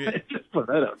either. Yeah. Just put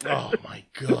that out there. Oh my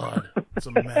God, what's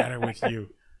the matter with you?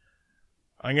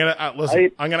 I'm gonna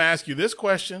ask you this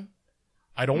question.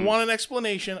 I don't want an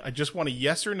explanation. I just want a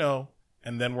yes or no,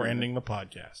 and then we're ending the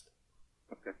podcast.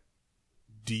 Okay.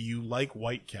 Do you like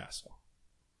White Castle?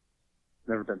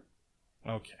 Never been.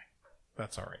 Okay,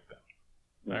 that's all right then.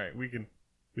 All right, we can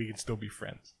still be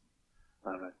friends.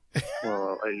 All right.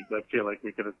 Well, I feel like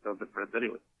we could have still been friends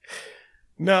anyway.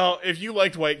 No, if you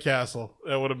liked White Castle,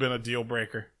 that would have been a deal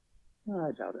breaker.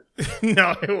 I doubt it.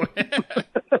 No, it wouldn't.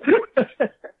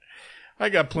 I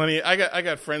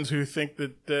got friends who think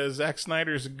that Zack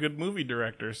Snyder is a good movie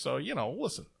director. So,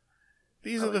 listen.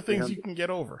 These are the things you can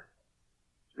get over.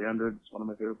 300 is one of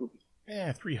my favorite movies.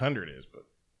 Yeah, 300 is, but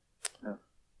yeah.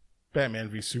 Batman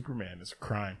v Superman is a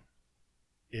crime.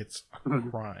 It's a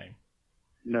crime.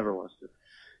 Never watched it.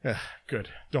 Good.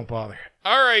 Don't bother.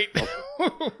 All right.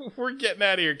 We're getting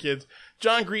out of here, kids.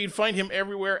 John Greed, find him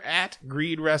everywhere at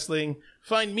Greed Wrestling.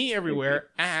 Find me everywhere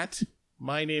at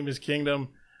My Name is Kingdom.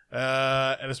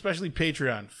 And especially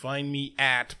Patreon. Find me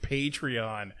at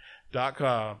patreon.com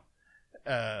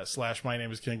 /My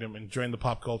Name is Kingdom and join the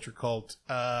pop culture cult.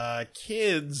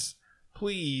 Kids,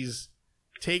 please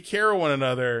take care of one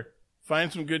another.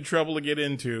 Find some good trouble to get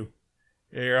into.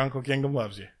 Your Uncle Kingdom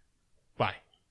loves you.